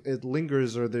not like it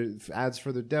lingers or adds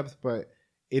further depth, but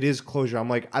it is closure. I'm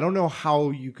like, I don't know how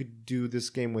you could do this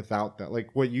game without that. Like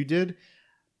what you did,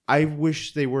 I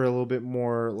wish they were a little bit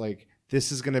more like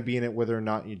this is going to be in it whether or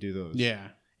not you do those. Yeah,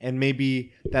 and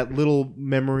maybe that little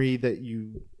memory that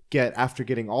you get after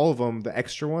getting all of them, the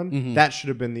extra one, that should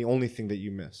have been the only thing that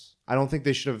you miss. I don't think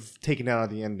they should have taken it out of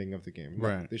the ending of the game.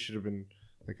 Right. They should have been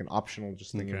like an optional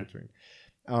just thing in between.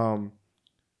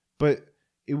 But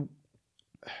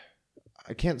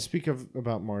I can't speak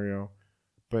about Mario,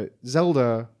 but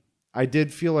Zelda, I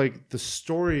did feel like the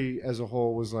story as a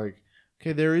whole was like,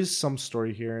 okay, there is some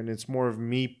story here, and it's more of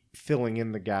me filling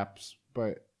in the gaps,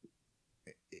 but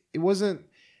it wasn't.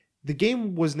 The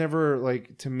game was never,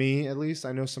 like, to me at least,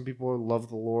 I know some people love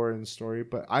the lore and story,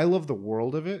 but I love the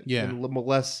world of it. Yeah. And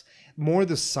more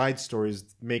the side stories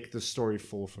make the story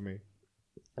full for me.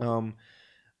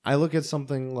 I look at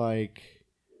something like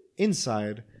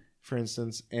Inside, for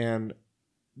instance, and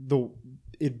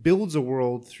it builds a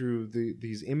world through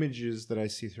these images that I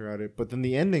see throughout it, but then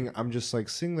the ending, I'm just, like,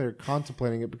 sitting there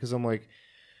contemplating it because I'm like,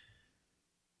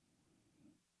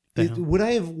 would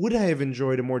I have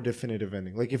enjoyed a more definitive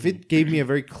ending? Like if it gave me a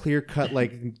very clear cut,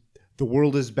 like the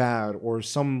world is bad, or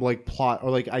some like plot,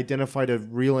 or like identified a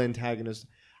real antagonist.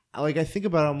 Like I think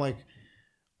about it, I'm like,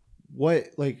 what?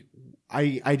 Like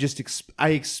I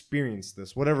experienced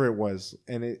this, whatever it was,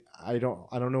 and I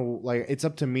don't know. Like it's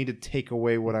up to me to take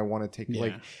away what I want to take.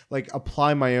 Yeah. Like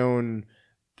apply my own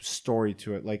story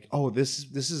to it. Like this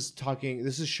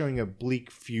is showing a bleak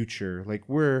future. Like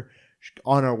we're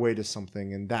on our way to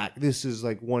something, and that this is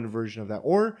like one version of that.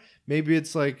 Or maybe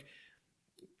it's like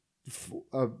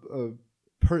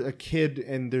a kid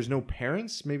and there's no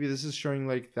parents. Maybe this is showing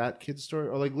like that kid's story.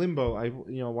 Or like Limbo,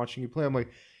 watching you play, I'm like,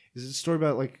 is it a story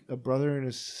about like a brother and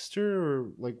a sister,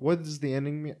 or like what does the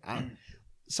ending mean?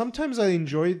 Sometimes I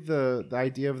enjoy the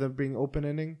idea of them being open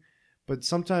ending, but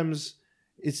sometimes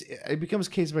it becomes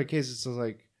case by case. It's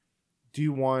like, do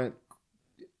you want,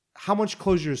 how much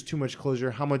closure is too much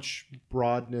closure? How much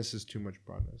broadness is too much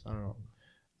broadness? I don't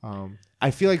know.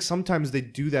 I feel like sometimes they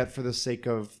do that for the sake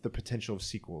of the potential of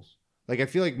sequels. Like I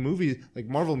feel like movies, like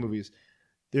Marvel movies,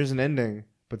 there's an ending,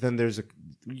 but then there's a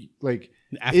like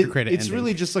after credit. It's ending.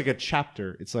 really just like a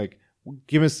chapter. It's like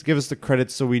give us the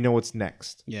credits so we know what's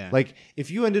next. Yeah. Like if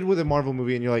you ended with a Marvel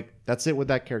movie and you're like, that's it with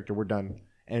that character, we're done,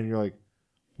 and you're like,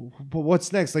 but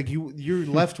what's next? Like you're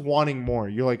left wanting more.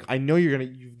 You're like, I know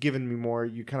you've given me more.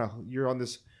 You're on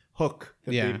this hook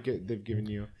that they've given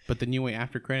you. But then you wait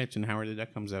after credits and Howard the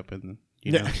Duck comes up, and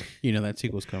you know that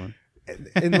sequel's coming.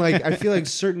 And like I feel like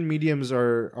certain mediums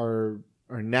are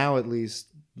now at least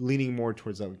leaning more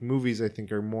towards that. Like movies, I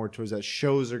think, are more towards that.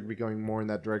 Shows are going more in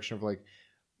that direction of like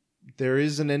there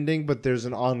is an ending, but there's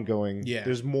an ongoing. Yeah.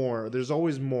 There's more. There's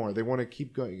always more. They want to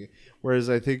keep going. Whereas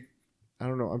I think, I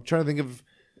don't know. I'm trying to think of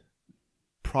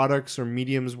products or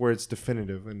mediums where it's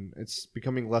definitive, and it's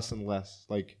becoming less and less.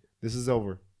 Like this is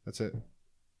over. That's it.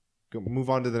 Go move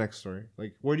on to the next story.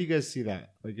 Like where do you guys see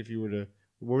that? Like if you were to,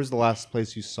 where was the last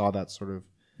place you saw that sort of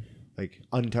like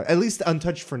untouched? At least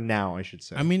untouched for now, I should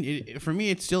say. I mean, for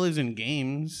me, it still is in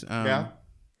games. Yeah.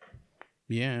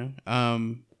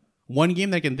 One game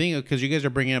that I can think of, because you guys are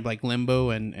bringing up like Limbo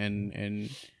and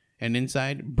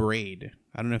Inside, Braid.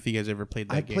 I don't know if you guys ever played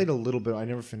that game. I played a little bit. I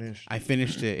never finished. I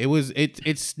finished it.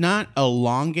 It's not a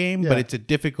long game, but it's a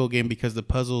difficult game because the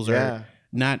puzzles are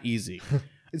not easy.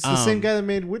 It's the same guy that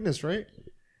made Witness, right?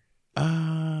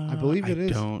 I believe it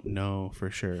is. I don't know for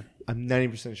sure. I'm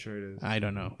 90% sure it is. I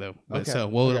don't know though. But Okay. So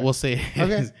we'll say it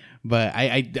Okay. is. But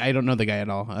I don't know the guy at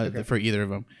all for either of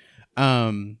them.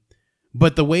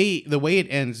 But the way it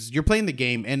ends, you're playing the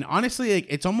game, and honestly, like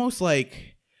it's almost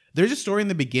like there's a story in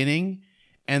the beginning,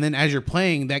 and then as you're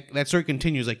playing, that story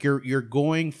continues. Like you're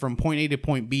going from point A to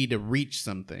point B to reach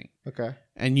something. Okay.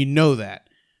 And you know that.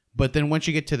 But then once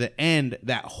you get to the end,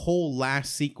 that whole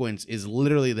last sequence is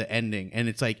literally the ending. And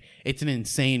it's like, it's an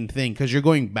insane thing because you're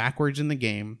going backwards in the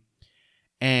game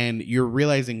and you're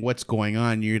realizing what's going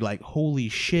on. You're like, holy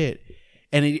shit.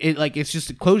 And it like, it's just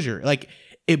a closure. Like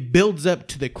it builds up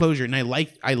to the closure. And I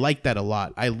like that a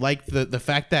lot. I like the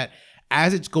fact that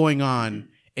as it's going on,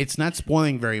 it's not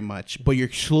spoiling very much, but you're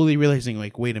slowly realizing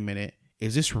like, wait a minute,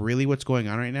 is this really what's going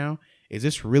on right now? Is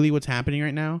this really what's happening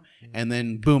right now? And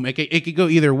then boom, it could go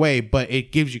either way, but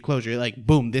it gives you closure. Like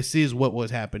boom, this is what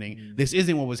was happening. This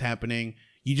isn't what was happening.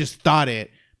 You just thought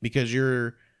it because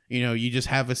you just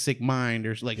have a sick mind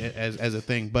or like as a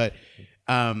thing. But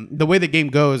the way the game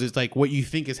goes is like what you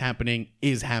think is happening,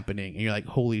 and you're like,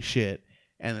 holy shit,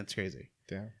 and that's crazy.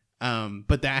 Damn.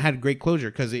 But that had great closure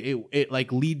because it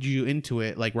like leads you into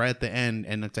it like right at the end,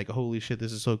 and it's like, holy shit,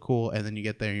 this is so cool. And then you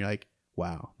get there and you're like,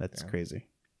 wow, that's crazy.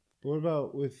 What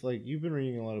about with like you've been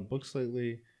reading a lot of books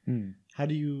lately? How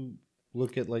do you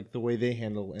look at like the way they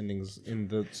handle endings in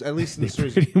the at least in the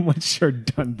stories? Pretty much are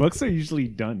done. Books are usually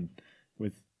done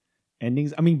with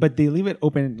endings. I mean, but they leave it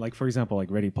open. Like for example,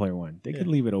 like Ready Player One, they could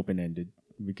leave it open ended.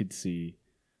 We could see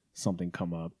something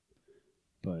come up,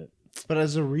 but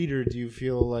as a reader, do you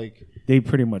feel like they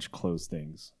pretty much close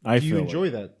things? Do you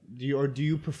enjoy that? Do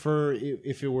you prefer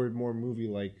if it were more movie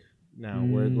like? Now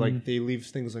where like they leave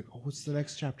things like, oh, what's the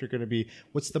next chapter going to be?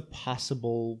 What's the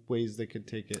possible ways they could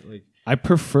take it? Like, I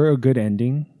prefer a good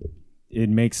ending. It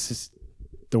makes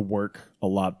the work a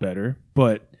lot better.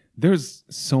 But there's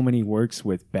so many works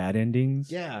with bad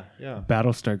endings. Yeah.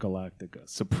 Battlestar Galactica,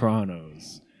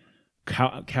 Sopranos,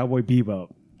 Cowboy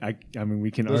Bebop. I mean,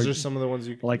 we can. Those are some of the ones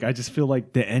you like. I just feel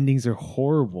like the endings are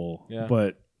horrible. Yeah.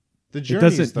 But the journey,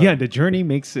 the journey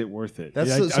makes it worth it.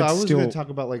 That's I was going to talk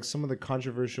about like some of the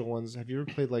controversial ones. Have you ever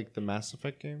played like the Mass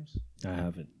Effect games? I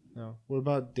haven't. No. What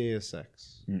about Deus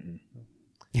Ex?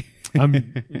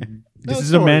 This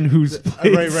is a man who's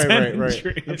played right.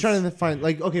 I'm trying to find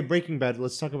like Breaking Bad.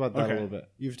 Let's talk about that a little bit.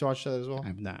 You've watched that as well?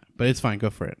 I'm not, but it's fine. Go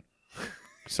for it.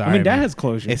 Sorry, I mean that has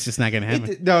closure. It's just not going to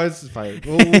happen. No, it's fine.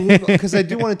 Because I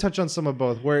do want to touch on some of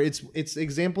both, where it's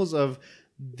examples of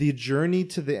the journey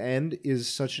to the end is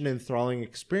such an enthralling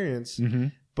experience,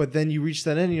 but then you reach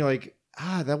that end and you're like,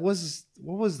 what was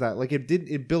that? Like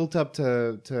it built up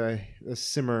to a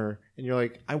simmer and you're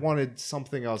like, I wanted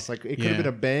something else. Like it could have been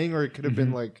a bang or it could have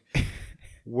been like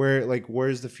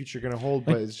where's the future going to hold?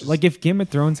 But it's just like if Game of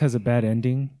Thrones has a bad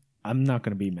ending, I'm not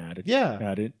going to be mad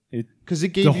at it. Because it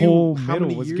gave the whole how middle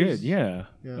many was years? Good. Yeah.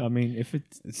 I mean, if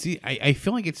it's I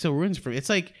feel like it still ruins for me. It's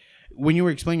like when you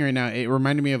were explaining right now, it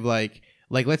reminded me of like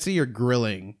let's say you're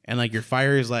grilling and like your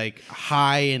fire is like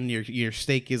high and your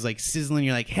steak is like sizzling.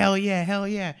 You're like, hell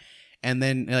yeah. And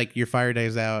then like your fire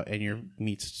dies out and your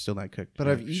meat's still not cooked. But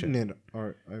I've eaten it,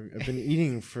 or I've been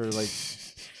eating for like.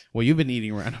 Well, you've been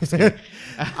eating around.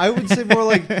 I would say more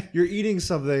like you're eating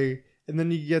something and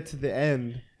then you get to the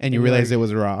end and you realize it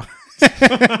was raw.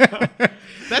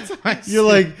 That's how you're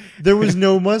like, there was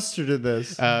no mustard in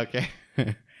this. Okay.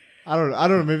 I don't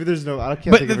know. Maybe there's no. I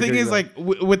can't. But the thing is, like,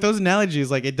 with those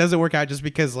analogies, like, it doesn't work out just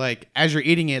because, like, as you're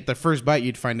eating it, the first bite,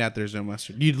 you'd find out there's no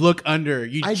mustard. You'd look under.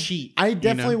 You'd cheat. I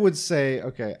definitely would say,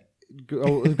 okay,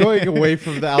 going away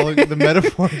from the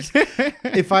metaphors.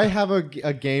 If I have a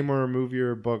game or a movie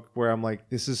or a book where I'm like,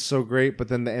 this is so great, but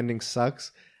then the ending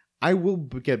sucks, I will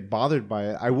get bothered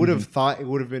by it. I would have thought it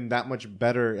would have been that much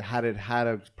better had it had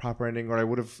a proper ending, or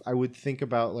I would think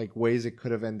about like ways it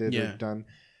could have ended or done,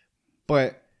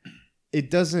 but. It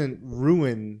doesn't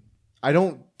ruin. I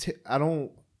don't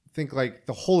think like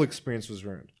the whole experience was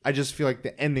ruined. I just feel like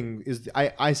the ending is.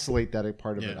 I isolate that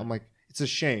part of it. I'm like, it's a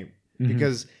shame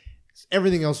because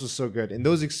everything else was so good, and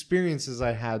those experiences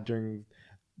I had during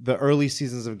the early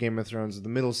seasons of Game of Thrones, the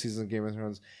middle season of Game of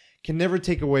Thrones, can never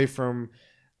take away from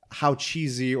how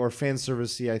cheesy or fan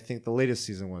servicey I think the latest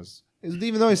season was.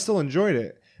 Even though I still enjoyed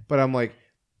it, but I'm like,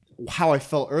 how I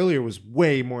felt earlier was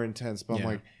way more intense. But I'm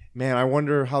like. Man, I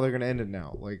wonder how they're going to end it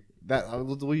now. Like that,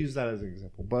 we'll use that as an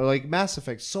example. But like Mass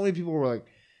Effect, so many people were like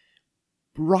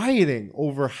rioting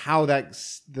over how that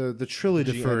the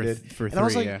trilogy ended. And I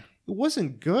was like, it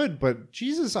wasn't good, but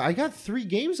Jesus, I got 3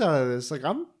 games out of this. Like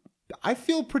I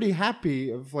feel pretty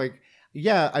happy. Of like,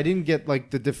 yeah, I didn't get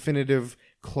like the definitive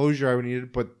closure I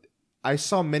needed, but I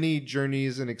saw many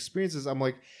journeys and experiences. I'm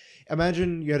like,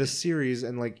 imagine you had a series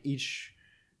and like each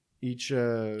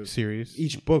series,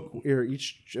 each book or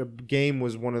each game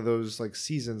was one of those like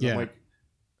seasons. Yeah. I'm like,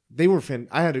 they were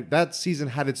that season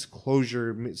had its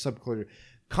closure, sub-closure.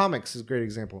 Comics is a great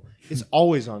example. It's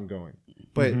always ongoing,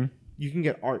 but you can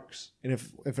get arcs, and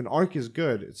if an arc is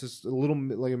good, it's just a little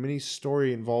like a mini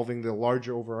story involving the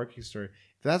larger overarching story.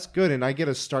 If that's good, and I get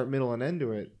a start, middle, and end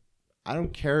to it, I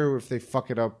don't care if they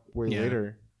fuck it up way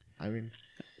later. I mean,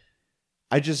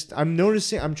 I'm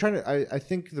noticing. I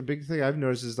think the big thing I've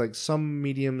noticed is like some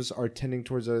mediums are tending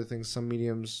towards other things. Some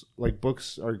mediums, like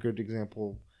books, are a good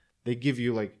example. They give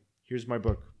you like, here's my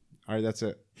book. All right, that's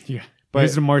it. Yeah. But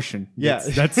here's the Martian. Yeah,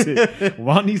 that's it.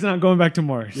 Watney's not going back to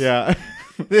Mars. Yeah.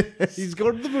 He's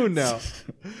going to the moon now.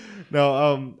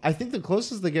 No, I think the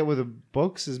closest they get with the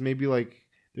books is maybe like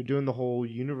they're doing the whole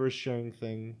universe sharing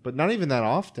thing, but not even that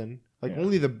often. Like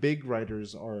only the big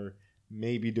writers are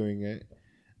maybe doing it.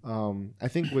 I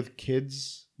think with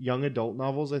kids, young adult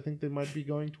novels, I think they might be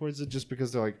going towards it just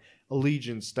because they're like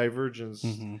allegiance, divergence.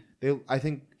 I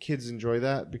think kids enjoy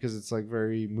that because it's like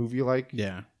very movie like.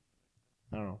 Yeah.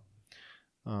 I don't know.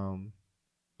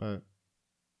 But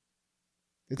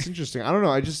it's interesting. I don't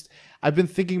know. I've been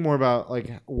thinking more about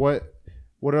like what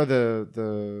are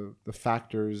the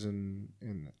factors and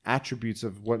attributes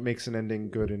of what makes an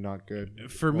ending good and not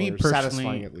good. For me personally,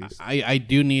 satisfying at least. I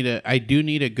do need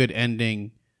a good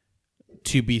ending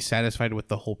to be satisfied with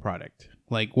the whole product.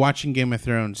 Like watching Game of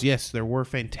Thrones, yes, there were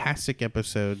fantastic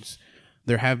episodes.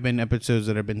 There have been episodes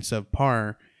that have been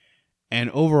subpar. And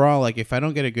overall, like if I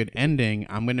don't get a good ending,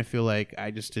 I'm going to feel like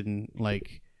I just didn't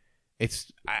like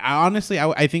it's. I honestly,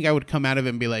 I think I would come out of it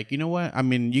and be like, you know what? I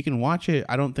mean, you can watch it.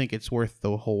 I don't think it's worth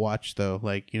the whole watch though.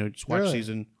 Like, you know, just watch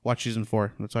season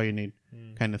 4. That's all you need,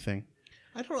 kind of thing.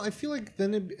 I don't know. I feel like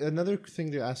then another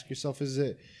thing to ask yourself is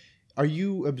are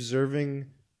you observing,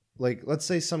 like, let's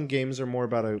say some games are more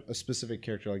about a specific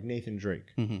character, like Nathan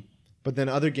Drake, but then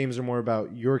other games are more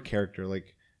about your character,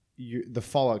 like the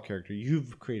Fallout character.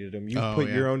 You've created him. You've put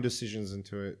your own decisions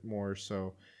into it more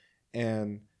so,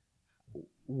 and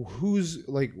who's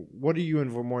like, what are you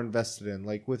more invested in?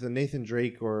 Like with a Nathan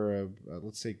Drake or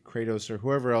let's say Kratos or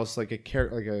whoever else, like a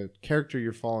character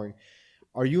you're following,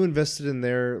 are you invested in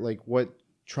their like what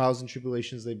trials and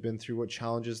tribulations they've been through, what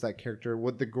challenges that character,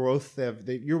 what the growth they have?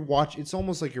 It's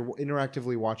almost like you're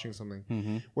interactively watching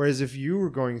something. Whereas if you were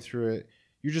going through it,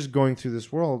 you're just going through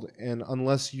this world, and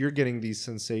unless you're getting these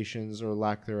sensations or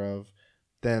lack thereof,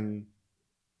 then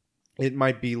it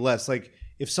might be less. Like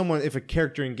if a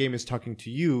character in game is talking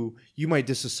to you, you might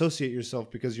disassociate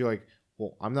yourself because you're like,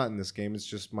 well, I'm not in this game. It's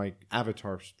just my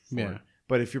avatar for it.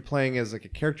 But if you're playing as like a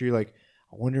character, you're like,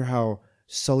 I wonder how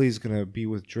Sully's gonna be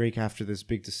with Drake after this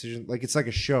big decision. Like it's like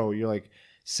a show. You're like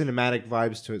cinematic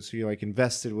vibes to it, so you're like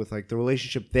invested with like the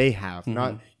relationship they have.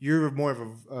 Not you're more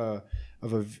of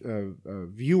a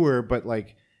viewer, but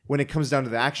like when it comes down to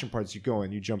the action parts, you go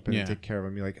and you jump in and take care of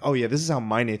them. You're like, oh yeah, this is how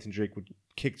my Nathan Drake would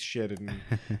kick shit. And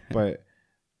but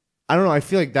I don't know. I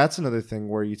feel like that's another thing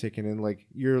where you take it in like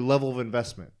your level of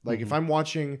investment. Like if I'm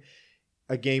watching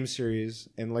a game series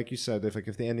and like you said,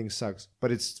 if the ending sucks,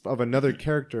 but it's of another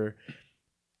character,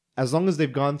 as long as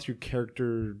they've gone through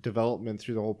character development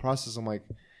through the whole process, I'm like,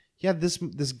 yeah, this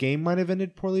game might have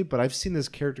ended poorly, but I've seen this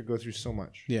character go through so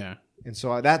much. Yeah. And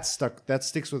so that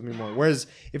sticks with me more. Whereas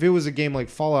if it was a game like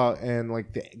Fallout and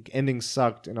like the ending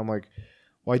sucked and I'm like,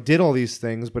 well, I did all these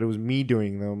things, but it was me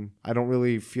doing them, I don't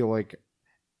really feel like,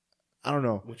 I don't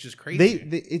know. Which is crazy.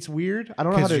 It's weird. I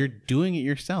don't know how to. Because you're doing it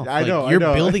yourself. I know. You're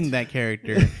building that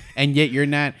character, and yet you're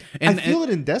not. And I feel it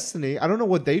in Destiny. I don't know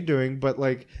what they're doing, but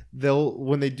like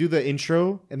when they do the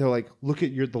intro and they're like, look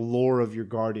at the lore of your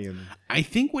Guardian. I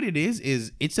think what it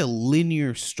is it's a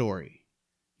linear story.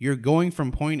 You're going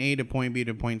from point A to point B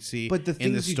to point C. But the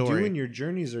things you do in your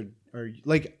journeys are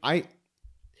like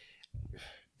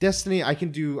Destiny. I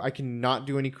can not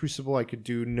do any Crucible. I could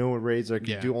do no raids. I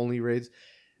could do only raids.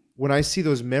 When I see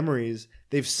those memories,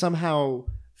 they've somehow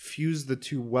fused the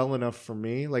two well enough for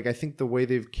me. Like I think the way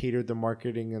they've catered the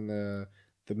marketing and the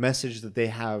message that they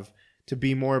have to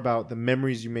be more about the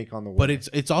memories you make on the way. But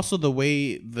it's also the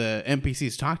way the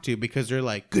NPCs talk to you because they're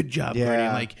like, good job,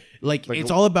 Guardian. Like it's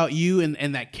all about you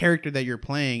and that character that you're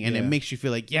playing, and it makes you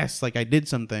feel like, yes, like I did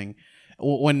something.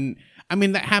 When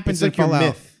that happens it's in like Fallout.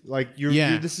 Your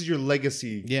myth. Like this is your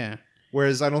legacy. Yeah.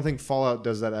 Whereas I don't think Fallout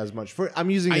does that as much. I'm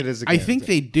using it as a I think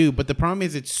they do, but the problem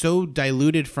is it's so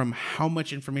diluted from how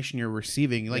much information you're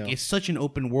receiving. Like it's such an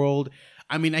open world.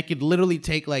 I mean, I could literally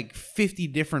take like 50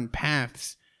 different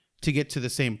paths to get to the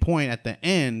same point at the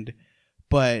end,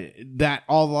 but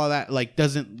all that like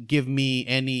doesn't give me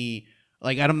any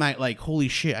Like, I'm not like, holy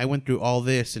shit, I went through all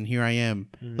this and here I am.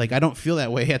 Like, I don't feel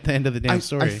that way at the end of the damn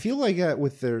story. I feel like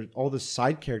with all the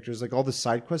side characters, like all the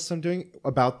side quests I'm doing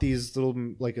about these little,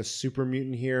 like a super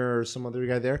mutant here or some other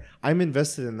guy there, I'm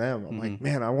invested in them. I'm like,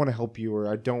 man, I want to help you or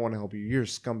I don't want to help you. You're a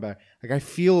scumbag. Like, I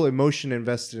feel emotion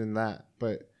invested in that.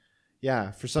 But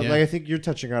yeah, for something like I think you're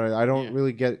touching on it. I don't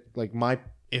really get like my.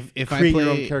 If I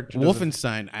play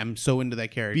Wolfenstein, I'm so into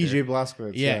that character. BJ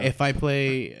Blazkowicz. Yeah, if I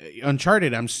play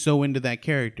Uncharted, I'm so into that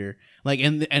character. Like,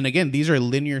 and again, these are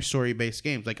linear story based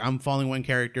games. Like, I'm following one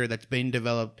character that's been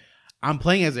developed. I'm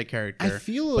playing as a character.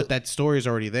 But that story is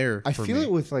already there. I feel it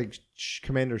with like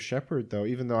Commander Shepard though,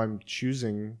 even though I'm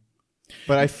choosing,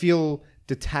 but I feel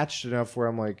detached enough where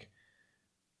I'm like,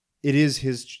 it is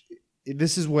his.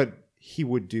 This is what he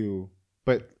would do,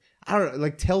 but. I don't know,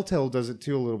 like Telltale does it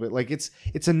too a little bit. Like it's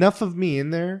enough of me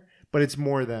in there, but it's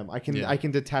more them. I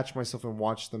can detach myself and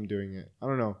watch them doing it. I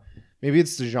don't know. Maybe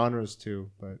it's the genres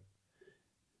too, but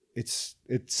it's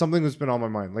something that's been on my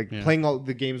mind. Like playing all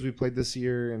the games we played this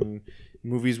year and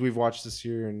movies we've watched this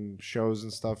year and shows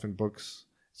and stuff and books.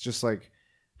 It's just like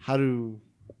I don't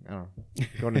know,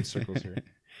 going in circles here.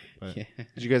 But did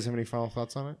you guys have any final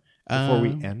thoughts on it before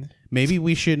we end? Maybe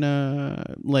we should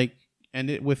end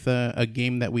it with a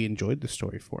game that we enjoyed the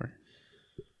story for.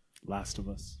 Last of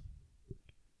Us.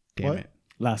 Damn it.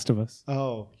 Last of Us.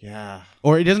 Oh, yeah.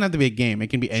 Or it doesn't have to be a game. It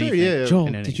can be anything. Yeah. Joel,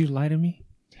 did you lie to me?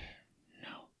 No.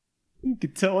 You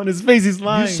could tell on his face he's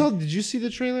lying. Did you see the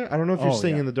trailer? I don't know if you're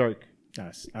staying in the dark.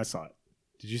 Yes, I saw it.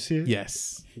 Did you see it?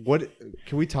 Yes.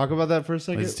 Can we talk about that for a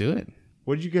second? Let's do it.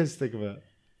 What did you guys think of it?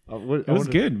 It was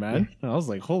good, man. I was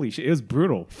like, holy shit. It was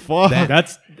brutal. Fuck.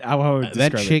 That's how I would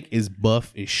describe that chick is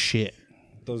buff as shit.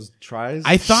 Those tries.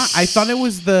 I thought it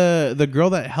was the girl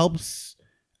that helps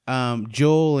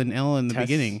Joel and Ella in the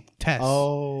beginning. Tess.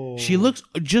 Oh, she looks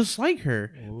just like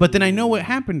her. Ooh. But then I know what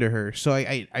happened to her, so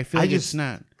I feel like it's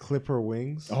not. Clip her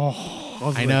wings.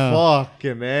 Oh, I know.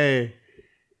 Fucking A.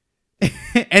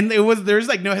 And there's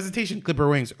like no hesitation. Clip her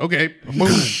wings. Okay. Boom.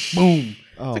 Boom.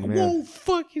 Oh, it's like, man. whoa,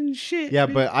 fucking shit. Yeah,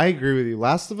 but I agree with you.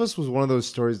 Last of Us was one of those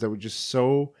stories that were just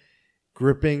so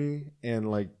gripping and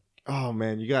like, oh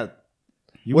man,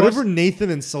 whatever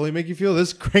Nathan and Sully make you feel,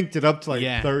 this cranked it up to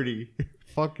like 30.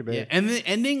 Fucking A. Yeah. And the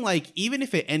ending, like, even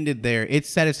if it ended there, it's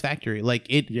satisfactory. Like,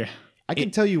 I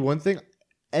can tell you one thing.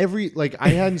 I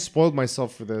hadn't spoiled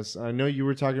myself for this. I know you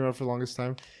were talking about it for the longest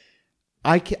time.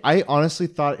 I honestly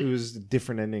thought it was a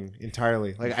different ending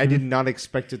entirely. Like, I did not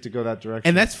expect it to go that direction.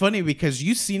 And that's funny because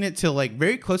you've seen it till like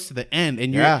very close to the end,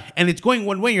 and and it's going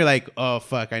one way. You're like, oh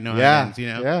fuck, I know how it ends. You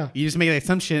know, you just make an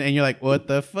assumption, and you're like, what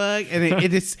the fuck? And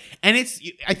it's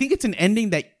I think it's an ending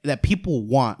that people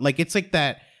want. Like, it's like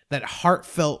that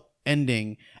heartfelt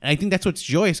ending, and I think that's what's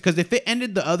joyous. Because if it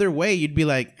ended the other way, you'd be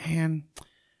like, man,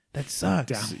 that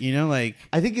sucks. Damn. You know, like,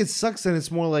 I think it sucks, and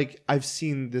it's more like I've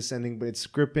seen this ending, but it's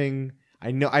gripping. I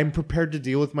know I'm prepared to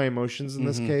deal with my emotions in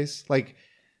this case, like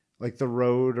The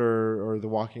Road or The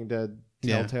Walking Dead,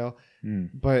 Telltale. Yeah.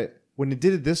 But when it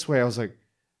did it this way, I was like,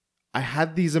 I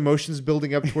had these emotions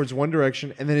building up towards one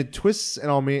direction, and then it twists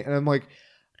and on me, and I'm like,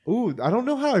 ooh, I don't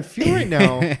know how I feel right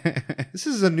now. This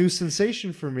is a new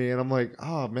sensation for me, and I'm like,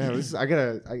 oh man,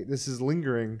 this is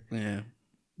lingering. Yeah.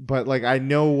 But like I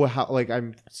know how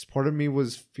part of me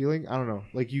was feeling. I don't know.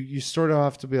 Like you sort of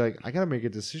have to be like, I gotta make a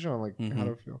decision on like how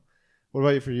do I feel. What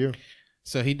about you for you?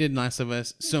 So he did Last of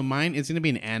Us. So mine is going to be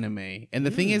an anime. And the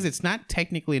thing is, it's not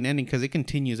technically an ending because it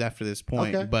continues after this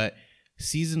point. Okay. But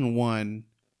season 1,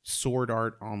 Sword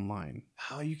Art Online.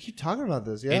 Oh, you keep talking about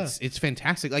this. Yeah. It's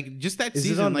fantastic. Like, just that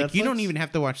season. Like, Netflix? You don't even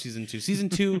have to watch season 2. Season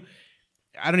 2,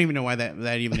 I don't even know why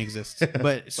that even exists.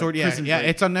 But Sword, yeah,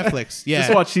 it's on Netflix. Yeah.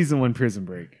 Just watch season 1 Prison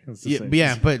Break. But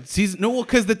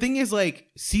because the thing is, like,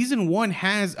 season 1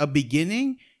 has a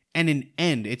beginning and an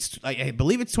end. It's I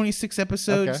believe it's 26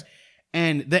 episodes,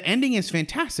 and the ending is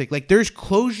fantastic. Like, there's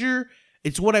closure.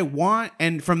 It's what I want,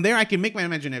 and from there I can make my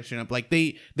imagination up. Like,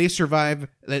 they survive.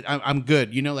 That I'm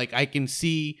good. You know, like, I can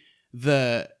see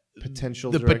the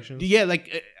potential directions.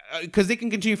 Like, because they can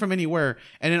continue from anywhere,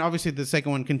 and then obviously the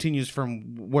second one continues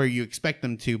from where you expect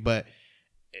them to. But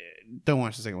don't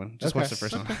watch the second one. Just watch the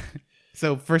first one.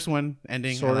 So first one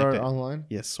ending. Sword Art Online.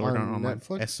 Yes, Sword Art Online.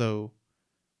 Netflix.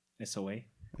 SOA.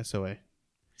 Sons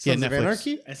yeah, of Netflix.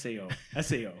 Anarchy?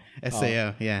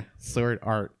 SAO. Yeah. Sword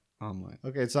Art Online.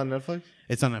 Okay, it's on Netflix?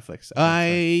 It's on Netflix.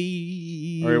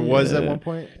 Or it was at one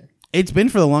point? It's been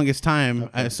for the longest time,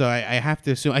 so I have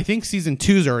to assume. I think season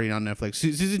 2 is already on Netflix.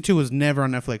 Season 2 was never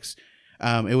on Netflix.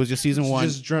 It was just season 1.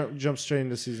 Just jump straight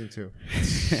into season 2.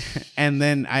 And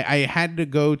then I had to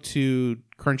go to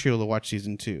Crunchyroll to watch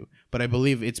season 2. But I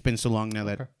believe it's been so long now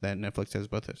that Netflix has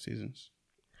both of seasons.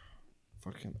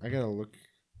 fucking. I gotta look.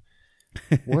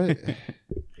 What?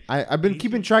 I've been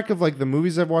keeping track of like the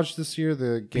movies I've watched this year,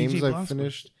 the games I've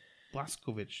finished.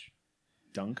 Blazkowicz.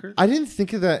 Dunkirk. I didn't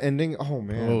think of that ending. Oh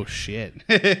man. Oh shit.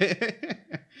 I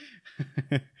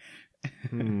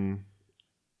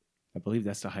believe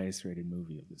that's the highest rated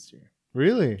movie of this year.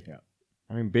 Really? Yeah.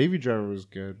 I mean, Baby Driver was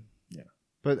good. Yeah.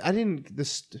 But I didn't.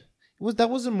 That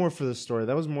wasn't more for the story.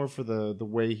 That was more for the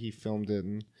way he filmed it.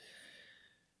 And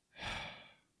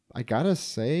I gotta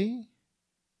say,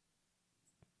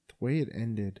 the way it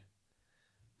ended.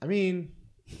 I mean,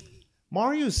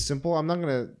 Mario's simple. I'm not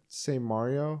gonna say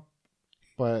Mario,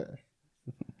 but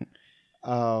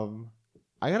I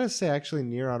gotta say actually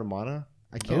Nier Automata.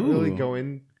 I can't really go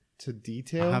into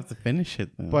detail. I'll have to finish it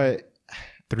though. But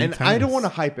I don't want to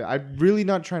hype it. I'm really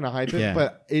not trying to hype it,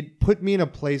 but it put me in a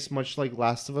place much like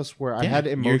Last of Us where I had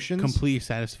emotions. You're completely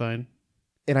satisfied.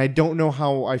 And I don't know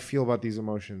how I feel about these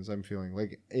emotions I'm feeling.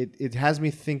 Like it has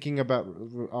me thinking about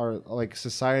our like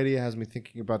society. It has me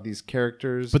thinking about these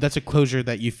characters. But that's a closure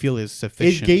that you feel is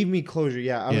sufficient. It gave me closure.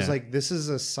 Yeah. I was like, this is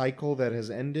a cycle that has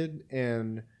ended,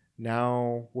 and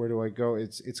now where do I go?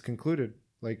 It's concluded.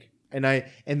 Like,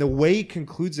 and the way it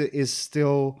concludes it is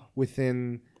still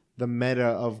within the meta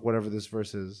of whatever this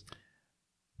verse is.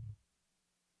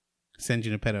 Send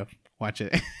you to pedo. Watch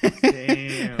it.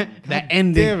 Damn. That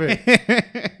ending. Damn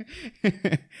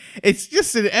it. It's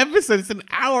just an episode. It's an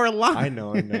hour long. I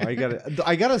know.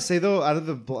 I gotta say though, out of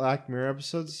the Black Mirror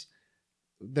episodes,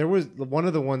 there was one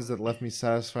of the ones that left me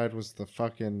satisfied was the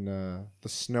fucking the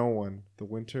snow one,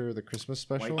 the Christmas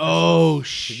special. Oh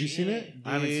shit! Have you seen it?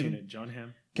 I haven't seen it. John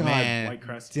Hamm. God, man, White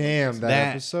Crust. Damn,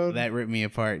 that episode that ripped me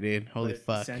apart, dude. Holy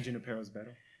fuck. San Junipero's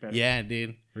better. Yeah,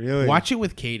 dude. Really? Watch it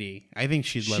with Katie. I think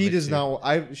she'd love it. She does too. not.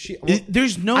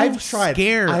 There's no I've tried.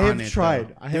 scare. I have on it, tried.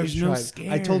 Though. I have There's tried. no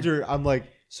scare. I told her. I'm like,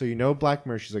 so you know Black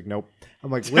Mirror? She's like, nope.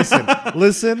 I'm like, listen.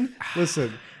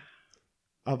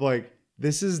 I'm like,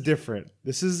 this is different.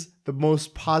 This is the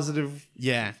most positive.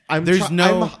 Yeah. I don't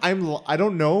know.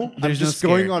 I'm just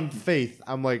going on faith.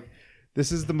 I'm like,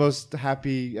 this is the most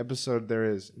happy episode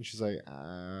there is. And she's like,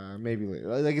 maybe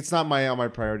later. Like, it's not on my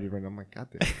priority right now. I'm like, God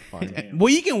damn, fine.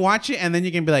 Well, you can watch it and then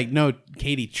you can be like, no,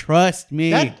 Katie, trust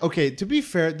me. Okay, to be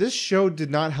fair, this show did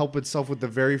not help itself with the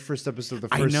very first episode of the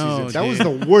first season. That dude. was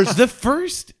the worst. The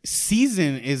first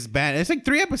season is bad. It's like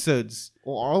 3 episodes.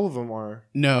 Well, all of them are.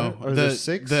 No. Are there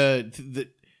 6?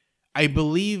 I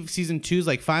believe season 2 is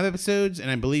like 5 episodes,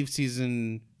 and I believe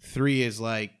season 3 is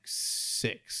like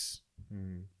 6.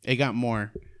 It got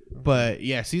more. But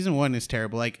yeah, season 1 is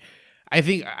terrible. Like, I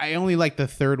think I only like the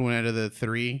 3rd one out of the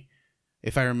 3,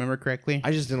 if I remember correctly.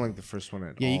 I just didn't like the first one at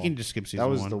all. Yeah, you can just skip season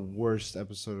 1. That was the worst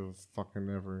episode of fucking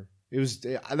ever.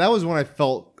 That was when I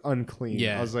felt unclean.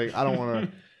 Yeah. I was like, I don't want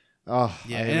to. Oh,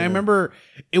 yeah, and I remember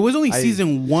it was only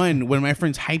season 1 when my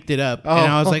friends hyped it up,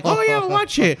 and I was like, "Oh yeah, I'll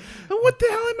watch it." And what the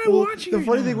hell am I watching? The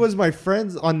funny thing was, my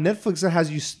friends on Netflix, it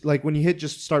has you like when you hit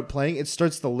just start playing, it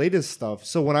starts the latest stuff.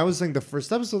 So when I was saying the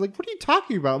first episode, like, what are you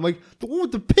talking about? I'm like, the one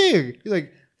with the pig. You're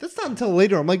like, that's not until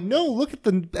later. I'm like, no, look at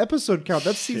the episode count.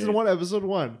 That's season 1, episode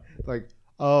 1. Like,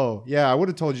 oh yeah, I would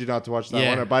have told you not to watch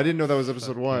that one, but I didn't know that was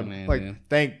episode 1. Man, like, man.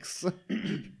 Thanks.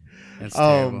 That's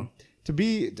terrible. To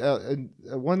be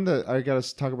one that I got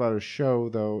to talk about a show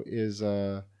though is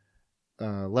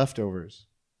Leftovers.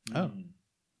 Oh,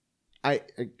 I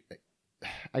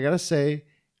gotta say,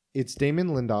 it's Damon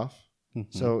Lindelof.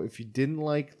 Mm-hmm. So if you didn't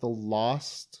like the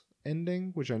Lost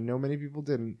ending, which I know many people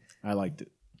didn't, I liked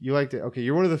it. You liked it. Okay,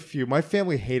 you're one of the few. My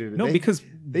family hated it. No, because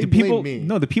they blame me.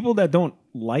 No, the people that don't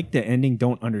like the ending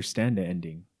don't understand the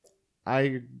ending. I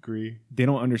agree. They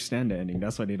don't understand the ending.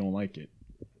 That's why they don't like it.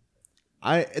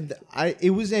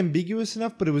 It was ambiguous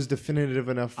enough, but it was definitive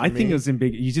enough for me. I think it was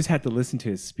ambiguous. You just had to listen to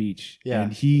his speech. Yeah.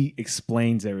 And he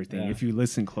explains everything if you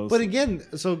listen closely. But again,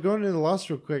 so going into the Lost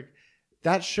real quick,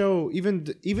 that show, even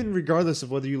regardless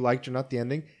of whether you liked or not the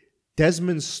ending,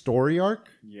 Desmond's story arc.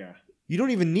 Yeah. You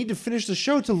don't even need to finish the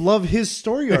show to love his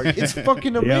story arc. It's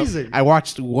fucking amazing. I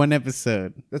watched 1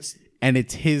 episode. And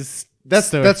it's his.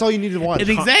 That's all you need to watch.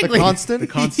 Exactly. The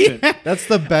constant. Yeah. That's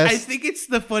the best. I think it's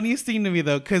the funniest thing to me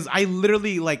though, because I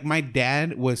literally like my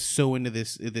dad was so into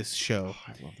this show. Oh,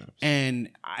 I love that episode.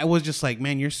 And I was just like,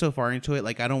 man, you're so far into it.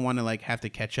 Like, I don't want to like have to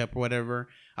catch up or whatever.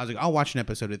 I was like, I'll watch an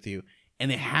episode with you.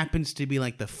 And it happens to be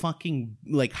like the fucking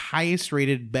like highest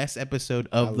rated best episode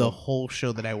of the whole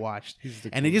show that I watched.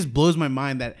 And it just blows my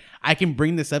mind that I can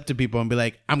bring this up to people and be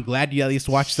like, I'm glad you at least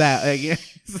watched that.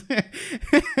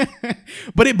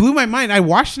 But it blew my mind. I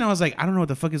watched it and I was like, I don't know what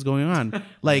the fuck is going on.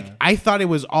 Like, I thought it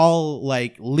was all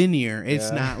like linear.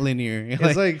 It's not linear.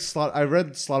 It's like I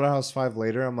read Slaughterhouse 5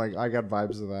 later. I'm like, I got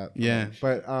vibes of that. Yeah.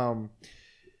 But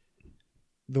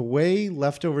the way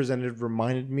Leftovers ended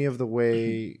reminded me of the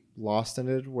way Lost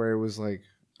ended, where it was like,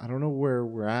 I don't know where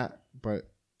we're at, but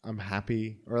I'm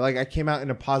happy, or like I came out in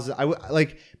a positive.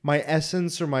 Like my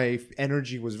essence or my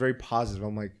energy was very positive.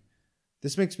 I'm like,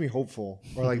 this makes me hopeful,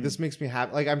 or like this makes me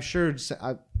happy. Like I'm sure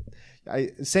San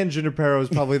Junipero is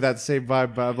probably that same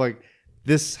vibe, but I'm like,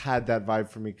 this had that vibe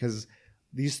for me because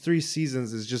these 3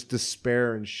 seasons is just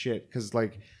despair and shit. Because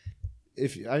like,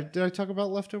 did I talk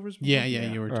about Leftovers before? Yeah,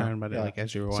 you were talking about it like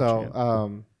as you were watching it.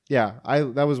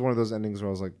 So that was one of those endings where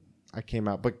I was like, I came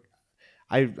out, but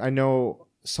I know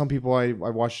some people I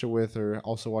watched it with or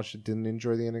also watched it didn't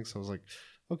enjoy the ending, so I was like,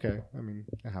 okay, I mean,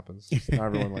 it happens. Not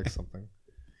everyone likes something.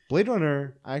 Blade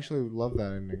Runner, I actually love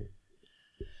that ending.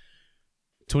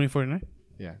 2049?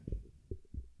 Yeah.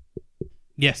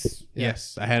 Yes. Yeah.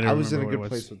 Yes. I was in a good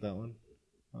place with that one.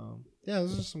 Yeah,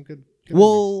 those are some good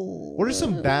well, endings. What are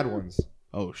some bad ones?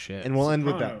 Oh shit. And we'll end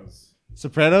with that.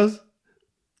 Sopranos?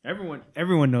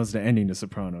 Everyone knows the ending to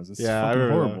Sopranos. It's fucking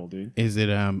horrible, dude. Is it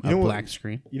a black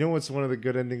screen? You know what's one of the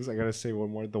good endings? I gotta say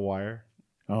one more. The Wire.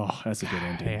 Oh, that's a good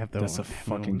ending. That's a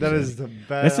fucking. That is the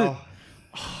best. I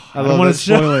don't want to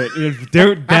spoil it.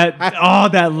 Dude,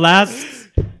 that last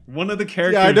one of the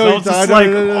characters. Yeah, I know. I was just like,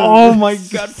 oh my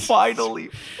god, finally,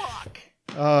 fuck.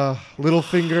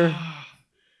 Littlefinger,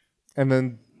 and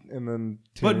then.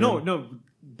 But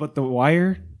but The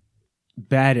Wire.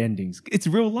 Bad endings. It's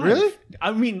real life. Really?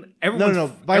 I mean, everyone.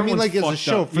 No. But I mean, like as a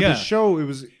show. For the show, it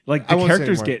was like the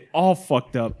characters get all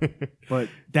fucked up, but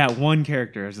that one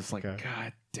character is just like,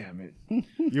 God damn it.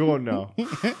 You won't know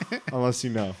unless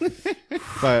you know.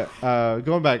 But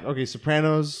going back, okay,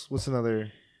 Sopranos. What's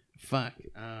another? Fuck.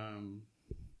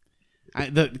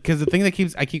 Because the thing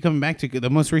that I keep coming back to, the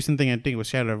most recent thing I think was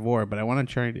Shadow of War, but I want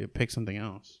to try to pick something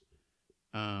else.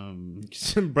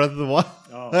 Breath of the Wild.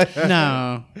 Oh.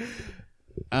 No.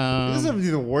 It doesn't have to be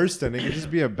the worst ending. It could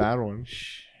just be a bad one.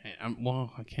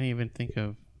 I can't even think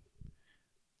of.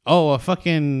 Oh, a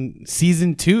fucking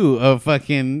season 2 of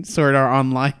fucking Sword Art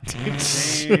Online.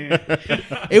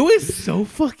 It was so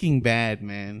fucking bad,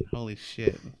 man. Holy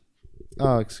shit.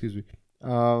 Oh, excuse me.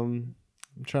 I'm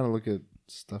trying to look at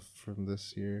stuff from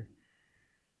this year.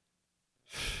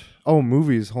 Oh,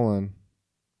 movies. Hold on.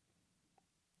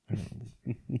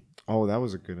 Oh, that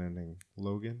was a good ending.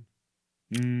 Logan.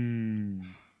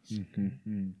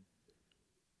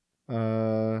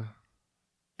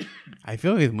 I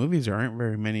feel like movies there aren't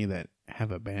very many that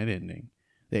have a bad ending.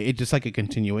 It's just like a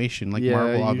continuation. Like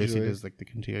Marvel obviously does like the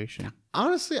continuation.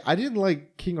 Honestly, I didn't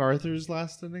like King Arthur's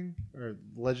last ending or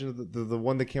Legend of the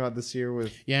one that came out this year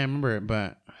with. Yeah, I remember it,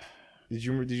 but did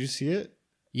you see it?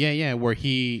 Yeah, where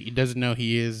he doesn't know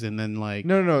he is, and then like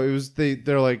no, it was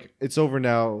they're like, it's over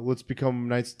now. Let's become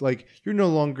knights. Like, you're no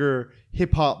longer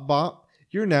hip hop bop.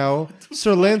 You're now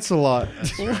Sir Lancelot.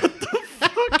 What the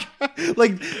fuck?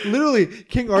 Like, literally,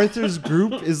 King Arthur's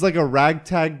group is like a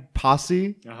ragtag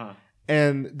posse,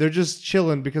 and they're just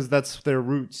chilling because that's their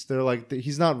roots. They're like,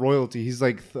 he's not royalty. He's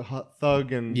like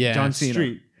thug and John Cena.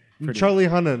 Street. Charlie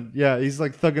Hunnam. Yeah, he's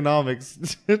like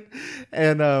thugonomics,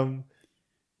 and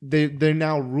they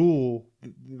now rule.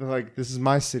 Like, this is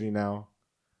my city now.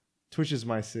 Twitch is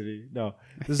my city. No,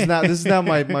 this is not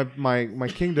my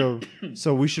kingdom.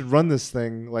 So we should run this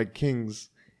thing like kings,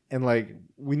 and like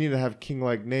we need to have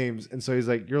king-like names. And so he's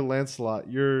like, "You're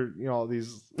Lancelot. You're all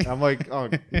these." I'm like, "Oh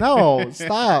no,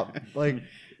 stop!" Like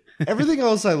everything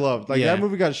else I loved. Like that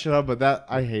movie got shut up, but that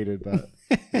I hated that.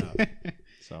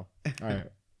 So all right,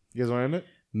 you guys want to end it?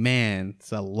 Man,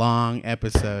 it's a long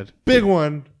episode. Big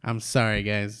one. I'm sorry,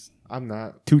 guys. I'm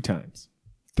not. 2 times.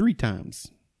 3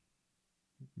 times.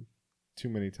 Too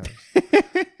many times.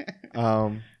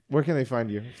 Where can they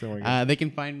find you? They can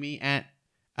find me at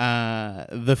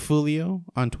the Fulio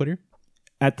on Twitter.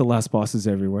 At The Last Bosses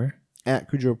everywhere. At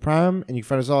Cujo Prime, and you can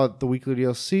find us all at The Weekly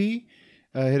DLC.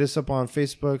 Hit us up on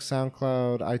Facebook,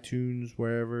 SoundCloud, iTunes,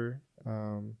 wherever.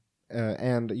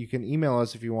 And you can email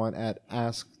us if you want at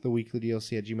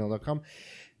asktheweeklydlc@gmail.com.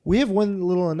 We have one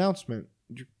little announcement.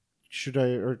 Should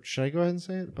I go ahead and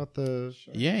say it about the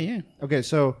show? Yeah. Okay,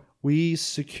 so we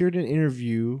secured an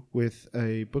interview with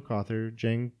a book author.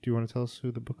 Jang, do you want to tell us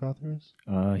who the book author is?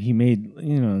 He made,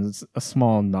 a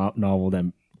small novel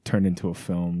that turned into a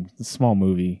film, a small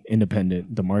movie,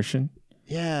 independent, The Martian.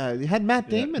 Yeah, it had Matt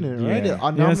Damon in it, right?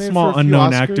 A small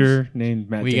unknown actor named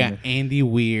Matt Damon. We got Andy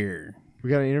Weir. We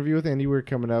got an interview with Andy Weir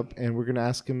coming up, and we're going to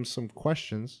ask him some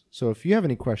questions. So if you have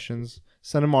any questions,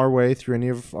 send them our way through any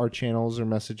of our channels or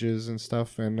messages and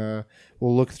stuff, and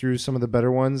we'll look through some of the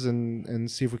better ones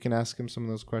and see if we can ask him some of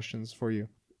those questions for you.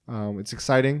 It's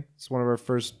exciting. It's one of our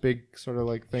first big sort of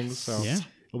like things, so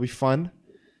it'll be fun.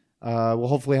 We'll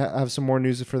hopefully have some more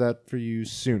news for that for you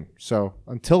soon. So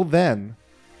until then,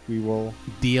 we will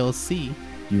DLC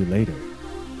you later.